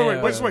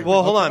 Wait.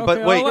 Well, hold on, but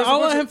Okay, wait.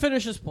 I'll let him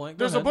finish his point.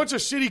 Go There's a ahead. bunch of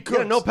shitty cooks.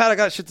 Yeah, no, Pat, I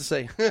got shit to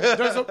say.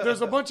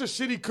 There's a bunch of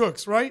shitty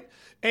cooks, right?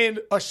 And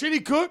a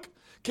shitty cook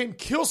can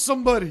kill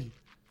somebody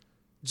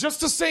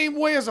just the same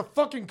way as a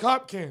fucking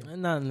cop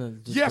can. No,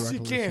 Yes, he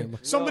can.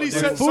 Somebody Dude,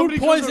 said food somebody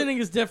poisoning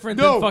is different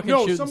than fucking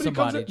shooting somebody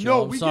somebody. comes in,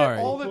 Joe, we I'm sorry.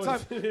 get all the time.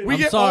 I'm We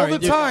get sorry, all the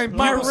dude. time.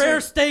 My people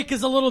rare say- steak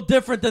is a little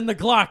different than the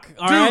Glock.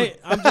 All Dude, right,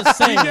 I'm just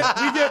saying. we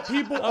get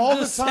people all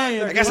the just time. saying.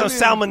 that I got some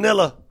come in.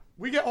 salmonella.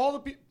 We get all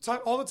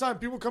the time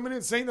people coming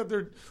in saying that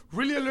they're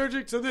really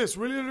allergic to this,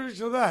 really allergic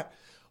to that.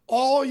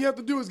 All you have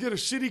to do is get a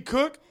shitty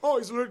cook. Oh,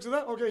 he's allergic to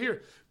that. Okay,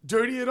 here.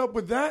 Dirty it up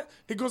with that.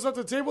 It goes out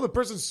the table. The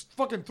person's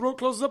fucking throat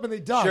closes up and they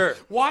die. Sure.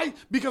 Why?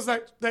 Because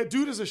that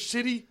dude is a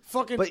shitty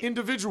fucking But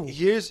individual.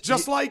 here's-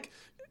 like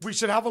we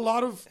should have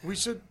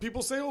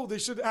people say, oh, they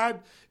should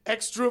add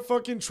extra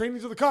fucking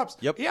training to the cops.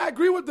 Yep. Yeah, I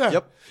agree with that.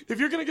 Yep. If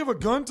you're going to give a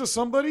gun to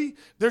somebody,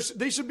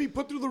 they should be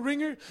put through the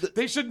ringer.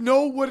 They should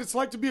know what it's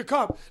like to be a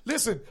cop.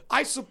 Listen,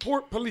 I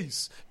support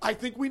police. I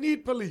think we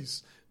need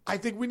police. I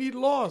think we need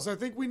laws. I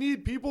think we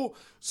need people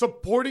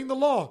supporting the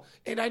law.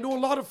 And I know a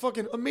lot of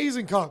fucking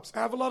amazing cops. I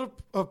have a lot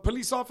of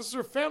police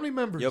officer family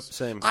members. Yep,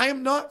 same. I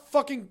am not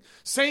fucking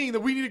saying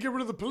that we need to get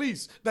rid of the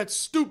police. That's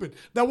stupid.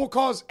 That will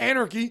cause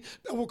anarchy.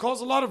 That will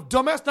cause a lot of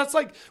dumbass. That's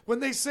like when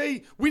they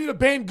say we need to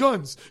ban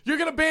guns. You're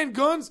going to ban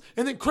guns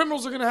and then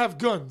criminals are going to have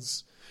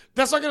guns.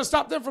 That's not going to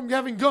stop them from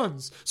having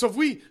guns. So if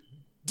we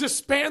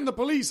disband the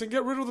police and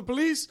get rid of the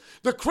police,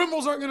 the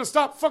criminals aren't going to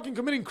stop fucking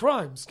committing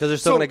crimes. Because they're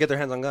still going to get their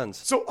hands on guns.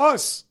 So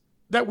us,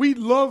 that we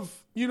love,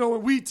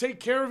 and we take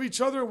care of each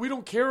other, and we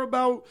don't care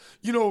about,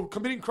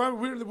 committing crime,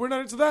 we're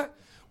not into that,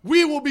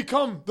 we will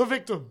become the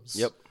victims.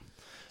 Yep.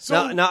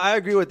 So, Now I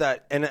agree with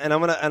that, and I'm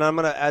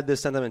gonna add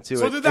this sentiment to it.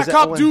 so did that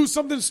cop do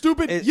something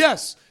stupid?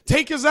 Yes.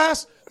 Take his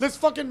ass. Let's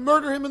fucking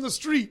murder him in the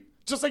street,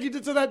 just like he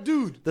did to that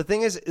dude. The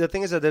thing is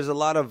that there's a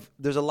lot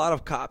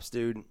of cops,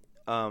 dude.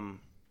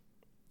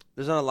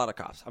 There's not a lot of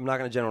cops. I'm not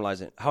gonna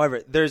generalize it.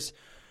 However, there's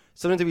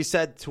something to be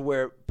said to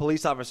where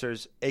police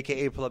officers,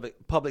 aka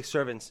public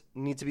servants,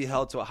 need to be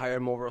held to a higher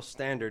moral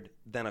standard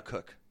than a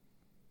cook.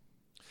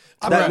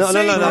 I'm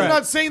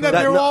not saying that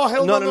they're all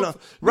held on the...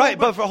 Right,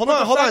 but hold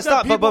on,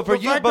 stop. But for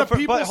you,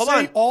 hold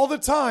on. All the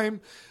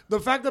time, the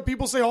fact that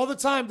people say all the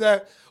time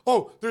that,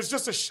 oh, there's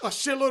just a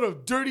shitload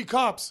of dirty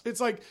cops. It's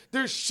like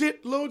there's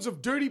shitloads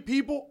of dirty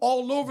people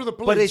all over the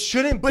place. But it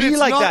shouldn't be it's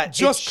like not that.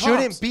 Just it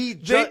shouldn't cops. be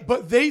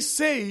But they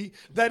say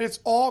that it's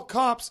all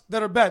cops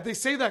that are bad. They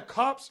say that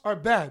cops are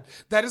bad.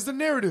 That is the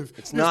narrative.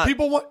 It's not.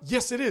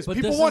 Yes, it is. But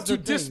People this want is to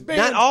the thing. disband.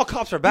 Not all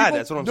cops are bad.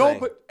 That's what I'm saying. No,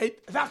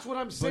 but that's what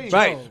I'm saying.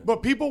 Right.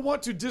 But people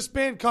want to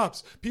disband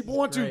cops. People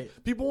want to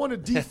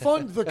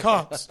defund the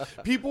cops.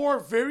 People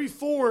are very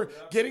for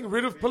getting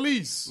rid of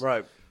police.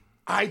 Right.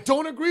 I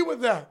don't agree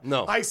with that.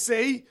 No. I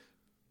say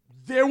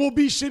there will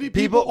be shitty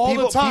people all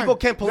the time. People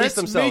can't police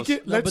themselves.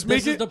 Let's but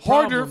make this is it the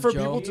harder problem, for Joe.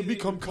 people to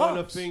become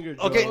cops.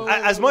 Okay,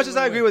 as much as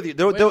I agree with you,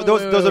 there was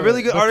a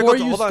really good Before article.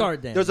 you Hold on.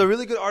 start, Dan. There's a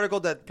really good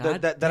article that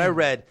I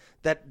read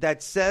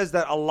that says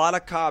that a lot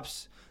of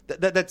cops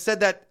that said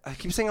that I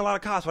keep saying a lot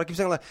of cops, but I keep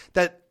saying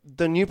that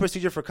the new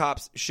procedure for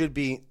cops should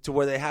be to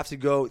where they have to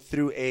go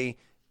through a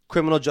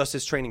criminal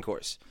justice training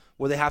course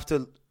where they have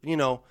to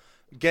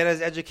get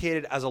as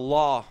educated as a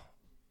lawyer.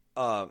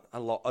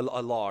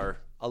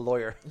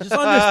 Just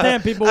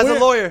understand, people. As a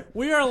lawyer,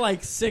 we are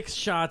like 6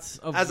 shots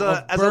of as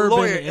of a bourbon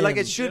lawyer, in. like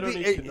it should They be.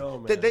 don't need to know,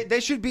 man. They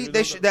should be.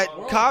 They should We're that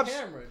on cops.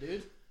 camera,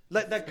 dude.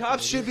 That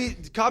cops should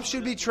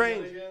be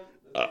trained.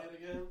 Again?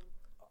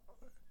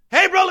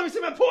 Hey, bro, let me say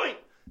my point.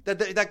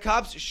 That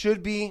cops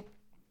should be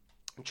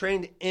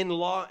trained in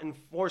law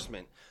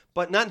enforcement,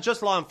 but not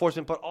just law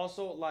enforcement, but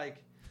also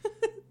like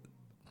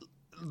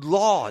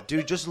law,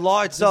 dude. Just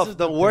law itself,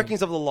 the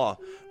workings of the law,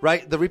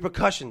 right? The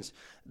repercussions,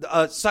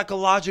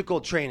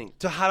 psychological training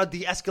to how to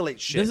de-escalate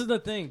shit. This is the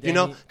thing,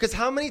 Danny. Because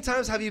how many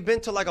times have you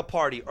been to like a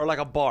party or like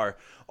a bar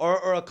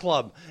or a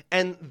club,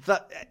 and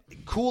the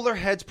cooler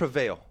heads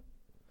prevail?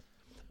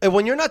 And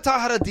when you're not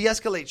taught how to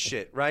de-escalate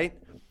shit, right?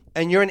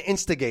 And you're an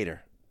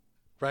instigator,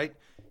 right?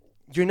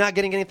 You're not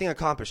getting anything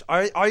accomplished.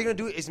 All you're going to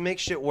do is make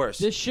shit worse.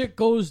 This shit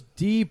goes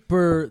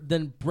deeper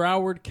than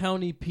Broward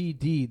County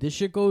PD. This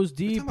shit goes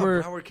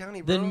deeper Broward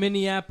County, bro. than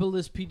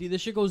Minneapolis PD.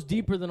 This shit goes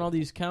deeper than all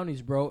these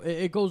counties, bro.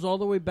 It goes all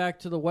the way back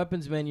to the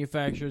weapons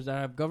manufacturers that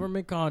have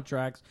government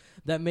contracts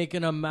that make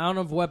an amount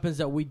of weapons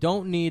that we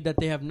don't need, that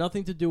they have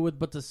nothing to do with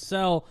but to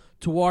sell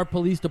to our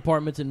police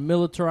departments and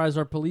militarize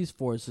our police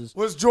forces.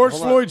 Was George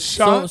Floyd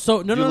shot?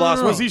 No.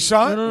 Was he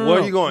shot? No. Where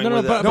are you going No,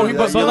 with that? but he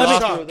was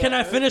let shot. me. Can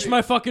I finish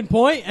my fucking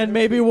point? And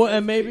maybe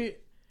No me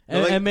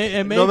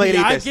I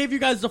grites. gave you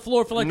guys the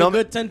floor for like No a me-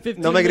 good 10,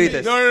 15 no me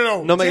minutes. grites.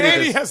 No. No me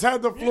Danny grites. has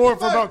had the floor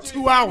for about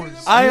 2 hours.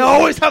 I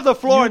always have the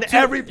floor in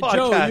every Joe,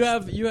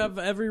 podcast. you have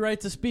every right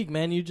to speak,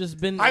 man. You just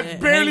been. I've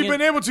barely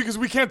been able to because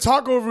we can't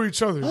talk over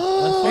each other.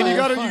 And you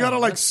gotta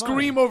like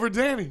scream over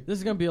Danny. This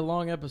is gonna be a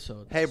long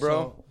episode. Hey,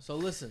 bro. So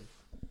listen.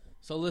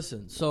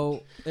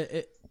 So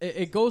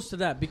it goes to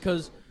that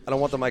because I don't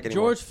want the mic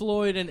anymore. George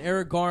Floyd and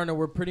Eric Garner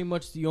were pretty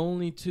much the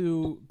only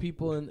 2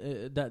 people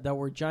in that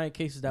were giant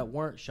cases that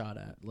weren't shot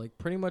at. Like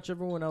pretty much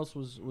everyone else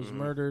was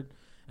murdered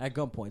at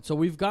gunpoint. So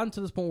we've gotten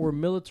to this point where we're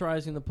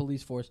militarizing the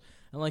police force,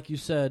 and like you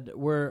said,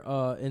 we're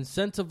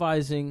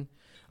incentivizing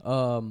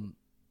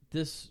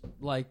this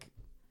like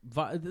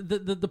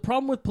the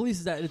problem with police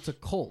is that it's a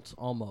cult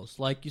almost.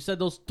 Like you said,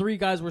 those 3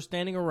 guys were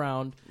standing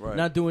around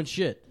not doing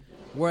shit.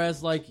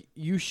 Whereas like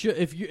you should,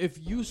 if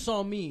you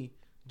saw me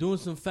doing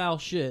some foul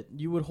shit,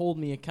 you would hold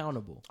me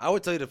accountable. I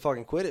would tell you to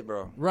fucking quit it,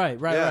 bro.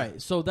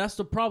 Right. So that's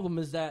the problem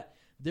is that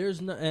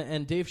there's no,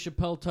 and Dave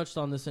Chappelle touched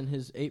on this in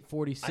his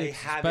 846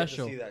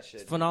 special. To see that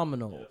shit,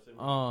 phenomenal.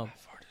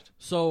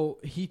 So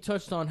he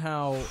touched on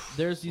how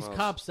there's these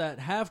cops that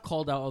have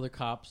called out other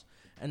cops,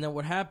 and then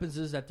what happens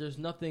is that there's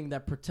nothing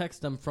that protects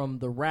them from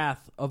the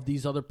wrath of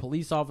these other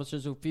police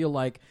officers who feel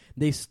like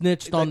they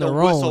snitched on their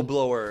own.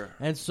 Whistleblower.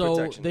 And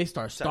so they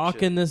start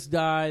stalking this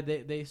guy.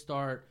 They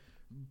start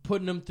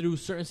putting him through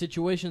certain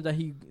situations that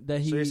he.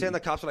 So you're saying the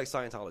cops are like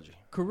Scientology?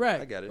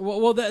 Correct. I get it.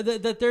 Well,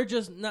 that they're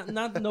just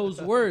not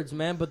those words,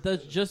 man. But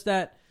that's just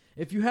that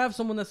if you have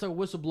someone that's like a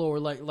whistleblower,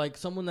 like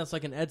someone that's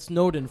like an Ed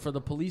Snowden for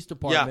the police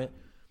department,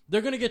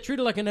 they're gonna get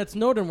treated like an Ed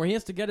Snowden, where he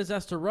has to get his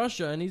ass to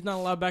Russia and he's not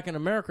allowed back in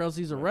America, else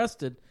he's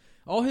arrested.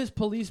 All his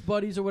police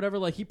buddies or whatever,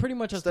 like he pretty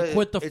much has to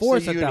quit the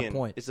force at that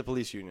point. It's the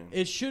police union.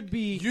 It should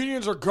be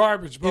unions are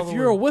garbage. If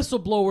you're a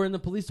whistleblower in the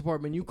police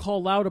department, you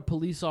call out a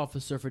police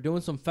officer for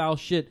doing some foul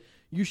shit.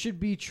 You should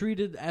be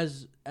treated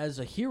as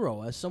a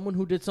hero, as someone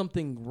who did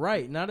something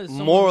right, not as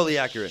someone morally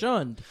accurate,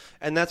 shunned.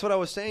 And that's what I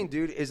was saying,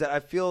 dude. Is that I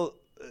feel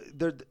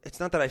it's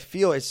not that I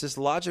feel, it's just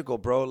logical,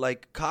 bro.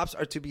 Like cops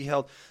are to be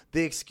held.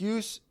 The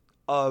excuse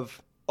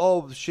of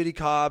shitty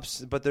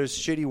cops, but there's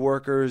shitty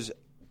workers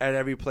at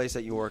every place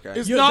that you work at.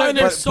 It's not an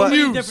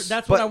excuse.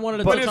 That's what I wanted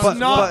to touch on. But it's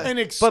not an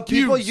excuse. But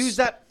people use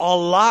that a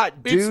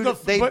lot, dude.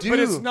 They do. But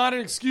it's not an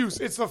excuse.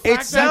 It's the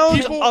fact it sounds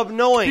that people,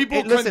 annoying.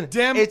 People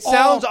condemn it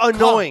sounds all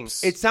annoying.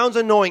 Cops. It sounds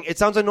annoying. It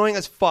sounds annoying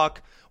as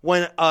fuck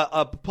when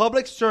a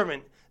public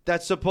servant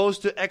that's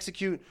supposed to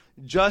execute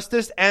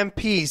justice and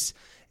peace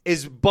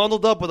is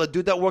bundled up with a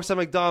dude that works at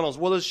McDonald's.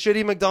 Well, there's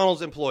shitty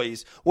McDonald's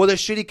employees. Well,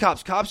 there's shitty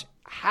cops. Cops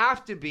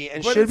have to be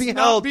and should be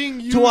held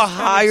to a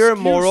higher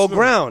moral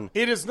ground.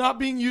 It is not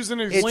being used as an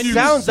excuse. It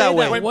sounds that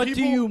way. What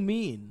do you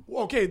mean?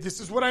 Okay,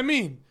 this is what I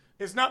mean.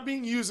 It's not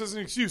being used as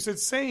an excuse.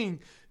 It's saying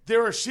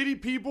there are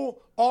shitty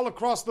people all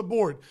across the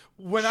board.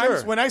 When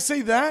I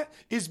say that,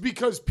 is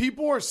because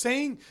people are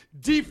saying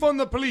defund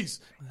the police,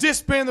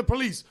 disband the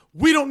police.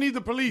 We don't need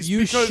the police.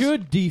 You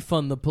should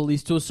defund the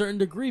police to a certain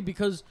degree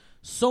because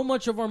so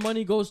much of our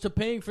money goes to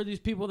paying for these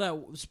people that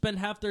spend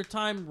half their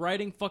time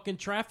writing fucking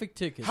traffic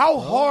tickets. How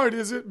hard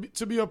is it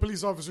to be a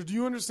police officer? Do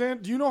you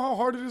understand? Do you know how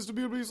hard it is to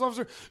be a police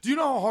officer? Do you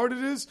know how hard it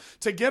is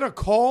to get a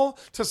call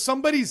to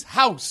somebody's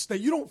house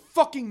that you don't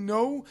fucking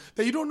know,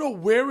 that you don't know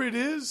where it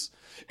is,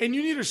 and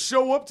you need to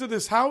show up to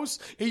this house,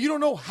 and you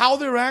don't know how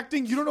they're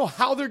acting, you don't know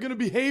how they're going to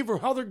behave or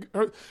how they're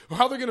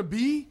going to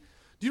be?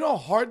 Do you know how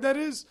hard that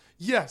is?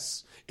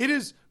 Yes, it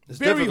is. It's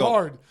very difficult.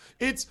 Hard.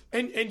 It's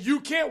and you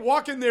can't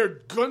walk in there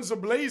guns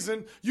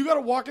a-blazing. You got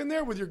to walk in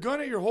there with your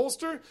gun at your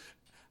holster.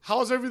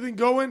 How's everything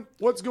going?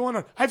 What's going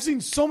on? I've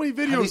seen so many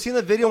videos. Have you seen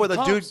the video where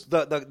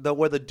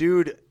the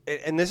dude,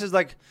 and this is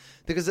like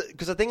because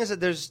the thing is that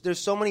there's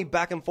so many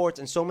back and forths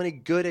and so many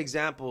good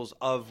examples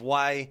of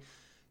why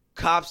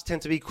cops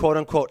tend to be quote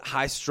unquote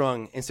high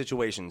strung in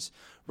situations.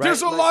 Right?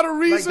 There's a lot of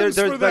reasons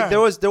for that.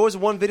 There was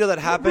one video that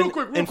happened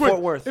in Fort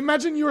Worth.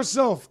 Imagine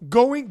yourself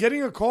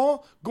getting a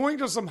call, going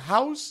to some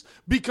house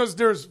because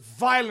there's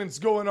violence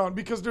going on,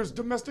 because there's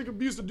domestic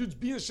abuse, the dude's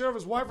being the share of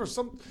his wife, or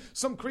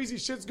some crazy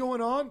shit's going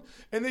on,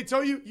 and they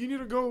tell you need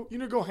to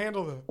go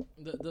handle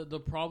that. The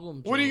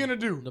problem. What are you gonna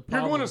do?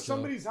 You're going to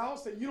somebody's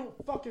house that you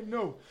don't fucking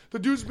know. The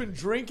dude's been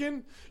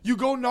drinking. You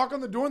go knock on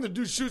the door, and the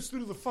dude shoots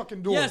through the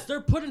fucking door. Yes, they're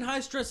put in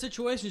high stress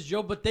situations,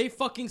 Joe, but they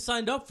fucking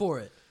signed up for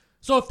it.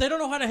 So if they don't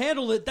know how to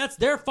handle it, that's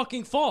their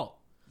fucking fault.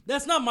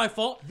 That's not my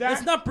fault.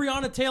 It's not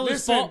Breonna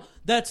Taylor's fault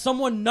that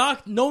someone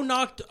knocked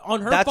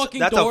on her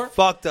fucking door a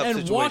fucked up and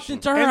situation. Walked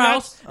into her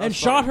house and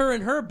shot her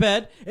in her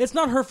bed. It's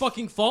not her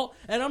fucking fault,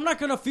 and I'm not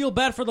gonna feel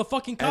bad for the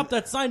fucking cop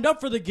that signed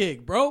up for the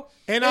gig, bro.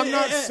 And I'm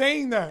not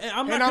saying that.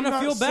 I'm not gonna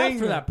feel bad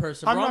for that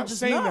person, bro. I'm not just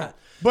saying not. that.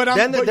 But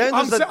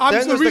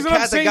the reason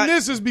I'm saying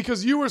this is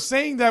because you were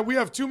saying that we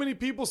have too many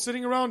people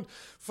sitting around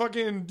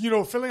fucking,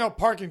 filling out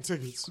parking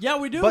tickets. Yeah,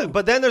 we do.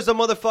 But then there's a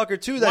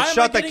motherfucker too that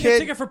shot the kid. Why am I getting a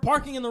ticket for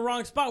parking in the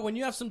wrong spot when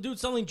you have some dude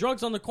selling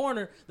drugs on the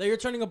corner that you're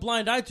turning a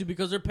blind eye to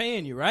because they're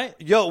paying you, right?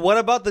 Yo, what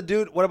about the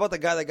dude? What about the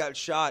guy that got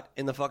shot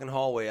in the fucking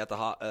hallway at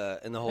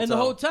in the hotel? In the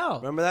hotel.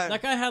 Remember that?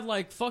 That guy had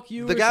like "fuck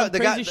you" or some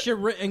crazy shit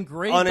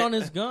engraved on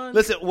his gun.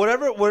 Listen,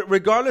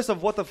 regardless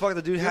of what the fuck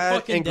the dude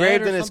had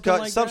engraved in his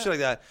gun, some shit like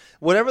that.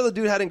 Whatever the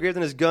dude had engraved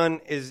in his gun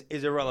is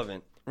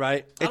irrelevant.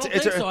 Right? I don't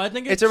think so. I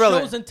think it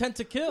shows intent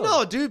to kill.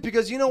 No, dude,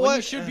 because you know what?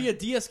 You should be a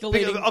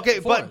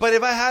de-escalating force. But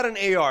if I had an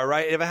AR,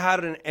 right? If I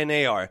had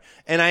an AR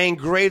and I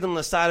engraved on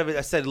the side of it,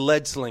 I said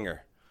lead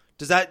slinger.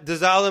 Does that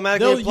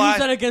automatically apply? They'll use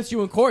that against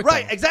you in court.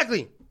 Right,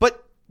 exactly.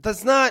 But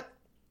that's not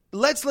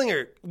lead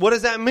slinger. What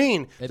does that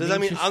mean? Does that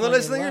mean I'm the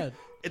lead slinger?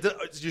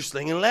 You're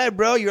slinging lead,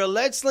 bro. You're a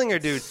lead slinger,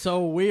 dude.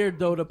 So weird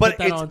though to But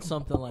put that on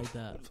something like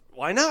that.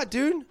 Why not,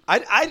 dude?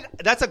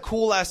 That's a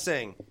cool ass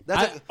saying.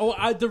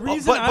 The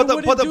reason I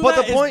wouldn't do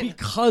that is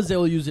because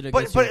they'll use it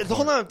against you. But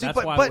hold on, dude.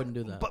 That's why I wouldn't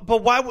do that.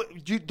 But why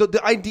would you?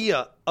 The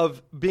idea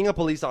of being a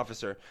police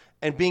officer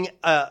and being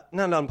not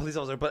a police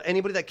officer, but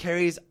anybody that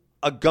carries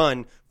a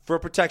gun for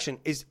protection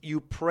is you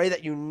pray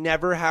that you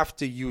never have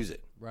to use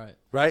it.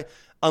 Right.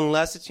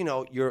 Unless it's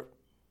you're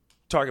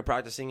target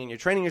practicing and you're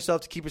training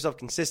yourself to keep yourself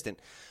consistent.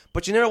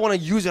 But you never want to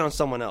use it on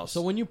someone else.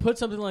 So when you put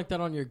something like that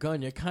on your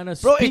gun, it kind of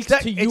speaks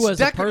to you as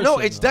a person. No,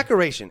 it's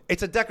decoration.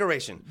 It's a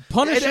decoration.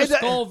 Punisher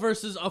skull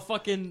versus a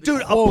fucking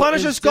dude. A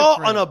Punisher skull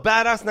on a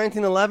badass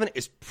 1911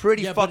 is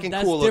pretty fucking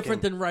cool looking. That's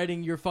different than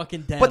writing your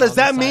fucking dad. But does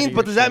that mean?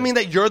 But does that mean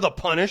that you're the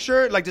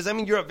Punisher? Like, does that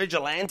mean you're a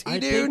vigilante, dude? I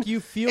think you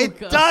feel. It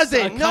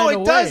doesn't. No,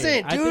 it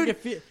doesn't,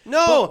 dude.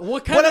 No.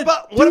 What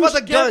about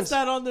the guns?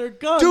 That on their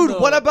gun, dude.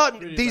 What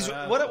about these?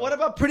 What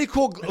about pretty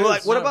cool?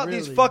 Like, what about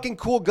these fucking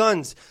cool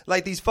guns?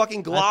 Like these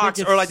fucking Glocks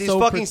or like these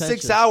fucking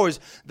 6 hours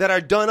that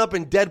are done up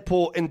in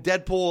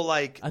Deadpool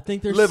like I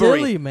think they're livery.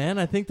 Silly, man.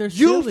 I think they're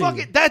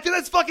silly.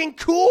 That's fucking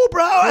cool,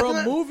 bro. For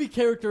a movie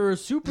character or a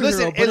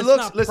superhero, but it's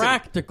not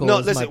practical. No,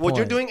 listen. What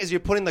you're doing is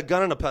you're putting the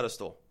gun on a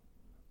pedestal.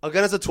 A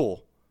gun is a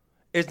tool.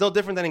 It's no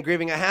different than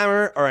engraving a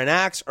hammer or an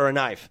axe or a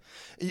knife.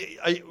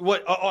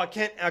 I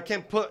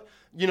can't put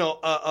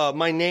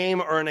my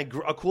name or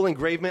a cool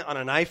engravement on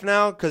a knife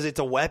now because it's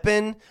a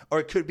weapon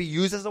or it could be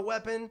used as a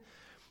weapon.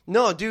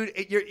 No, dude,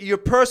 you're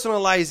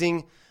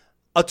personalizing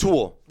a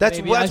tool. That's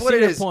what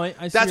it is.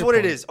 That's what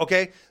it is.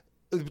 Okay.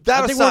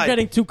 I think we're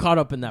getting too caught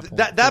up in that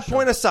point. That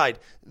point aside,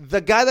 the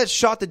guy that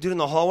shot the dude in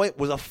the hallway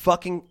was a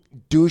fucking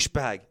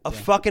douchebag, a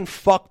fucking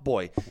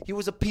fuckboy. He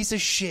was a piece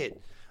of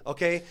shit.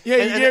 Okay.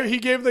 Yeah, he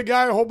gave the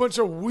guy a whole bunch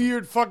of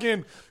weird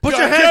fucking. Put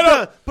your hands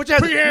down. Put your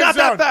hands down. Not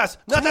that fast.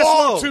 Not that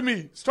slow. To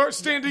me. Start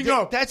standing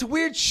up. That's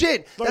weird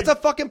shit. That's a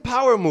fucking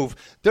power move.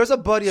 There's a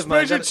buddy of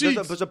mine.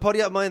 There's a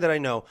buddy of mine that I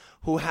know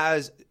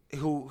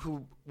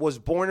who was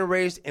born and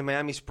raised in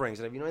Miami Springs.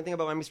 And if you know anything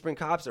about Miami Springs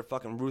cops, they're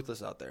fucking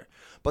ruthless out there.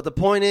 But the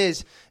point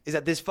is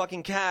that this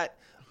fucking cat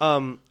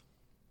ran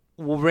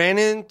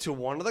into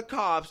one of the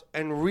cops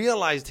and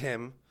realized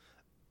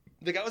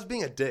the guy was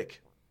being a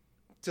dick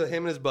to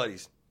him and his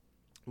buddies.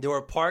 They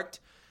were parked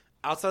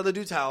outside of the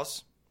dude's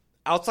house,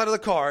 outside of the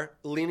car,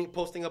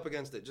 posting up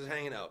against it, just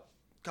hanging out.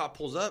 Cop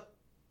pulls up.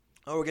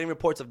 Oh, we're getting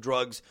reports of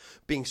drugs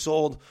being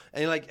sold.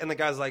 And the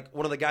guy's like,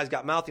 one of the guys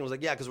got mouthy and was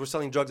like, yeah, because we're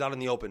selling drugs out in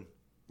the open.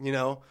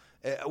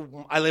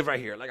 I live right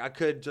here. Like, I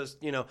could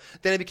just, Then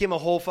it became a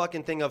whole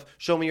fucking thing of,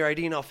 show me your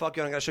ID. No, fuck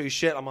you. I got to show you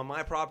shit. I'm on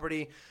my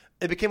property.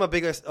 It became a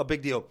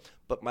big deal.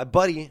 But my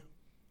buddy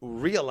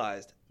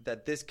realized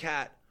that this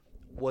cat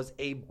was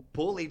a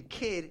bullied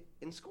kid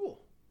in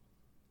school.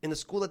 In the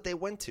school that they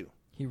went to.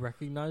 He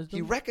recognized him?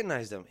 He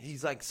recognized him.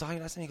 He's like, saw you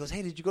last night. He goes,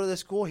 hey, did you go to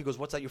this school? He goes,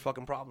 what's that your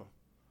fucking problem?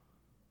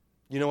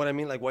 You know what I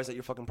mean? Like, why is that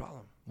your fucking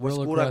problem? What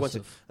school did I went to?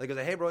 Like, he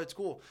goes, hey, bro, it's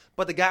cool.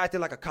 But the guy acted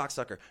like a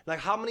cocksucker. Like,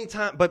 how many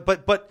times?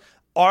 But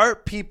are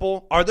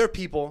there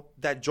people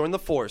that join the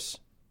force,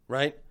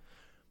 right?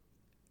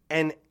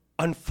 And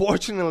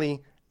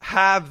unfortunately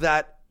have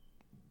that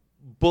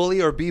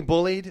bully or be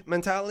bullied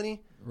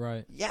mentality?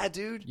 Right. Yeah,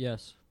 dude.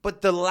 Yes.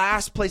 But the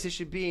last place it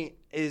should be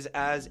is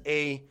as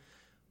a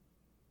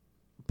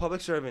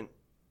public servant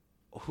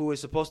who is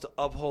supposed to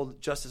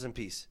uphold justice and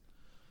peace.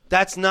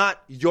 That's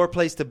not your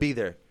place to be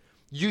there.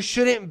 You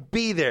shouldn't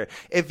be there.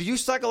 If you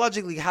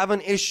psychologically have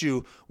an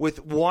issue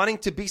with wanting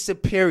to be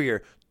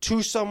superior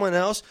to someone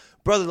else,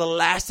 brother, the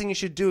last thing you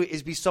should do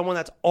is be someone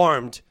that's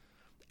armed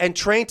and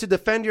trained to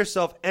defend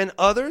yourself and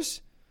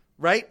others,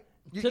 right?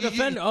 To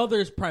defend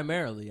others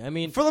primarily. I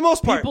mean, for the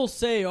most part. People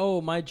say,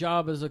 oh, my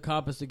job as a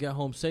cop is to get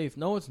home safe.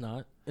 No, it's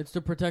not. It's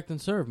to protect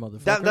and serve,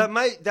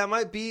 motherfucker. That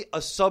might be a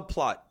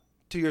subplot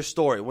to your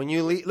story. When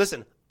you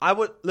listen.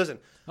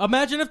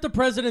 Imagine if the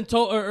president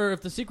told, or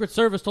if the Secret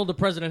Service told the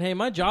president, "Hey,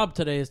 my job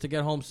today is to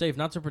get home safe,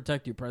 not to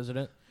protect you,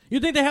 President." You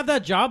think they have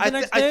that job the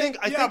next day? I think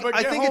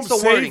it's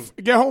the wording.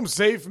 Get home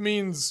safe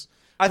means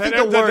that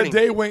the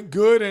day went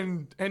good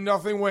and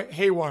nothing went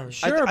haywire.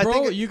 Sure,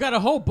 bro. You gotta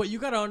hope, but you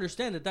gotta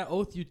understand that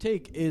oath you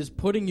take is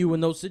putting you in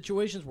those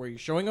situations where you're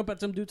showing up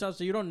at some dude's house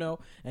that you don't know,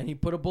 and he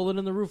put a bullet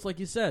in the roof, like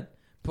you said,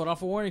 put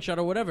off a warning shot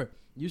or whatever.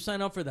 You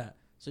sign up for that.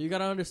 So you got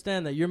to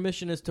understand that your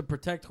mission is to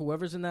protect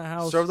whoever's in that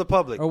house. Serve the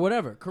public. Or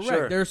whatever. Correct.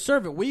 Sure. They're a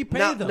servant. We pay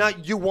them. Now,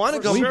 you want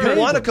to go. You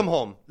want to come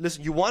home.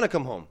 Listen, you want to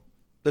come home.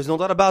 There's no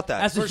doubt about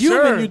that. As a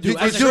human, you do.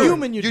 As a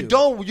human, you do.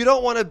 You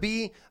don't want to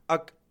be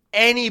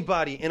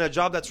anybody in a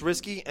job that's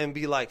risky and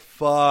be like,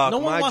 fuck. No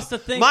one wants to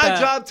think my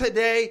job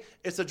today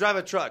is to drive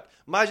a truck.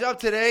 My job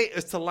today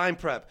is to line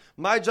prep.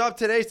 My job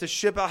today is to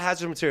ship out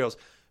hazardous materials.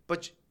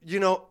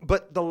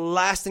 But the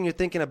last thing you're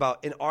thinking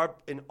about in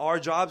our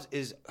jobs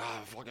is,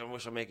 I fucking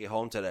wish I make it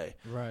home today.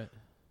 Right.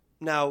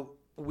 Now,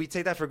 we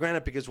take that for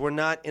granted because we're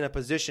not in a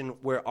position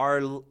where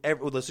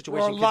the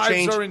situation our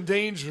lives are in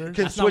danger.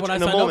 Can That's switch not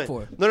what in I a moment.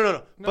 up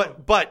for. No.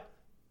 But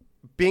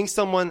being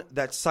someone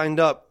that signed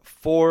up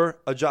for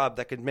a job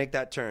that could make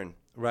that turn,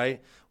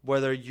 right?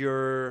 Whether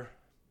you're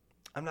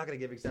I'm not going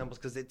to give examples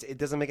because it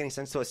doesn't make any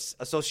sense to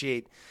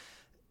associate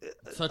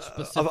such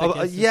specific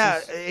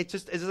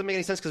instances. it doesn't make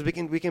any sense because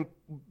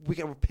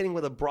we're pitting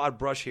with a broad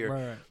brush here.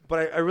 Right.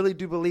 But I really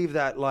do believe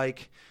that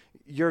like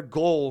your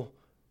goal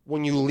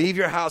when you leave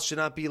your house should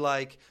not be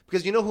like,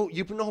 because you know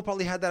who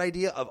probably had that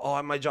idea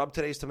of my job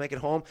today is to make it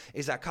home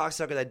is that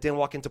cocksucker that didn't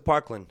walk into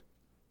Parkland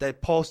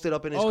that posted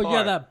up in his car. Oh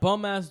yeah, that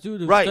bum ass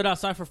dude who stood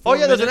outside for 4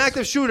 minutes. There's an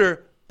active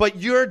shooter, but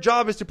your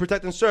job is to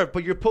protect and serve,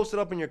 but you're posted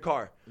up in your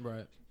car.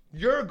 Right.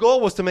 Your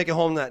goal was to make it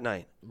home that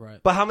night. Right.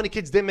 But how many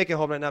kids didn't make it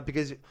home that night?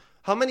 Because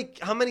how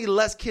many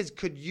less kids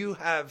could you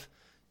have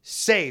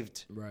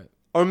saved? Right.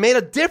 Or made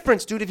a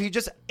difference, dude, if you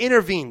just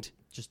intervened?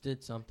 Just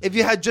did something. If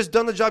you had just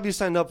done the job you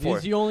signed up for.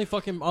 He's the only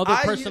fucking other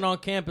person on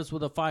campus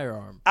with a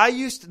firearm. I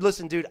used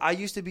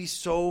to be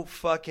so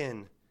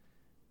fucking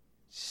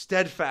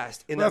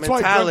steadfast in that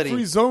mentality.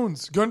 That's why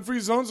gun-free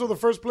zones are the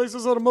first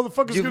places that a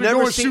motherfucker's going to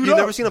go and shoot up. You've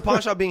never seen a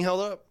pawn shop being held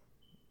up?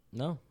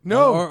 No.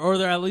 Or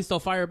they're at least they'll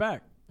fire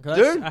back.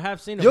 Dude, I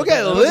have seen it. You'll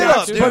get lit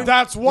up, dude. But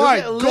that's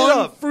why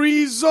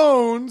gun-free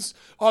zones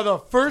are the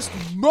first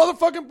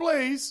motherfucking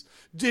place.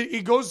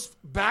 It goes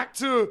back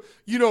to,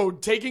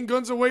 taking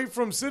guns away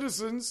from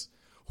citizens.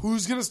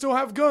 Who's going to still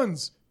have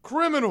guns?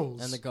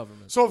 Criminals. And the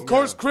government. So, of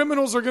course,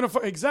 criminals are going to...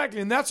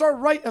 Exactly. And that's our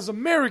right as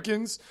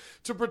Americans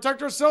to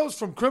protect ourselves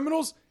from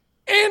criminals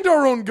and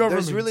our own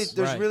government.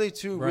 There's really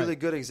two really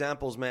good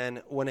examples,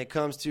 man, when it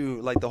comes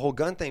to like the whole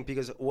gun thing,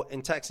 because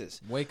in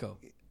Texas. Waco.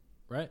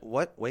 Right?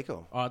 What?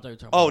 Waco? Oh, I thought you were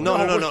talking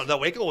about no. The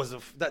Waco was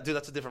dude.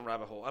 That's a different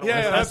rabbit hole.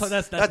 That's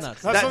nuts.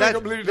 That's something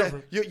completely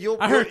different.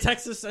 I heard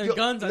Texas and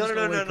guns.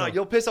 No.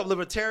 You'll piss off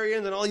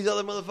libertarians and all these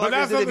other motherfuckers. But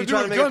that's nothing to do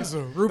with guns,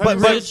 though. Ruby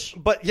Ridge.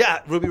 But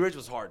yeah, Ruby Ridge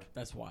was hard.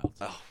 That's wild.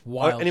 Oh,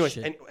 wild. Anyways,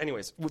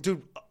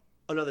 dude,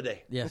 another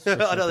day. Yes,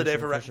 another day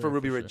for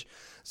Ruby Ridge.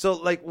 So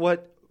like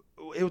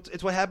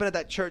it's what happened at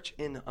that church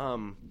in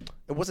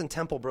it wasn't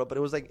Temple, bro, but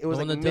it was like the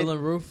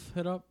Dylan Roof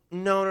hit up.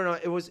 No.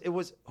 It was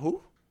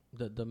who?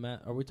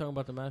 Are we talking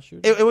about the mass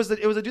shooting? It was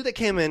a dude that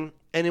came in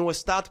and it was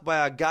stopped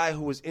by a guy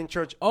who was in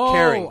church Oh,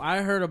 carrying.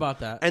 I heard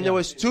about that. And there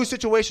was two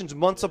situations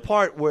months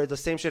apart where the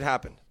same shit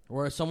happened.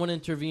 Where someone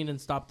intervened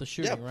and stopped the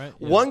shooting, right?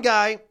 Yeah. One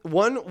guy,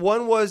 one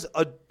was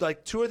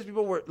like two or three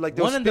people were like.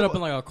 One ended up in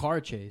like a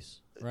car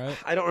chase, right?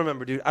 I don't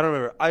remember, dude. I don't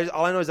remember.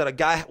 All I know is that a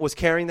guy was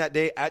carrying that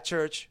day at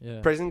church,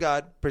 praising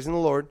God, praising the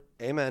Lord,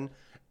 amen.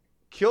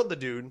 Killed the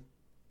dude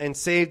and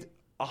saved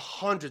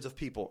hundreds of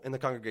people in the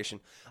congregation.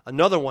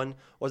 Another one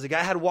was a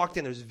guy had walked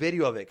in. There's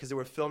video of it because they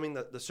were filming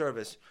the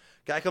service.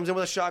 Guy comes in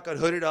with a shotgun,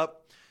 hooded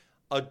up.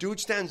 A dude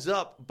stands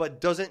up, but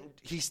doesn't.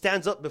 He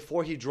stands up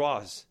before he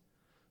draws.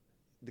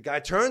 The guy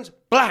turns,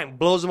 bang,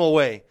 blows him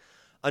away.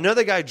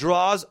 Another guy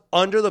draws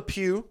under the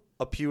pew.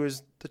 A pew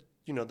is the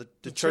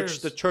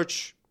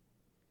church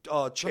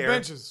chair,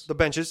 the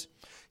benches.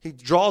 He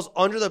draws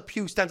under the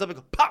pew, stands up and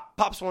goes,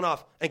 pops one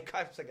off, and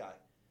cuffs the guy.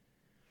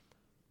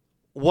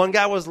 One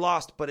guy was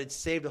lost, but it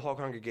saved the whole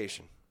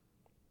congregation.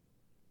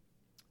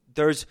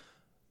 It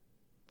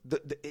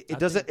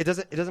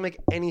doesn't make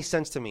any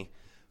sense to me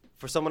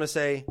for someone to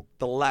say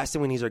the last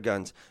thing we need are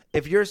guns.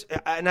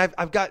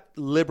 I've got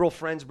liberal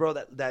friends, bro,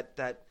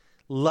 that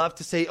love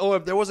to say, oh,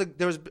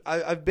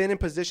 I've been in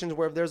positions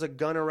where if there's a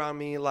gun around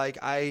me, like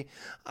I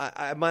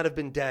might have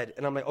been dead,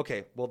 and I'm like,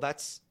 okay, well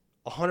that's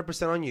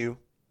 100% on you,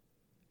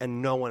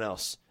 and no one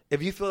else.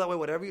 If you feel that way,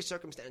 whatever your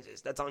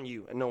circumstances, that's on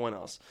you and no one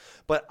else.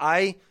 But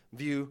I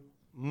view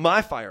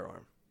my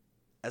firearm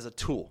as a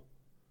tool.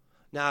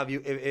 Now,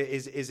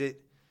 there's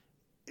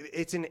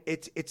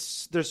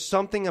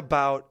something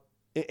about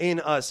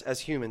in us as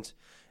humans,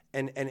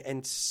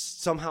 and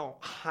somehow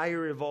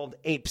higher evolved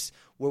apes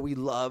where we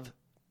love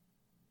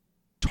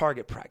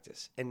target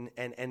practice and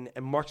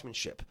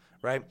marksmanship,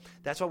 right?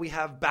 That's why we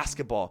have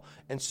basketball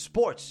and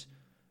sports.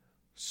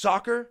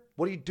 Soccer,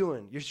 what are you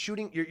doing? You're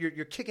shooting.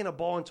 You're kicking a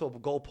ball into a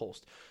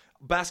goalpost.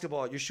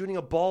 Basketball, you're shooting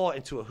a ball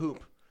into a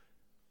hoop.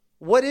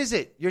 What is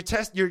it?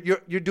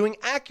 You're doing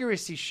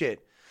accuracy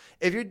shit.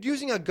 If you're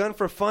using a gun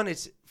for fun,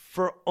 it's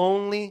for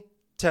only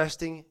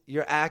testing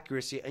your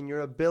accuracy and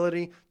your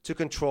ability to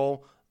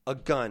control a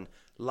gun,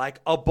 like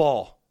a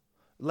ball,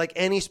 like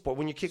any sport.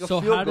 When you kick a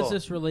field goal. So how does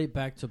this relate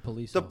back to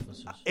police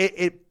officers?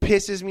 It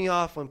pisses me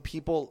off when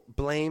people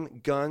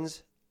blame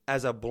guns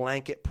as a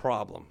blanket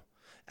problem.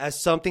 As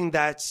something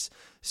that's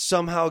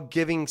somehow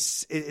given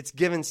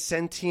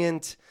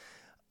sentient,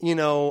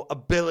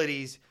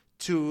 abilities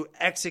to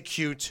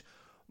execute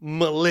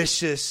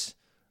malicious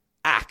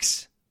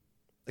acts.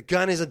 The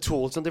gun is a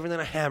tool. It's no different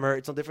than a hammer.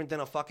 It's no different than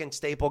a fucking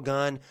staple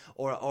gun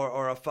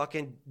or a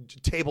fucking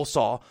table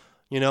saw.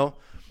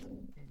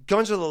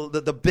 Guns are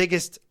the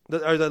biggest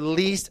or the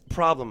least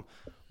problem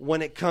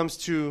when it comes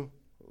to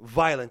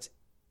violence.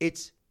 I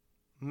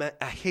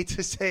hate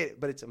to say it,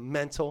 but it's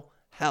mental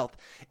health.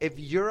 If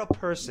you're a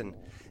person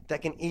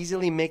that can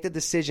easily make the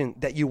decision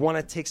that you want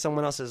to take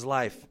someone else's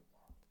life,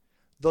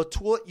 the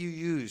tool you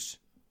use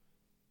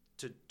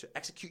to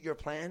execute your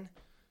plan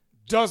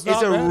is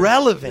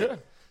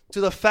irrelevant to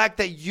the fact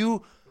that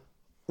you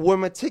were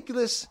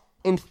meticulous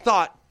in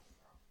thought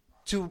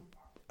to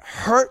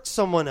hurt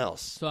someone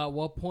else. So at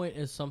what point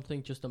is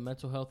something just a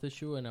mental health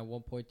issue, and at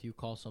what point do you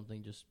call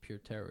something just pure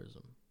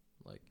terrorism?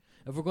 Like,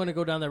 if we're going to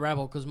go down that rabbit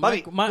hole, because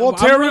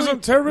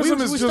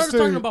terrorism is we just started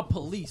talking about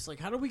police. Like,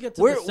 how do we get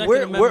to the Second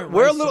Amendment?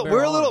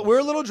 We're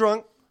a little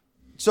drunk.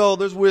 So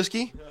there's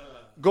whiskey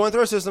going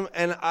through our system,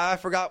 and I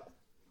forgot.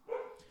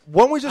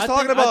 When we just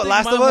talking about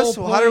Last of Us,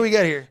 how did we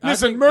get here?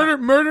 Listen,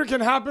 murder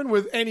can happen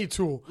with any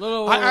tool.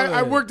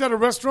 I worked at a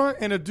restaurant,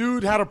 and a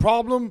dude had a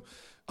problem.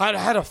 I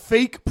had a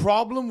fake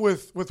problem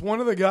with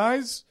one of the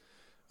guys.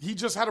 He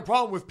just had a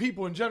problem with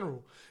people in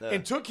general,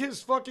 and took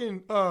his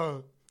fucking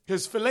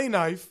his fillet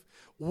knife,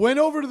 went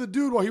over to the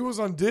dude while he was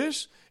on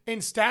dish,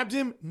 and stabbed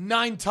him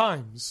 9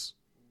 times.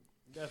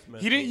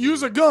 He didn't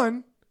use a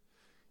gun.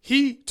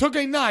 He took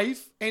a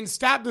knife and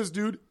stabbed this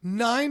dude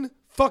 9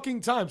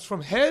 fucking times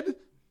from head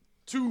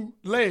to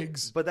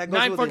legs. But that goes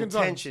 9 with fucking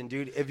intention, times.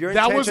 Dude. If your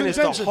intention is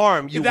to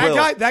harm, you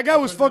will. That guy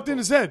was fucked in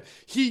his head.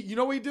 You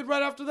know what he did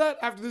right after that?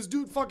 After this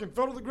dude fucking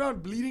fell to the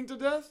ground bleeding to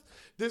death,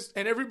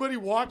 and everybody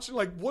watching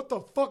like, what the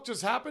fuck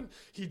just happened?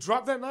 He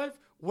dropped that knife,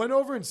 went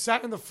over and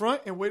sat in the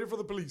front and waited for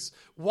the police.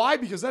 Why?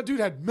 Because that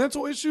dude had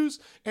mental issues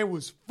and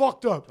was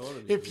fucked up.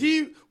 Totally. If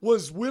he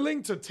was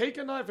willing to take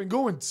a knife and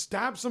go and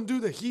stab some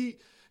dude that he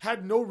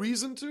had no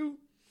reason to,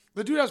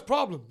 the dude has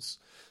problems.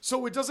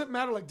 So it doesn't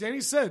matter. Like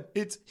Danny said,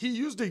 he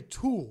used a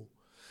tool.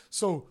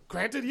 So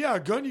granted, yeah, a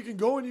gun, you can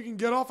go and you can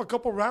get off a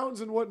couple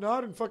rounds and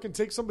whatnot and fucking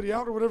take somebody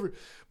out or whatever.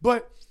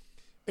 But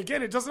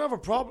again, it doesn't have a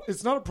problem.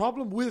 It's not a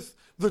problem with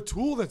the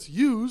tool that's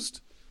used.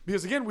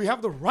 Because, again, we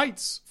have the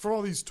rights for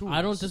all these tools.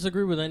 I don't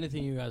disagree with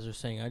anything you guys are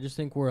saying. I just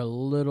think we're a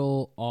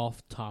little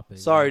off topic.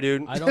 Sorry,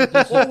 dude. I don't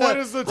disagree. Well, what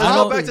is the topic? Let's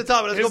go back to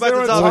topic. Let's go back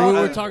to topic. We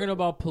were talking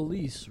about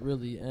police,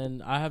 really,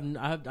 and I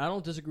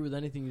don't disagree with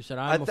anything you said.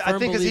 I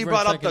think because he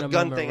brought up the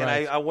gun thing, and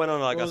I went on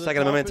like a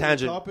Second Amendment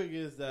tangent. The topic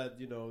is that,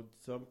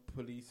 some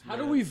police. How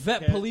do we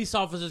vet police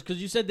officers?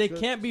 Because you said they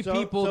can't be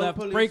people that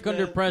break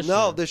under pressure.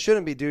 No, they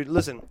shouldn't be, dude.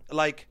 Listen,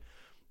 like,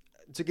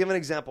 to give an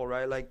example,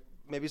 right? Like,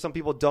 maybe some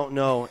people don't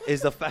know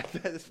is the fact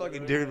that this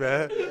fucking dude,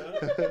 man.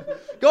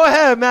 Go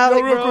ahead, Malik,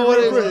 bro. What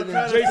is it?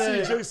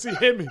 JC,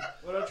 hit me.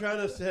 What I'm trying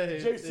to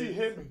say. JC,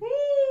 hit me.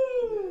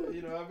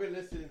 I've been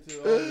listening to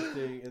all this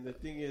thing, and the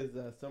thing is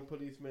that some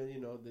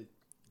policemen,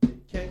 they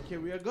can't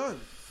carry a gun.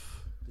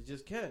 They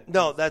just can't.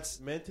 No,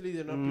 that's mentally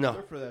they're not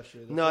prepared for that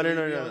shit. No.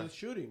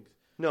 Shootings.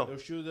 No. They'll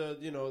shoot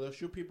they'll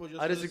shoot people just.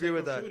 I disagree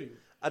with that. Shooting.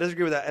 I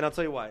disagree with that, and I'll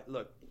tell you why.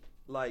 Look,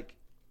 like,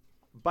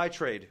 by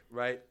trade,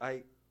 right?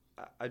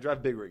 I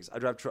drive big rigs. I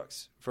drive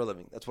trucks for a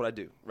living. That's what I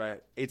do,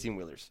 right?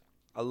 18-wheelers.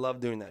 I love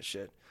doing that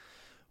shit.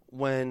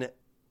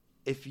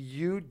 If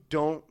you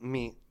don't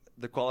meet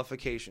the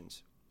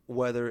qualifications,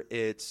 whether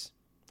it's,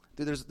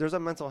 dude, there's a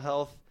mental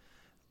health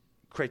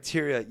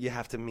criteria you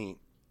have to meet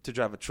to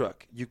drive a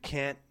truck. You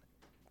can't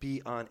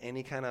be on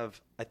any kind of,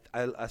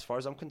 as far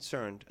as I'm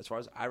concerned, as far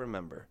as I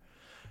remember,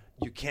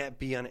 you can't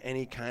be on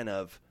any kind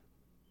of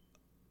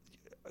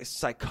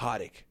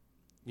psychotic,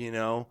 You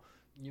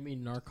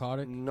mean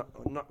narcotic?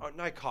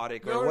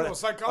 Narcotic or what? No,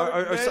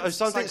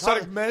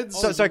 psychotic meds.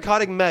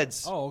 Psychotic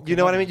meds. Oh, okay. You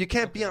know what I mean? You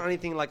can't be on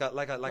anything like a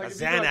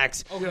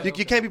Xanax.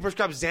 You can't be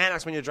prescribed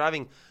Xanax when you're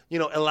driving,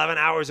 11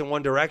 hours in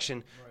one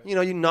direction.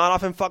 Right. You nod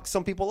off and fuck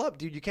some people up,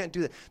 dude. You can't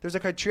do that. There's a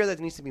criteria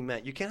that needs to be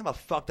met. You can't have a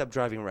fucked up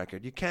driving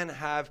record. You can't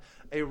have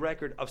a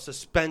record of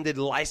suspended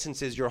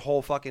licenses your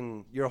whole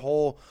fucking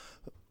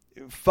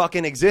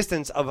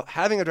existence of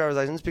having a driver's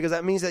license, because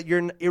that means that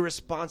you're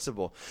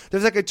irresponsible.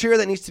 There's a criteria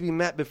that needs to be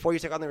met before you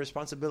take on the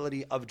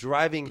responsibility of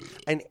driving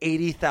an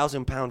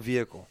 80,000-pound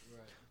vehicle. Right.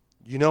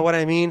 You know what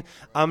I mean?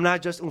 I'm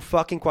not just un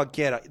fucking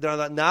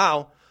cualquiera.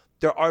 Now,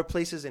 there are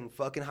places in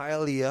fucking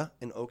Hialeah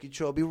and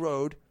Okeechobee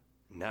Road,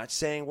 not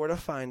saying where to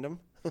find them,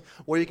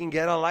 where you can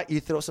get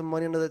you throw some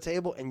money under the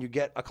table and you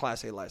get a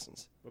Class A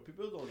license. But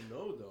people don't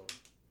know, though.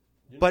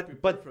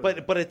 But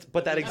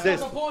that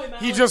exists.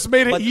 He just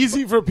made it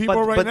easy for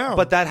people now.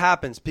 But that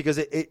happens because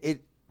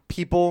it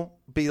people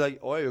be like,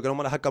 oh, you're gonna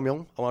want to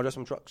camión. I want to drive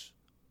some trucks,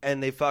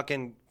 and they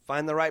fucking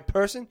find the right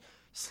person,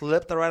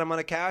 slip the right amount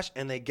of cash,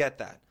 and they get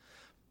that.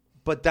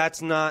 But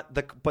that's not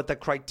the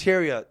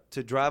criteria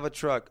to drive a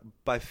truck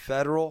by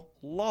federal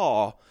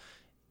law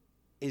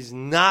is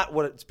not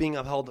what it's being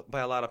upheld by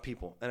a lot of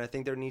people, and I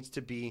think there needs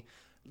to be.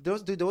 There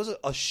was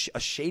a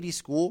shady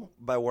school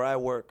by where I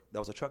work that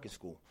was a trucking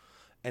school.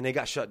 And they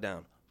got shut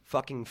down.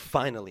 Fucking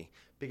finally.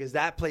 Because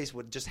that place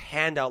would just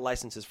hand out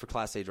licenses for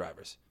Class A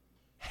drivers.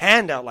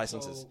 Hand out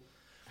licenses. So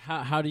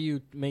how do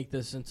you make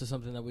this into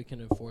something that we can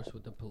enforce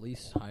with the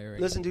police hiring?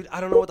 Listen, dude, I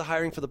don't know what the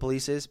hiring for the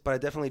police is, but I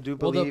definitely do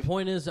believe. Well, the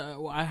point is,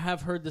 I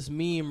have heard this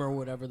meme or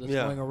whatever that's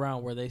going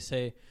around where they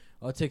say,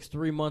 it takes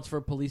 3 months for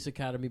a police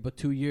academy, but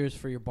 2 years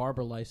for your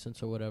barber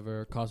license or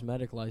whatever, or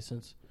cosmetic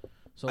license.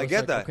 So I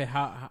get that. Okay,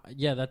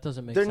 that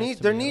doesn't make sense.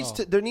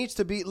 There needs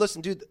to be.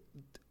 Listen, dude.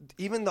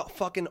 Even the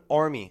fucking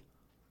army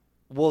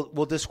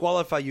will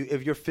disqualify you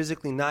if you're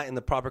physically not in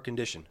the proper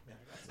condition.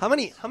 How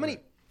many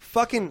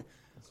fucking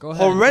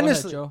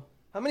horrendously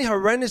how many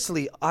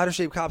horrendously out of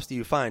shape cops do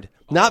you find?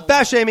 Not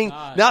fat shaming,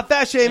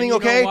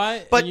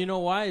 okay? But you know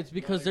why? It's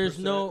because there's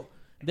no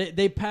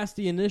They passed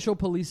the initial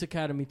police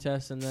academy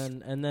test, and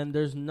then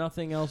there's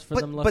nothing else for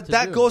them left But to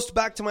that do. goes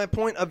back to my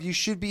point of you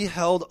should be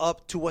held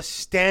up to a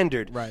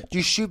standard. Right.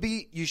 You should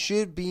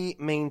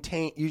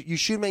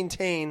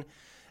maintain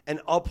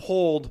and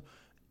uphold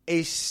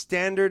a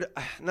standard,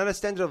 not a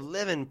standard of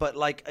living, but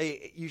like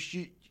you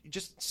should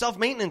just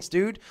self-maintenance,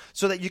 dude,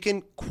 so that you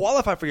can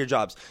qualify for your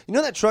jobs. You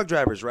know that truck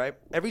drivers, right?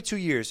 Every 2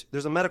 years,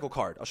 there's a medical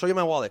card. I'll show you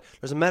my wallet.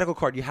 There's a medical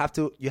card. You have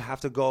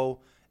to go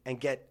and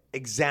get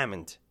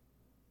examined.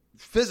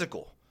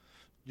 Physical.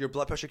 Your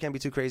blood pressure can't be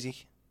too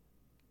crazy.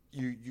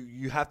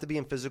 You have to be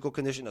in physical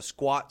condition to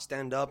squat,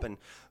 stand up, and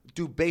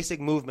do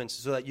basic movements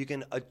so that you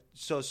can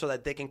so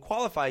that they can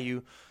qualify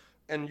you,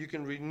 and you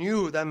can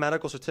renew that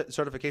medical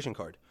certification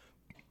card.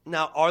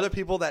 Now, are there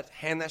people that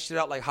hand that shit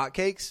out like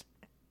hotcakes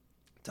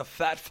to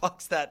fat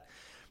fucks that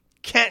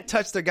can't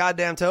touch their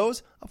goddamn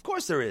toes? Of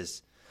course there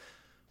is.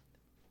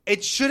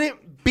 It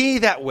shouldn't be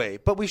that way,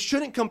 but we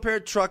shouldn't compare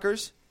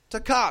truckers to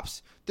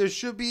cops. There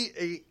should be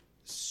a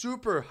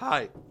super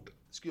high,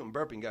 excuse me, I'm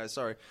burping, guys,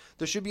 sorry.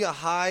 There should be a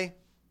high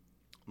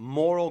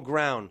moral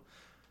ground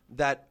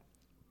that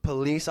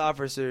police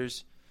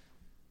officers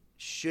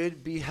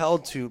should be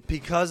held to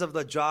because of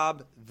the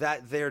job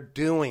that they're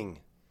doing.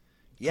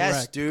 Yes,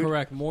 correct, dude.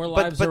 Correct. More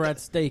lives are at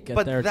stake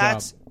at their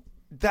job.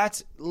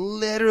 That's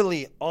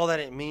literally all that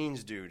it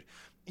means, dude.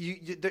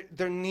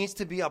 There needs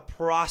to be a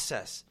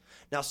process.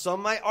 Now,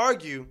 some might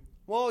argue,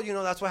 well,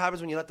 that's what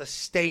happens when you let the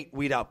state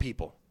weed out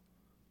people.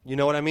 You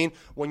know what I mean?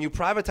 When you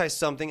privatize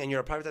something and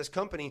you're a privatized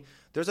company,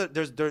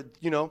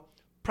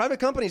 private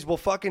companies will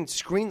fucking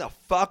screen the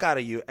fuck out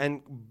of you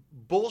and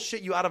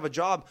bullshit you out of a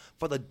job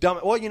for the dumb.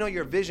 Well,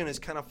 your vision is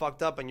kind of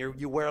fucked up and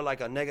you wear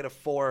like a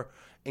 -4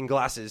 in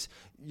glasses.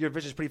 Your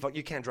vision is pretty fucked.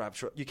 You can't drive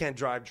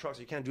trucks.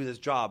 You can't do this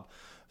job.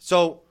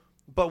 So,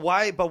 but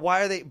why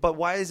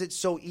is it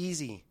so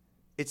easy?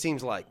 It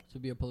seems like to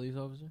be a police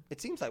officer. It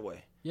seems that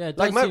way. Yeah, it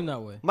does seem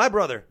that way. My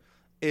brother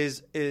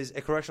is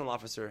a correctional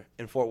officer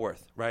in Fort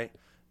Worth, right?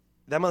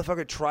 That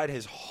motherfucker tried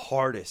his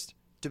hardest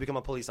to become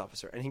a police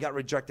officer, and he got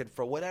rejected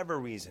for whatever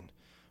reason,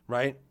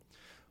 right?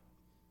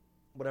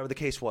 Whatever the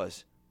case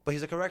was. But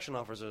he's a correctional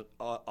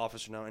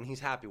officer now, and he's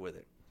happy with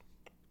it.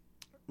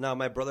 Now,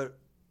 my brother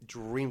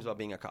dreams about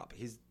being a cop.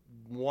 He's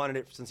wanted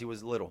it since he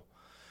was little.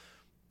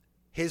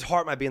 His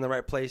heart might be in the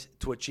right place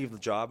to achieve the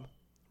job,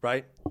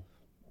 right?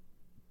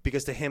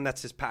 Because to him,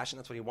 that's his passion.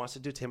 That's what he wants to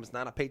do. To him, it's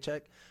not a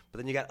paycheck. But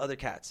then you got other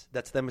cats.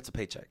 That's them. It's a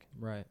paycheck.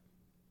 Right.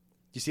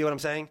 You see what I'm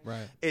saying?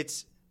 Right.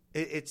 It's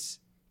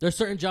there's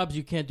certain jobs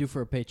you can't do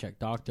for a paycheck.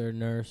 Doctor,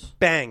 nurse.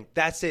 Bang.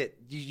 That's it.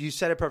 You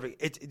said it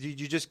perfect.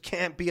 You just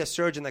can't be a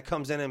surgeon that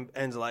comes in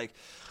and's like,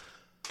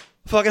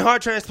 fucking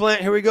heart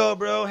transplant. Here we go,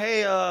 bro.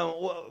 Hey,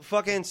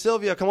 fucking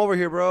Sylvia, come over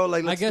here, bro.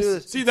 Like, let's do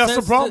this. See, that's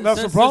the problem.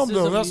 That's the problem,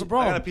 though. That's the I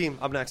problem. gotta pee.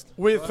 I'm next.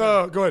 With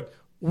go ahead.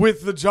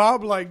 With the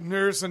job like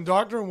nurse and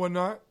doctor and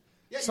whatnot,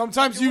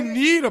 sometimes you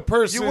need a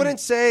person. You wouldn't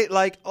say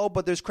like, oh,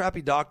 but there's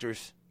crappy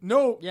doctors.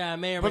 No. Yeah, I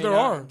may or but may there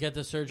not are. get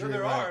the surgery. No,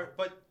 there right. are,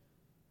 but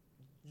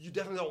you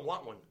definitely don't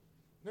want one.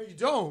 No, you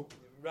don't.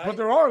 Right? But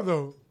there are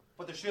though.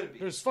 But there shouldn't be.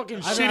 There's fucking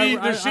I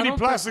shitty don't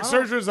plastic think-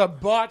 surgeons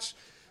that botch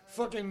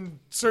fucking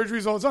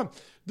surgeries all the time.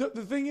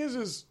 The thing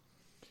is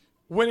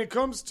when it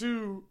comes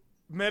to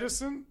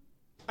medicine,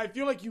 I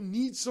feel like you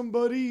need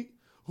somebody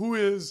who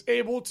is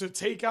able to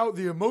take out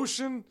the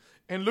emotion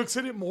and looks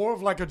at it more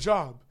of like a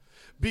job.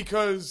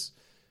 Because,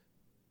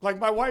 like,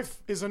 my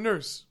wife is a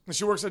nurse, and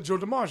she works at Joe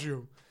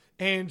DiMaggio,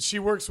 and she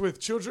works with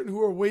children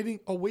who are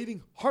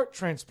awaiting heart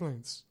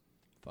transplants.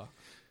 Fuck.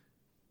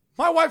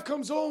 My wife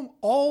comes home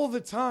all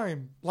the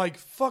time, like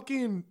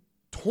fucking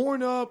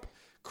torn up,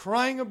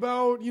 crying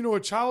about, a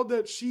child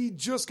that she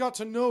just got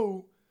to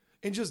know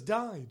and just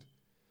died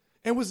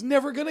and was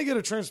never going to get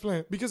a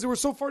transplant because they were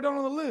so far down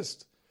on the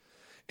list.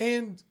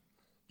 And,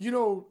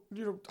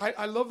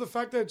 I love the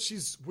fact that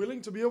she's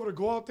willing to be able to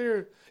go out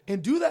there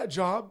and do that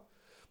job,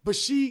 but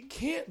she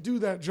can't do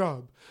that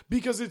job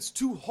because it's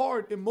too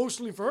hard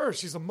emotionally for her.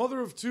 She's a mother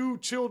of 2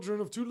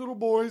 children, of 2 little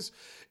boys,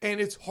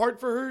 and it's hard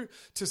for her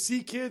to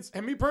see kids.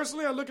 And me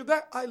personally, I look at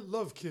that. I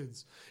love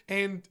kids,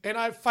 and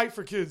I fight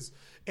for kids.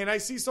 And I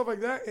see stuff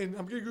like that, and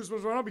I'm getting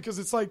goosebumps right now because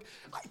it's like,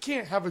 I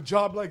can't have a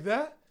job like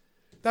that.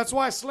 That's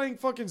why I slang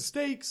fucking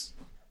steaks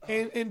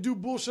and do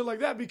bullshit like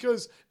that,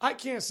 because I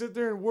can't sit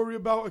there and worry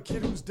about a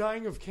kid who's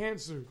dying of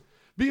cancer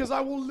because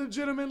I will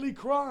legitimately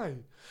cry.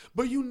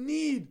 But you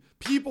need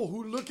people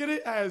who look at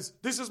it as,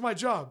 this is my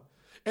job.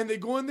 And they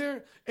go in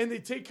there and they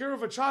take care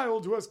of a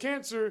child who has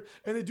cancer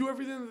and they do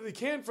everything that they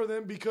can for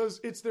them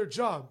because it's their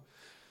job.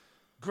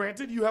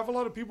 Granted, you have a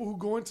lot of people who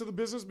go into the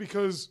business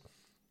because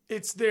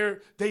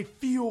they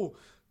feel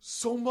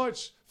so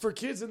much for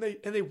kids and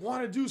they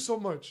want to do so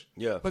much.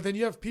 Yeah. But then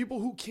you have people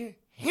who can't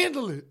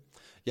handle it.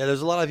 Yeah,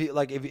 there's a lot of you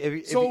like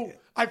if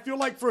I feel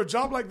like for a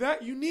job like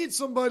that, you need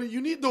somebody.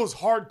 You need those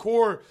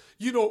hardcore,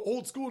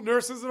 old school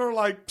nurses that are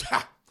like,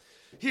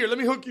 here, let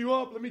me hook you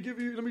up. Let me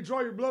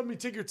draw your blood. Let me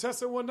take your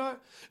tests and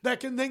whatnot.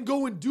 That can then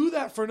go and do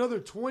that for another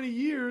 20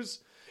 years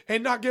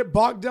and not get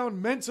bogged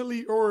down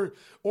mentally or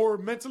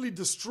mentally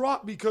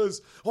distraught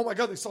because, oh my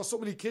God, they saw so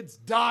many kids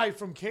die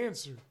from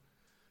cancer.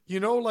 You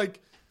know, like,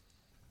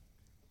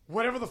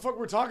 whatever the fuck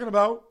we're talking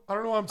about. I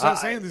don't know why I'm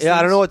saying this. Yeah,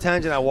 I don't know what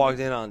tangent I walked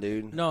in on,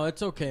 dude. No,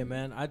 it's okay,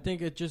 man. I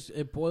think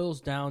it boils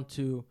down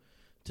to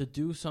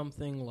do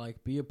something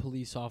like be a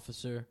police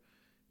officer.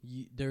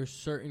 There's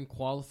certain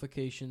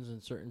qualifications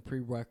and certain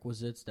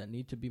prerequisites that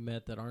need to be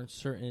met that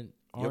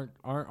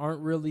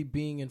aren't really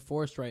being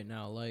enforced right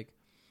now.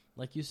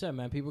 Like you said,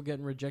 man, people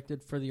getting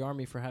rejected for the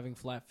Army for having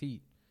flat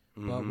feet.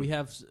 But we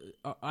have,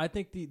 I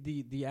think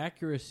the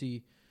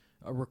accuracy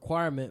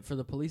requirement for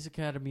the police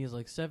academy is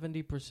like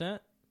 70%.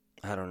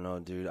 I don't know,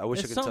 dude. I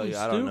wish It's I could tell you.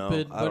 I don't know.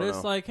 stupid, but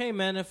it's like, hey,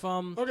 man, if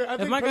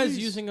my guy's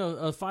using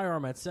a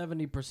firearm at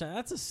 70%,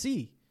 that's a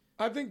C.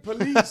 I think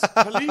police is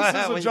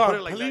a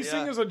job. Like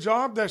Policing is a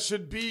job that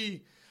should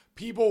be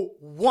people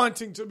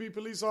wanting to be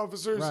police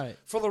officers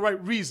for the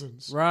right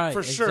reasons. Right.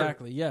 For sure.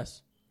 Exactly.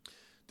 Yes.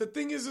 The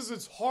thing is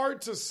it's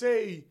hard to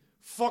say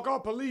fuck all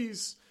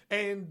police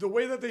and the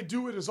way that they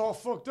do it is all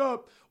fucked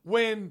up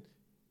when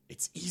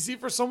it's easy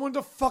for someone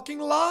to fucking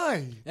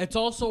lie. It's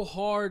also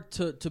hard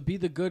to be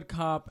the good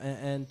cop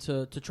and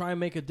to try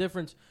and make a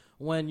difference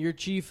when your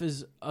chief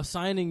is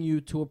assigning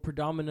you to a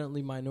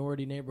predominantly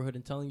minority neighborhood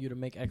and telling you to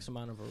make X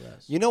amount of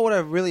arrests. You know what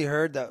I've really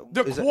heard? That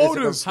the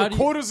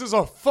quotas is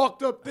a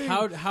fucked up thing.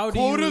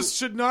 Quotas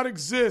should not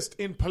exist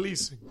in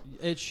policing.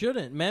 It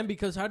shouldn't, man,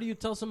 because how do you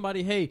tell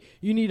somebody, hey,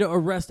 you need to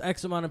arrest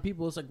X amount of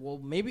people? It's like, well,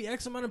 maybe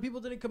X amount of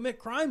people didn't commit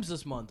crimes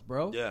this month,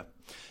 bro. Yeah.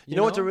 You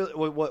know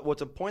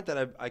what's a point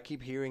that I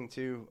keep hearing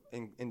too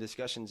in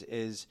discussions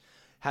is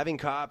having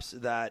cops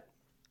that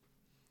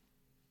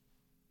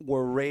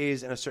were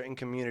raised in a certain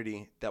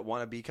community that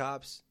want to be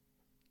cops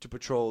to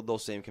patrol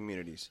those same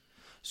communities.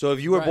 So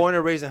if you were born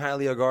and raised in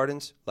Hialeah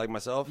Gardens, like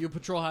myself, you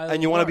patrol Hialeah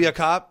and you want to be a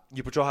cop,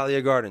 you patrol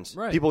Hialeah Gardens.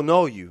 Right. People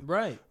know you.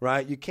 Right.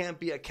 You can't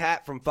be a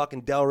cat from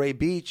fucking Delray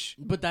Beach.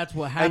 But that's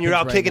what happens. And you're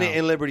out kicking now. it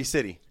in Liberty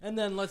City. And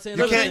then let's say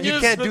you can't do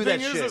that shit. The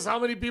thing is how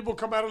many people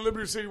come out of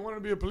Liberty City wanting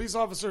to be a police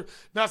officer,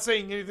 not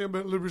saying anything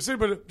about Liberty City,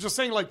 but just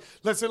saying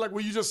let's say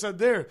what you just said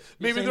there.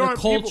 Maybe there aren't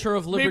culture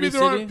of Liberty City. Maybe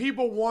there aren't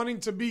people wanting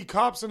to be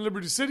cops in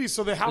Liberty City,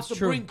 so they have to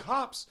bring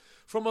cops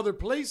from other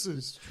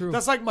places.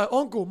 That's like my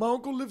uncle. My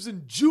uncle lives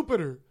in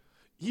Jupiter.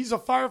 He's a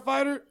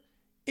firefighter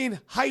in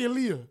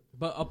Hialeah.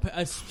 But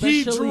especially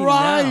he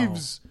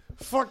drives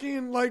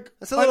fucking like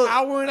an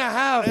hour and a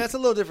half. That's a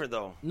little different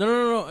though.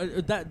 No.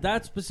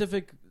 That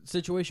specific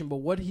situation, but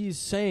what he's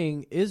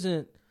saying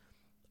isn't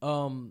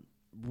wrong.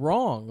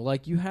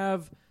 Like you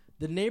have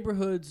the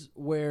neighborhoods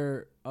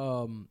where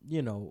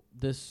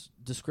this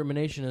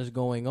discrimination is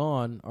going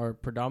on are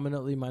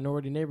predominantly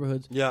minority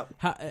neighborhoods. Yeah.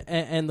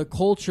 And the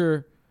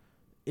culture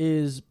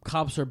is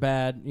cops are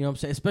bad, you know what I'm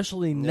saying?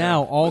 Especially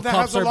now, all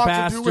cops are bastards. That has a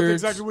lot to do with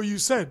exactly what you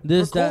said.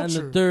 This, that, and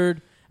the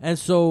third. And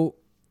so,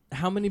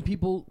 how many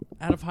people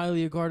out of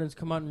Hialeah Gardens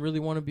come out and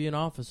really want to be an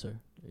officer?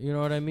 You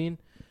know what I mean?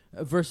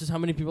 Versus how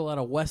many people out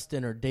of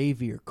Weston or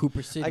Davie or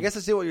Cooper City? I guess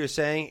I see what you're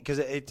saying because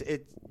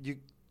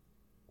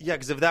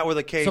because if that were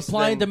the case,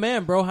 supply and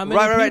demand, bro. How many?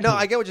 Right. No,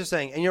 I get what you're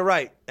saying, and you're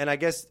right. And I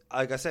guess,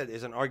 like I said,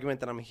 it's an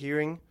argument that I'm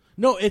hearing.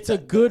 No, it's a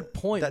good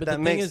point, but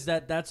the thing is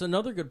that's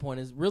another good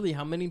point is really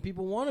how many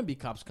people want to be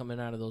cops coming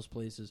out of those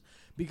places,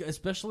 because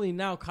especially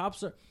now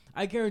cops are.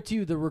 I guarantee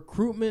you, the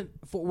recruitment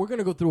we're going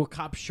to go through a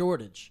cop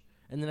shortage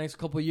in the next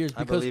couple of years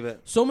because I believe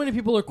it. So many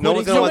people are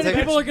quitting. So many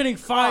people are getting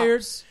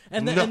fired,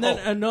 and then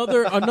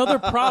another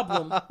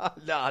problem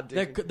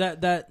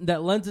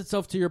that lends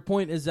itself to your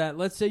point is that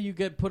let's say you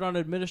get put on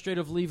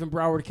administrative leave in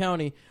Broward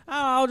County.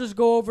 I'll just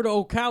go over to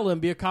Ocala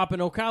and be a cop in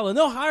Ocala, and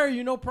they'll hire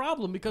you no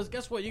problem because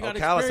guess what? You got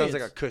experience. Ocala sounds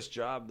like a cush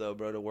job though,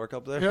 bro, to work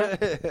up there. Yeah.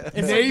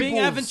 It's like being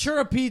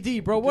Aventura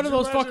PD, bro. What are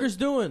those fuckers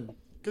doing?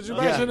 Could you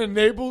imagine in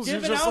Naples?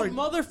 Giving just out like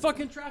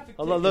motherfucking traffic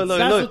tickets.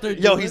 Look.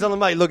 Yo, he's on the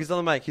mic. Look, he's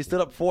on the mic. He stood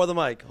up for the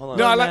mic. Hold on.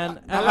 No,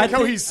 I like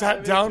how he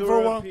sat down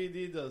for a while.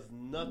 PD does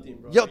nothing,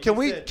 bro. Yo, can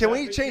we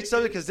change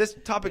subject because this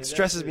topic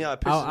stresses me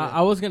out.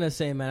 I was gonna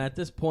say, man, at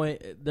this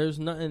point, there's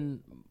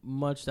nothing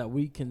much that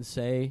we can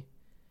say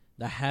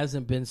that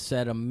hasn't been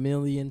said a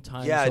million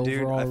times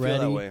over already. I feel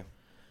that way.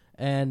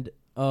 And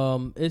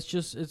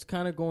it's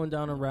kind of going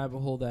down a rabbit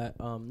hole that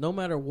no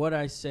matter what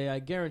I say, I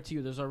guarantee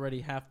you there's already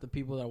half the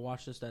people that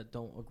watch this that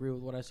don't agree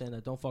with what I say and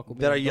that don't fuck with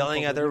me. That are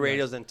yelling at their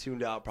radios and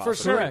tuned out. Probably.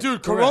 For sure. Correct.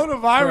 Dude,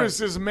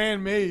 coronavirus is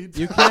man-made.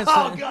 You can't say...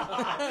 Oh,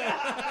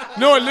 God.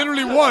 No, it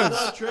literally was.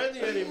 It's not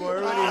trendy anymore.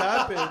 It already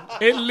happened.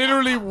 It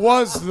literally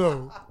was,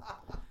 though.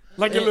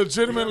 Like it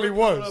legitimately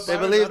was. They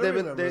believe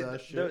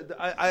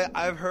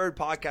I've heard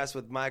podcasts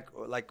with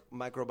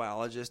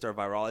microbiologists or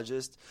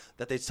virologists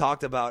that they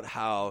talked about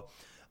how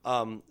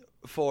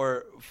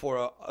for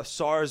a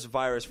SARS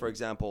virus, for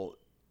example,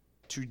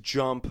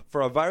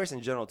 for a virus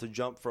in general to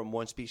jump from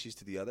one species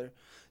to the other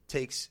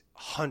takes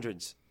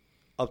hundreds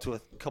up to a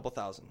couple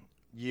thousand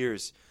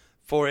years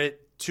for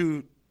it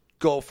to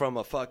go from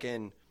a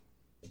fucking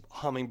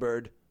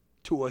hummingbird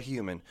to a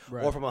human,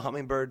 or from a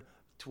hummingbird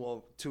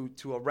to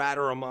a rat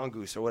or a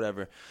mongoose or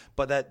whatever.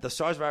 But that the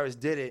SARS virus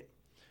did it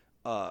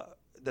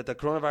that the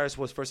coronavirus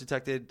was first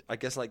detected, I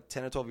guess, like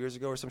 10 or 12 years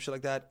ago or some shit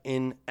like that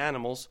in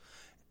animals,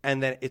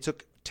 and then it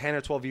took 10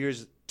 or 12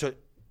 years to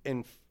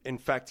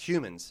infect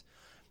humans.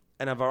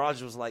 And a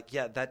virologist was like,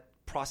 yeah, that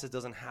process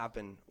doesn't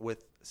happen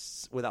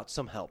without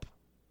some help.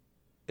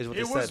 Is what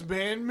It they was said.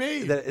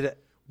 man-made. Man,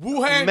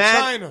 Wuhan,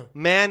 China.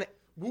 is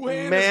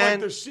Wuhan like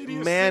the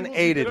shittiest man singles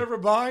you aided. could ever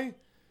buy.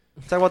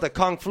 Talking about the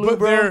Kung flu,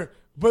 bro.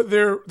 But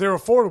they're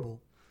affordable.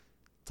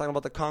 Talking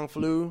about the Kung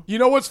flu. You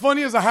know what's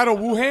funny is I had a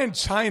Wuhan,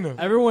 China.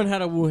 Everyone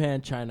had a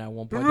Wuhan China at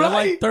one point. They're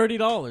Right? like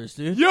 $30,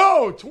 dude.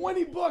 Yo,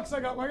 $20. I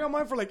got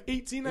mine for like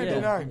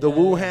 $18.99. The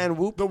Wuhan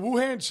whoop. The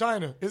Wuhan,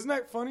 China. Isn't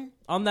that funny?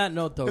 On that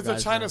note, though, It's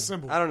guys, a China man,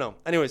 symbol. I don't know.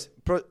 Anyways,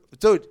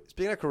 dude,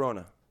 speaking of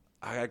Corona,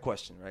 I got a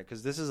question, right?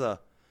 Because this is a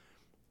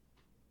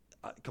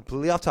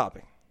completely off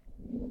topic,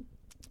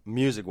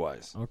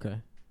 music-wise.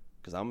 Okay.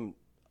 Because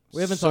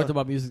We haven't talked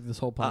about music this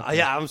whole podcast.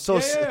 yeah, I'm so.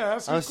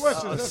 Ask me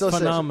questions. I'm That's so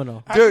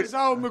phenomenal. Dude, Dude.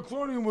 how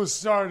McClurnian was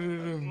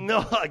started.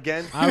 No,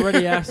 again. I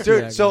already asked you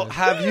Dude, that, so guys.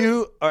 have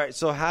you? All right,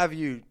 so have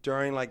you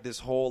during like this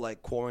whole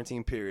like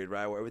quarantine period,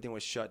 right, where everything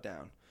was shut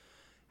down?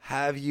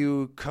 Have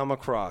you come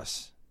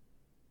across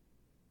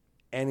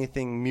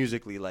anything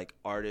musically, like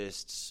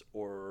artists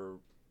or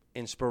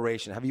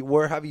inspiration?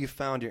 Where have you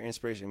found your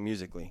inspiration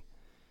musically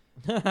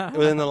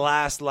within the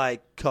last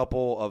like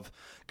couple of?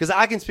 Because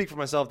I can speak for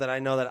myself that I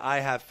know that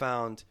I have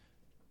found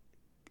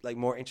like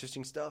more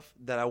interesting stuff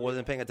that I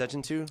wasn't paying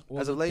attention to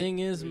Well, as of the late. thing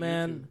is,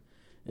 man,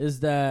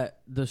 is that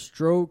the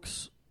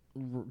Strokes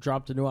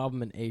dropped a new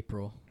album in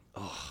April.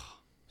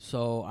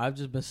 So I've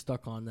just been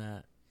stuck on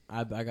that.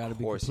 I got to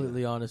be course,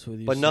 completely honest with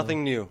you. But so,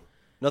 nothing new,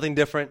 nothing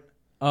different.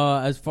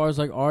 As far as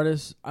like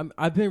artists,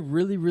 I've been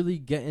really, really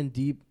getting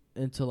deep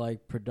into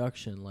like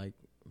production, like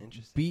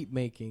Interesting. beat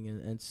making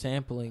and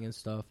sampling and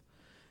stuff.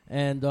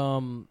 And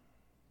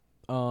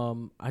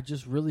I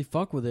just really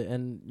fuck with it.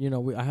 And you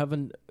know, I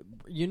haven't.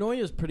 Unoya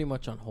is pretty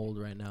much on hold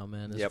right now,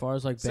 man. As Yep. far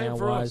as like Same band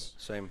for wise. us.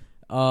 Same.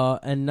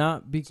 And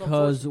not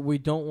because unfortunate. we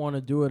don't want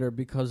to do it or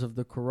because of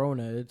the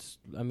corona. It's,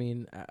 I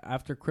mean,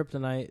 after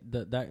Kryptonite,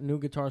 that new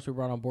guitarist we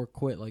brought on board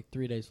quit like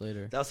 3 days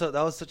later. That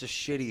was such a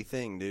shitty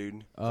thing,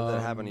 dude.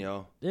 That happened,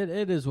 yo.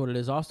 It is what it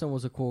is. Austin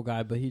was a cool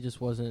guy, but he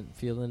just wasn't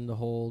feeling the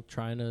whole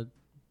trying to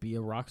be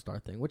a rock star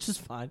thing, which is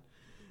fine.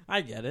 I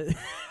get it.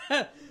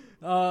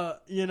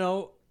 You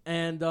know,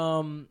 and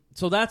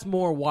so that's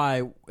more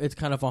why it's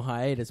kind of on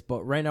hiatus.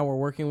 But right now we're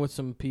working with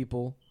some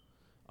people.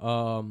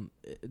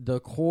 The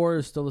core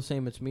is still the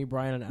same. It's me,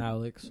 Brian, and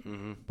Alex.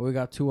 Mm-hmm. But we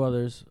got 2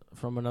 others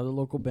from another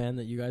local band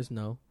that you guys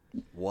know.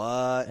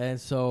 What? And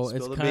so Spill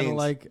it's the kind of beans.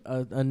 like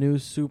a new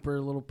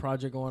super little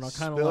project going on.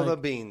 Kind of Spill the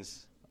like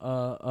beans. You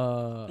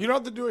don't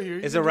have to do it here.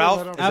 You Is can it do Ralph?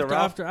 right Is after. it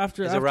Ralph?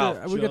 after Is it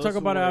Ralph? we can talk Just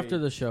about it wait. after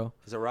the show.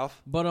 Is it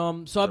Ralph? But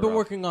so Is I've it been Ralph?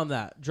 working on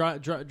that,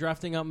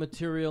 drafting out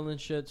material and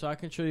shit. So I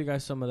can show you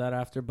guys some of that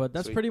after. But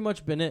that's Sweet. pretty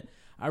much been it.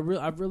 I've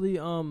really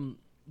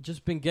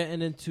just been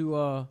getting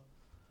into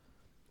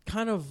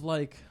kind of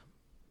like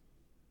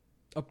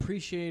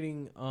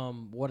appreciating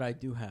what I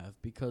do have,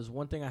 because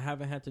one thing I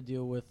haven't had to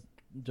deal with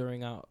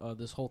during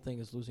this whole thing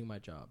is losing my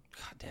job.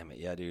 God damn it,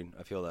 yeah, dude.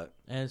 I feel that.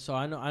 And so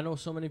I know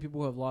so many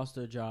people who have lost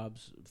their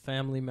jobs,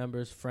 family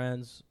members,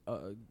 friends,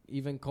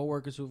 even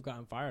coworkers who've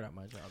gotten fired at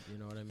my job. You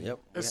know what I mean? Yep.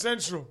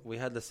 Essential. We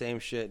had the same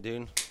shit,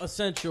 dude.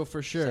 Essential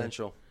for sure.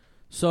 Essential.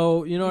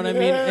 So you know what I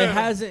mean? Yeah. It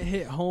hasn't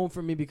hit home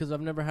for me because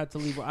I've never had to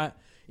leave.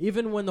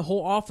 Even when the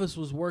whole office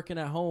was working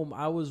at home,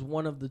 I was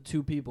one of the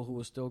 2 people who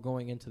was still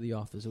going into the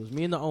office. It was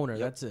me and the owner. Yep.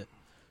 That's it.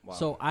 Wow.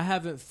 So I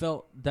haven't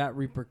felt that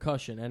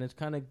repercussion, and it's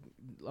kind of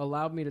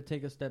allowed me to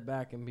take a step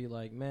back and be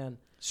like, man,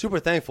 Super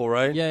thankful,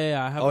 right?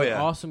 yeah, I have Oh, an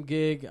yeah. awesome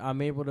gig.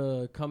 I'm able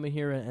to come in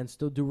here and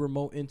still do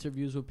remote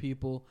interviews with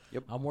people.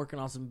 Yep. I'm working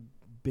on some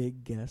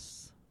big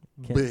guests.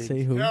 Can't Big.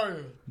 say who. Hell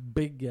yeah.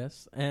 Big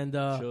guests. And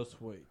Just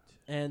wait.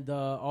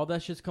 all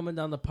that shit's coming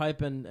down the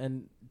pipe,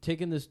 and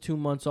taking this 2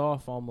 months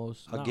off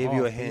almost. I'll Not give off,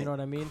 you a but hint. You know what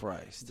I mean?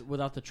 Christ.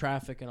 Without the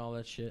traffic and all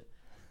that shit.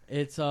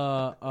 It's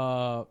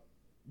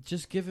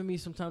just giving me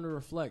some time to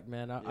reflect,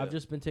 man. I've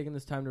just been taking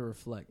this time to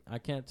reflect. I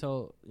can't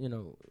tell, you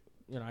know,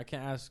 I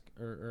can't ask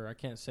or I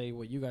can't say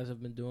what you guys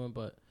have been doing,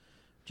 but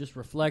just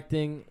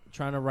reflecting,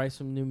 trying to write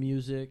some new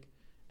music,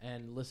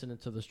 and listening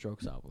to the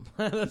Strokes album.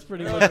 That's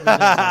pretty much it.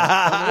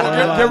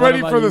 Get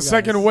ready for the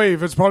second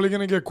wave. It's probably going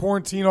to get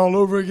quarantine all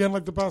over again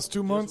like the past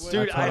 2 months.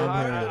 Dude, That's what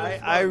I'm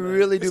hearing. I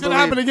really do It's going believe. to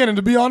happen again. And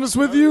to be honest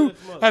with you,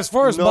 as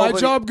far as my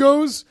Nobody- job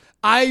goes,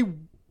 I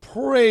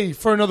pray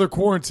for another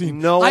quarantine.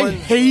 No I one-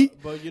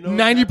 hate But you know what's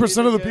 90%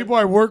 of the happening people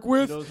I work You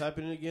with. know what's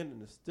happening again? In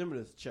the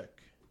stimulus check.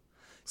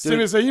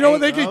 Stimulus, you know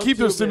what? They hey, can round keep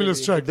their two, stimulus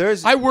baby. check.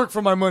 There's- I work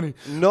for my money.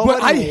 Nobody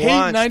But I hate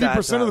wants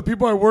 90% that of the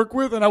people I work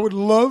with, and I would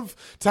love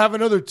to have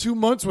another 2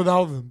 months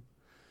without them.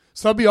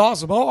 So that'd be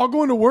awesome. I'll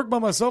go into work by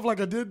myself like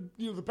I did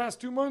the past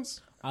 2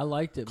 months. I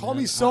liked it. Call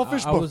man. me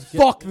selfish, I but was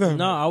fuck them.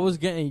 No, I was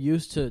getting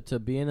used to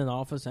being in the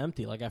office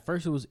empty. Like at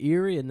first it was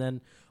eerie, and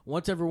then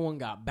once everyone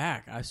got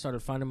back, I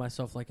started finding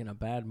myself like in a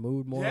bad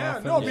mood more Yeah,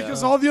 often. no,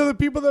 because all the other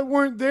people that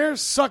weren't there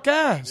suck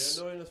ass.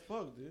 They're annoying as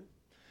fuck, dude.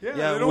 Yeah,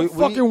 Yeah, they don't we-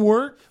 fucking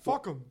work.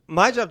 Fuck them.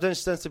 My job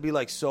tends to be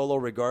like solo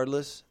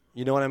regardless.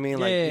 You know what I mean?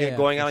 Like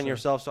going out on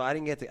yourself. So I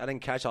didn't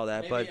catch all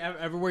that. Maybe but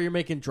everywhere you're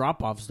making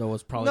drop-offs though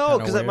was probably no,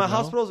 because my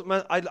hospitals.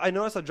 I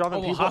noticed a drop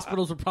in people.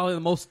 Hospitals are probably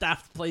the most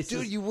staffed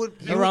places.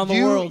 Dude, around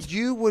the world.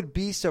 You would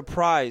be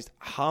surprised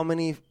how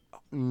many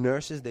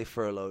nurses they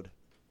furloughed.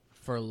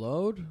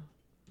 Furloughed?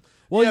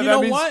 Well, yeah, you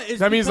know means, what? It's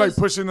that means like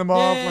pushing them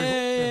off.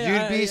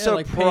 You'd be surprised.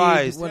 Like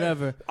paid,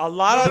 whatever. A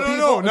lot of people.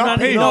 No, not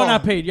paid. No,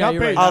 not paid. Yeah, not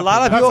you're paid. right. A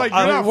lot of people.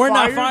 Like, we're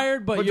not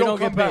fired, but you don't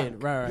get paid.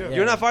 Back. Right. Yeah.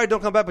 You're not fired.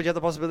 Don't come back, but you have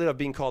the possibility of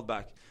being called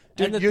back.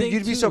 Dude,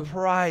 you'd be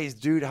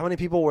surprised, dude, how many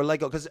people were let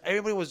go because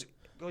everybody was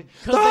going.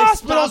 The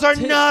hospitals are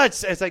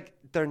nuts. It's like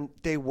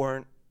they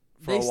weren't.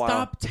 For a while.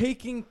 Stopped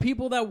taking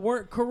people that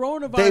weren't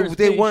coronavirus.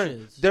 They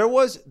weren't.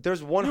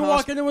 There's one. You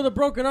walk in there with a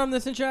broken arm, they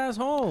sent your ass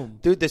home,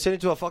 dude. They sent you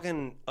to a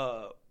fucking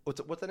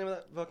what's the name of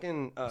that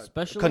fucking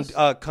specialist?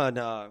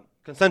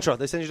 Concentra.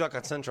 They send you to a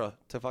Concentra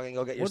to fucking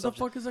go get yourself.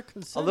 What the fuck is a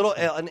Concentra? A little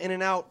an in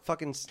and out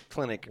fucking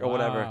clinic or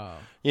whatever.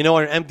 You know,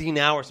 or an empty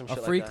now or some shit.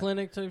 A free like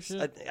clinic type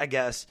shit. I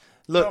guess.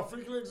 Look, no,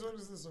 free clinics. What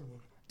is this one?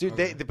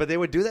 Dude, but they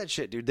would do that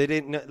shit, dude. They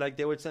didn't like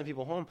they would send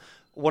people home.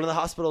 One of the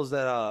hospitals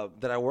that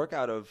I work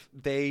out of,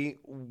 they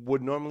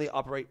would normally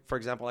operate. For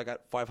example, I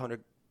got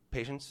 500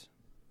 patients,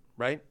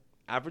 right,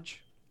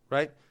 average,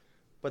 right,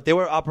 but they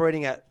were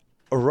operating at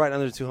right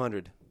under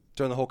 200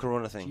 during the whole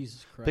Corona thing.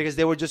 Jesus Christ. Because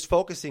they were just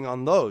focusing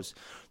on those.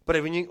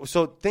 But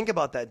so think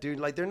about that, dude.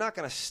 Like they're not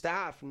gonna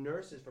staff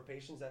nurses for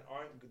patients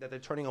that they're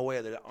turning away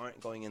or that aren't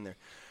going in there.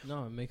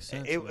 No, it makes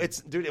sense.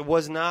 It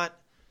was not.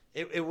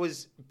 It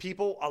was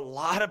people. A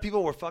lot of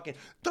people were fucking.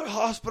 The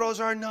hospitals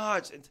are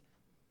nuts.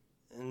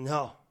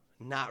 No,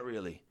 not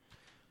really.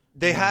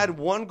 They had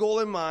one goal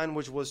in mind,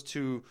 which was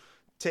to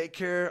take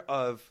care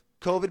of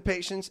COVID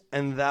patients,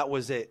 and that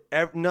was it.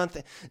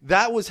 Nothing.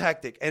 That was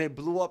hectic, and it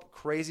blew up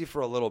crazy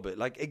for a little bit.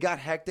 Like it got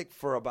hectic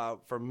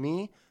for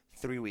me,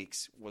 3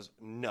 weeks was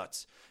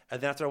nuts,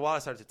 and then after a while,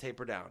 it started to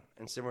taper down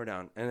and simmer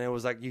down, and it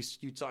was like you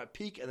saw it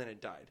peak, and then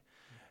it died,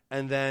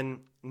 and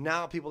then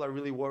now people are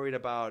really worried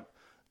about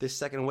this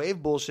second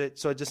wave bullshit.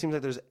 So it just seems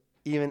like there's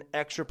even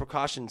extra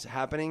precautions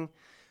happening.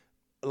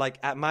 Like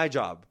at my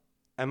job,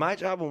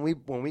 when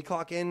we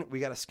clock in, we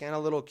got to scan a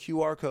little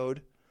QR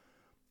code.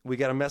 We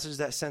got a message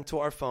that's sent to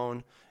our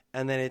phone,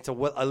 and then it's a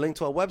link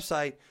to a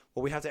website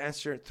where we have to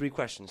answer 3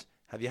 questions.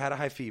 Have you had a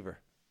high fever?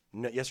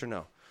 No, yes or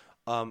no.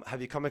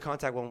 Have you come in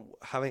contact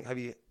have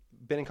you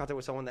been in contact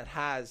with someone that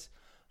has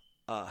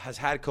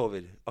had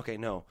COVID? Okay,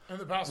 no. In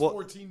the past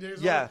 14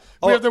 days? Yeah.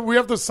 We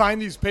have to sign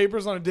these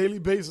papers on a daily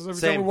basis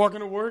every time we walk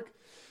into work.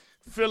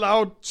 Fill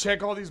out,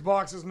 check all these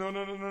boxes.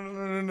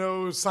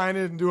 No. Sign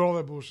it and do all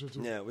that bullshit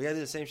too. Yeah, we gotta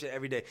do the same shit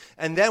every day.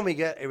 And then we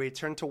get a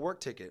return to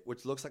work ticket,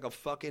 which looks like a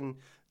fucking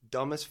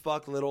dumb as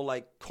fuck little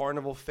like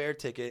carnival fair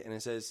ticket, and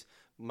it says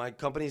my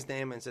company's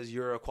name and says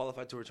you're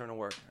qualified to return to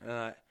work.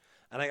 And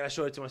I gotta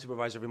show it to my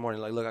supervisor every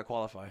morning. Like, look, I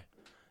qualify.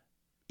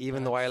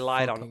 Even though I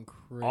lied on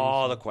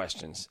all the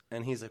questions.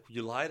 And he's like,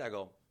 you lied? I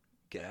go,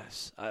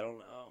 guess. I don't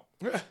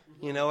know.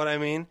 You know what I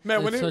mean?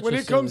 Man, when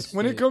it comes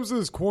to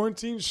this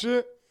quarantine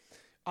shit,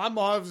 I'm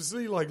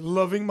obviously like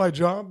loving my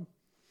job.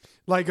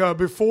 Like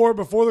before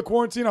the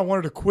quarantine, I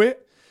wanted to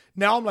quit.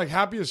 Now I'm like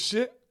happy as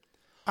shit.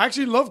 I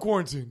actually love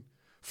quarantine.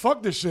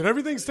 Fuck this shit.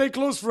 Everything stay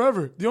closed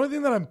forever. The only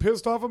thing that I'm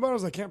pissed off about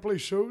is I can't play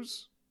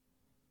shows.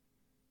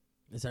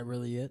 Is that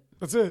really it?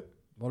 That's it.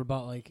 What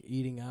about like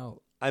eating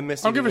out? I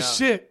don't give a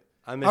shit.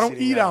 I don't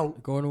eat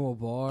out. Going to a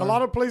bar. A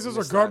lot of places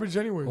are garbage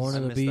anyways. Going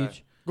to the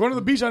beach. Going to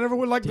the beach, I never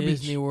would like the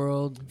beach. Disney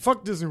World.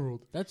 Fuck Disney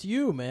World. That's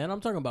you, man.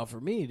 I'm talking about for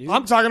me, dude.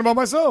 I'm talking about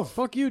myself.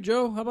 Fuck you,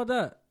 Joe. How about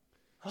that?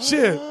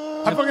 Shit.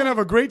 I fucking have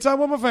a great time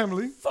with my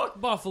family. Fuck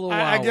Buffalo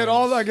Wild I get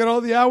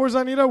all the hours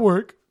I need at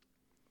work.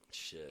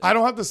 Shit. I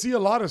don't have to see a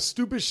lot of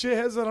stupid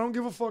shitheads that I don't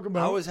give a fuck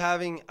about. I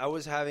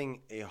was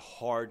having a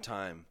hard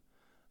time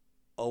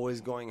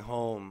always going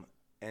home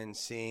and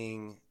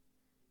seeing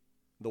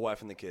the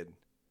wife and the kid.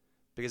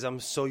 Because I'm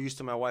so used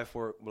to my wife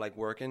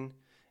working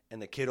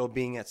and the kiddo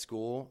being at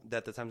school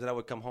that the times that I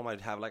would come home,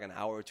 I'd have like an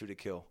hour or 2 to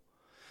kill.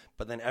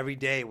 But then every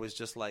day was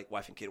just like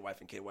wife and kid.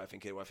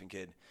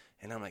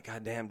 And I'm like,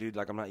 God damn, dude,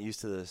 like I'm not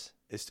used to this.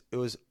 It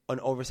was an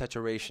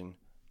oversaturation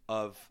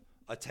of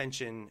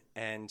attention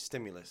and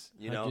stimulus,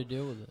 you know? How'd you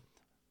deal with it?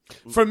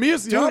 For me,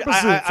 it's the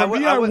opposite.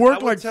 I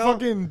work like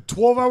fucking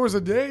 12 hours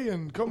a day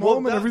and come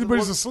home and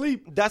everybody's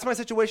asleep. That's my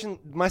situation.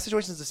 My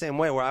situation is the same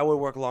way where I would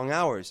work long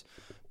hours.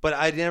 But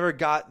I never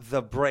got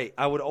the break.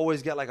 I would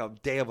always get like a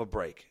day of a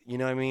break. You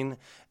know what I mean?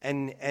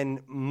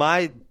 And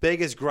my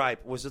biggest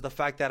gripe was just the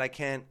fact that I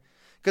can't,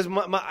 because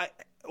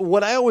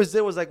what I always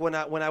did was like when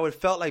I would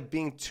felt like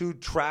being too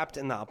trapped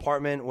in the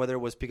apartment, whether it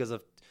was because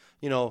of,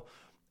 you know,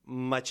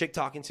 my chick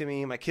talking to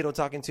me, my kiddo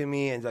talking to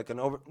me, and like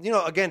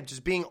again,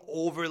 just being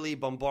overly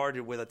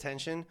bombarded with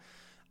attention.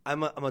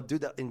 I'm a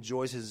dude that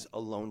enjoys his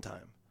alone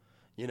time,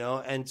 you know.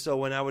 And so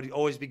when I would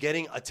always be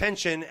getting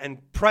attention and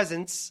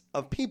presence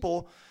of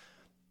people,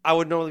 I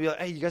would normally be like,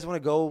 hey, you guys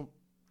want to go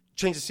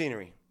change the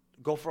scenery,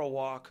 go for a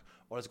walk,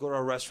 or let's go to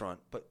a restaurant.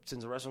 But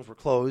since the restaurants were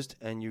closed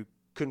and you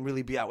couldn't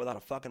really be out without a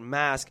fucking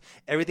mask,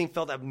 everything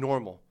felt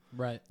abnormal.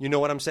 Right. You know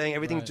what I'm saying?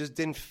 Everything Right. just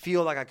didn't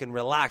feel like I can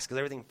relax because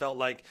everything felt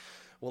like,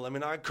 well, let me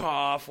not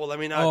cough. Well, let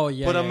me not Oh,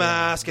 yeah, put a yeah.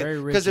 mask. Very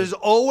Because rigid. there's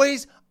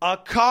always a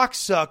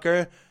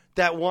cocksucker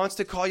that wants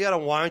to call you out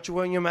on why aren't you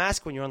wearing your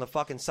mask when you're on the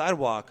fucking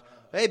sidewalk.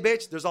 Hey,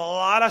 bitch, there's a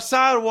lot of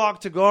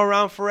sidewalk to go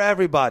around for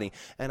everybody.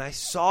 And I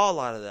saw a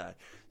lot of that.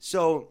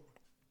 So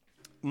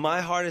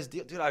my hardest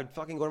deal, dude, I'd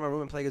fucking go to my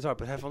room and play guitar,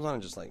 put headphones on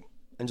and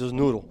just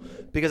noodle.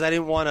 Because I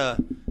didn't want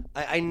to,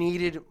 I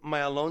needed my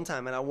alone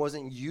time, and I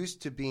wasn't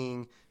used to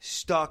being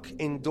stuck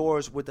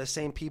indoors with the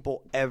same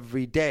people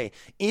every day.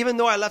 Even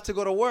though I left to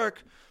go to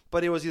work,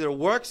 but it was either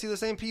work, see the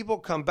same people,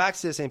 come back,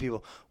 see the same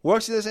people.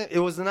 Work, see the same,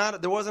 there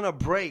wasn't a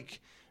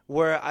break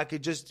where I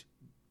could just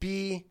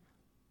be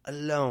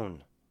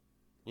alone,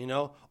 you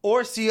know?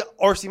 Or see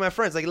my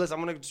friends. Like, listen,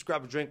 I'm going to just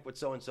grab a drink with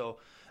so-and-so.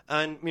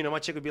 And, you know, my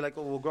chick would be like,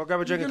 oh, we'll go grab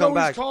a drink and come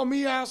back. You can always call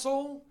me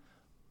asshole.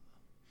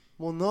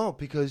 Well, no,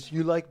 because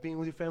you like being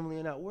with your family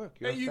and at work.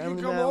 You're And a you family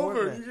can come man at work,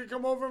 over. man. You can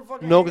come over and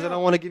fucking No, hang because I out.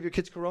 don't want to give your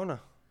kids corona.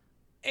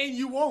 And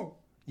you won't.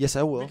 Yes,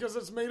 I will. Because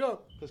it's made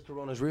up. Because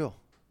corona's real.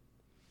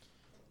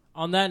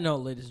 On that note,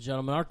 ladies and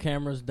gentlemen, our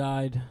cameras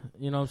died.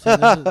 You know what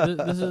I'm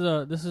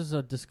saying? This is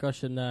a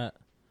discussion that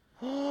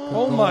could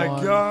Oh go my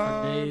on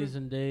God. for days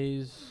and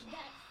days. That's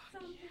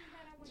something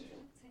that I want to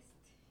test.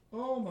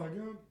 Oh my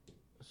God.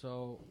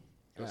 So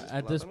Is this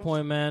at this platanos?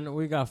 point, man,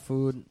 we got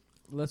food.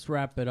 Let's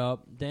wrap it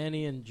up.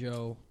 Danny and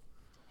Joe,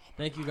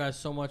 thank you guys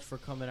so much for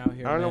coming out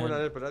here. I don't know man. what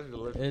that is, but that's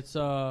delicious. It's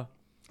I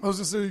was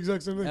just saying the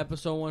exact same thing.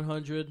 episode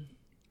 100.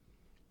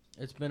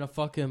 It's been a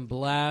fucking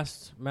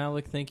blast.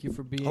 Malik, thank you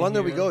for being How long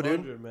did we here. go, dude?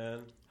 100, man.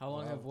 How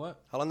long have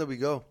what? How long did we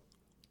go?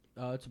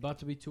 It's about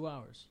to be 2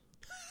 hours.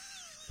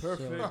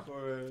 Perfect So-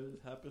 for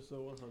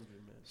episode 100,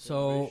 man.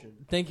 So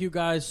Celebration. thank you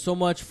guys so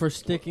much for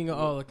sticking.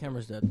 Oh, the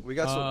camera's dead. We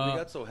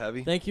got so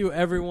heavy. Thank you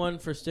everyone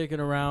for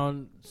sticking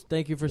around.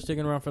 Thank you for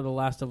sticking around for the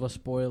Last of Us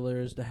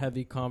spoilers, the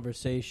heavy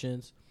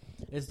conversations.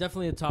 It's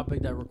definitely a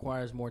topic that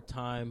requires more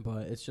time,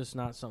 but it's just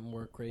not something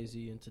we're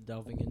crazy into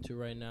delving into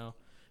right now.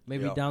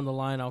 Maybe Yeah. down the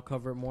line I'll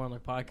cover it more on the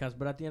podcast.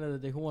 But at the end of the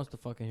day, who wants to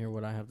fucking hear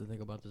what I have to think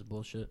about this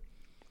bullshit?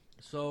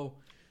 So,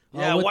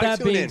 Yeah, with why that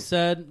tune being in?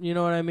 said, you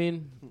know what I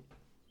mean?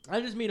 I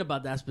just mean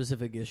about that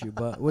specific issue.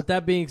 But with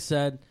that being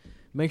said,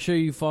 make sure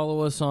you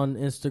follow us on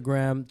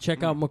Instagram.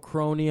 Check out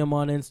Macronium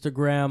on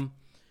Instagram.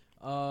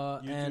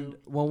 And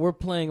when we're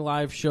playing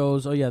live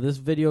shows, this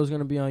video is going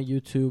to be on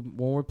YouTube.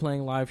 When we're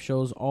playing live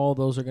shows, all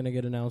those are going to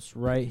get announced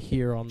right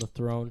here on the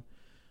throne.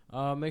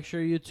 Make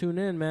sure you tune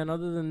in, man.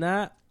 Other than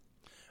that,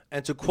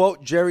 And to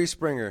quote Jerry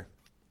Springer,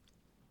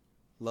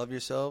 love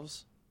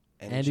yourselves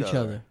and each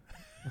other.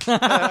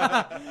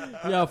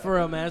 Yo, for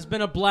real, man. It's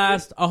been a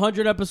blast.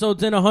 100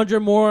 episodes in, 100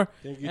 more,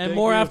 Thank you, and thank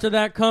more you. after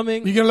that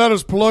coming. You gonna let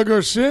us plug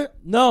our shit?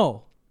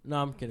 No,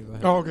 I'm kidding. Go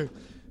ahead. Oh, okay.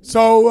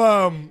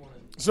 So,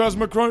 so as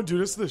Macron,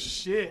 dude, it's the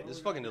shit. This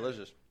is fucking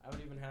delicious. I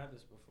haven't even had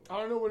this before. I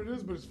don't know what it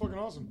is, but it's fucking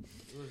awesome.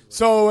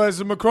 So as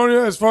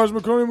far as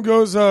Macronium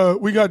goes,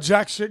 we got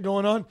jack shit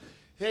going on.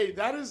 Hey,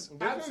 that is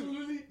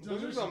absolutely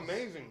delicious.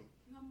 amazing.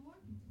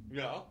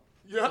 Yeah.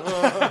 Yeah.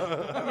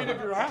 I mean, if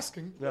you're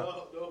asking. No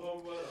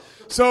homo.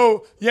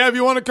 So, yeah, if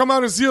you want to come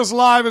out and see us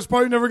live, it's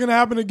probably never going to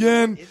happen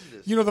again.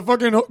 You know,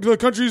 the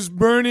country's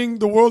burning.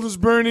 The world is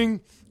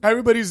burning.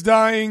 Everybody's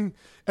dying.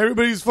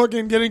 Everybody's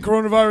fucking getting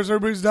coronavirus.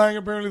 Everybody's dying.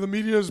 Apparently, the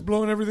media is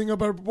blowing everything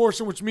up out of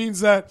proportion, which means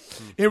that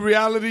in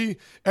reality,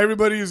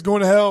 everybody is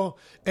going to hell.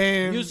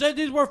 And You said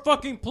these were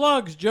fucking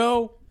plugs,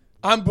 Joe.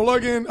 I'm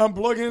plugging the All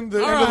end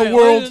right, of the ladies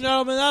world. and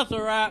gentlemen, that's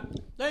a wrap.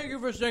 Thank you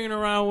for sticking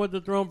around with the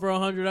throne for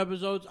 100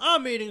 episodes.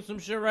 I'm eating some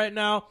shit right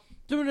now.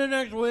 Tune in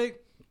next week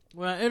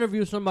when I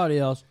interview somebody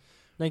else.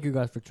 Thank you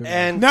guys for tuning in.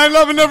 And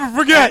 9/11, never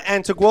forget.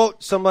 and to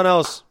quote someone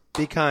else,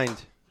 be kind,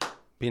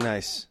 be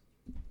nice.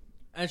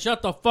 And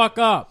shut the fuck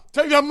up.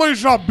 Take that money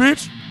shot,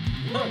 bitch.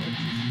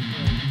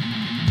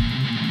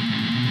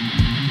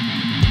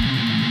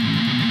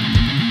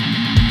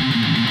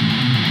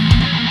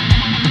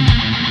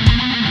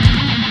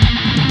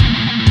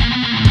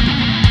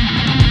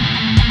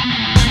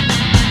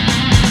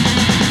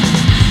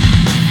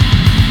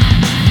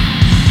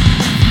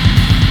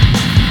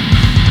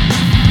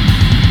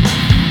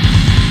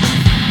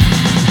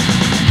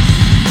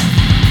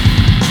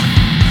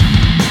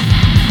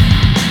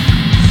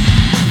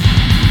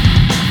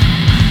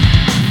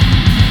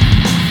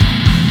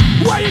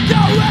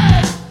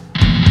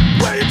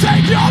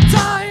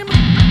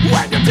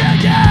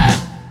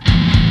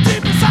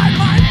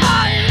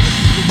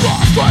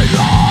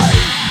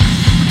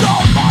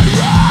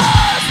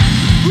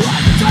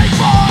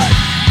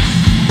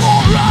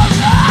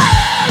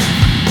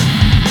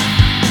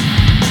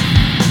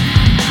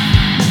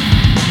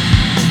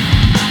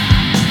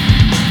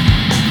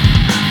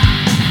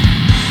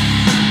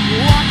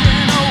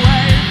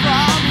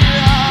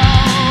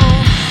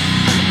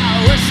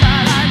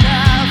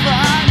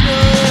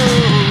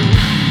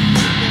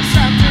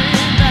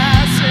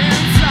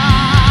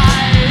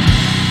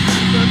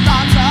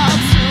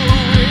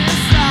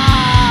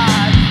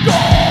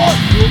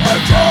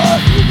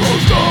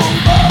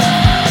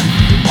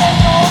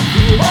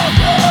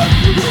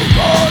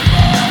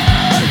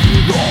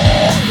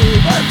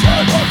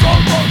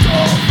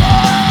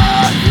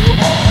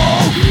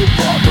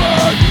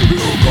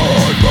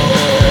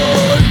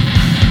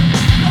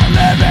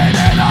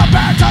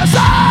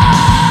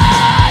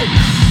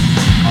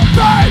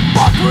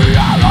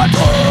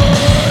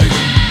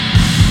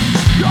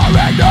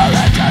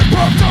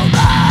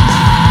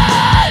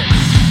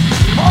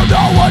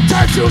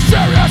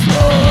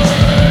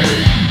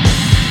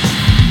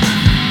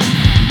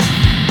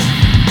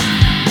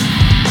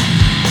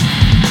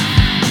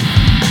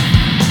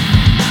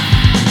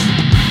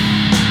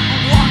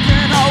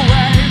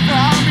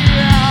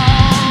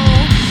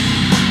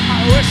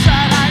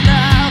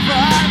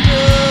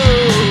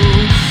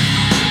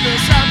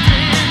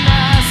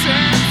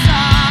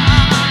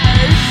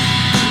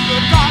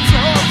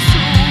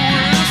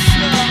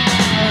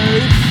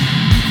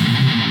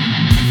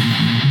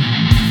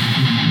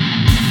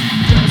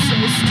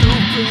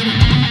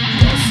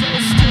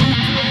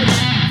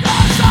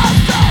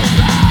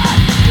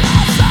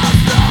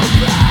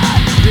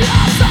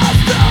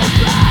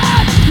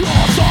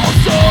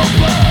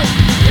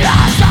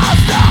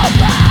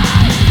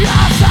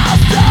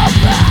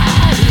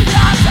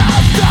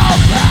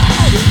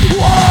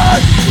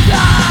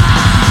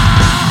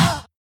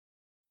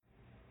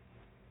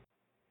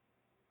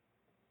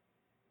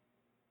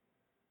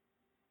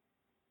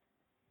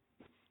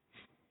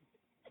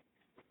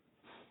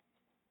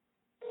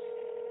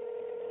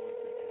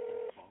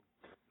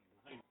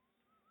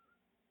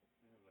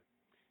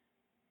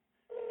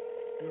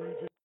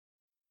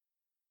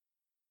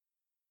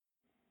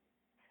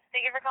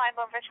 Thank you for calling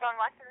Bonefish Going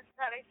Weston. This is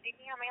Heather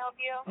speaking. How may I help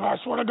you? I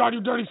swear to God,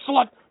 you dirty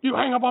slut. You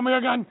hang up on me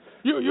again.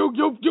 You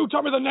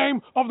tell me the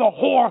name of the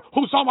whore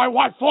who saw my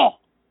wife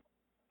fall.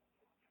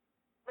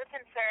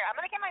 Listen, sir, I'm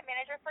going to get my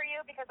manager for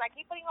you because I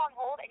keep putting you on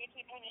hold and you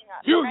keep hanging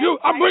up.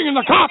 I'm bringing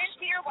the cops. I didn't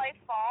see your wife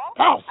fall.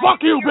 Oh,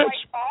 fuck you,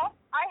 bitch.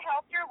 I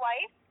helped your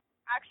wife.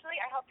 Actually,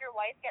 I helped your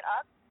wife get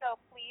up, so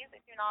please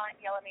do not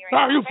yell at me right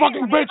Oh, now. you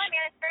fucking bitch. My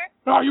manager.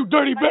 Oh, you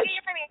dirty bitch.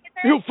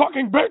 You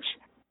fucking bitch.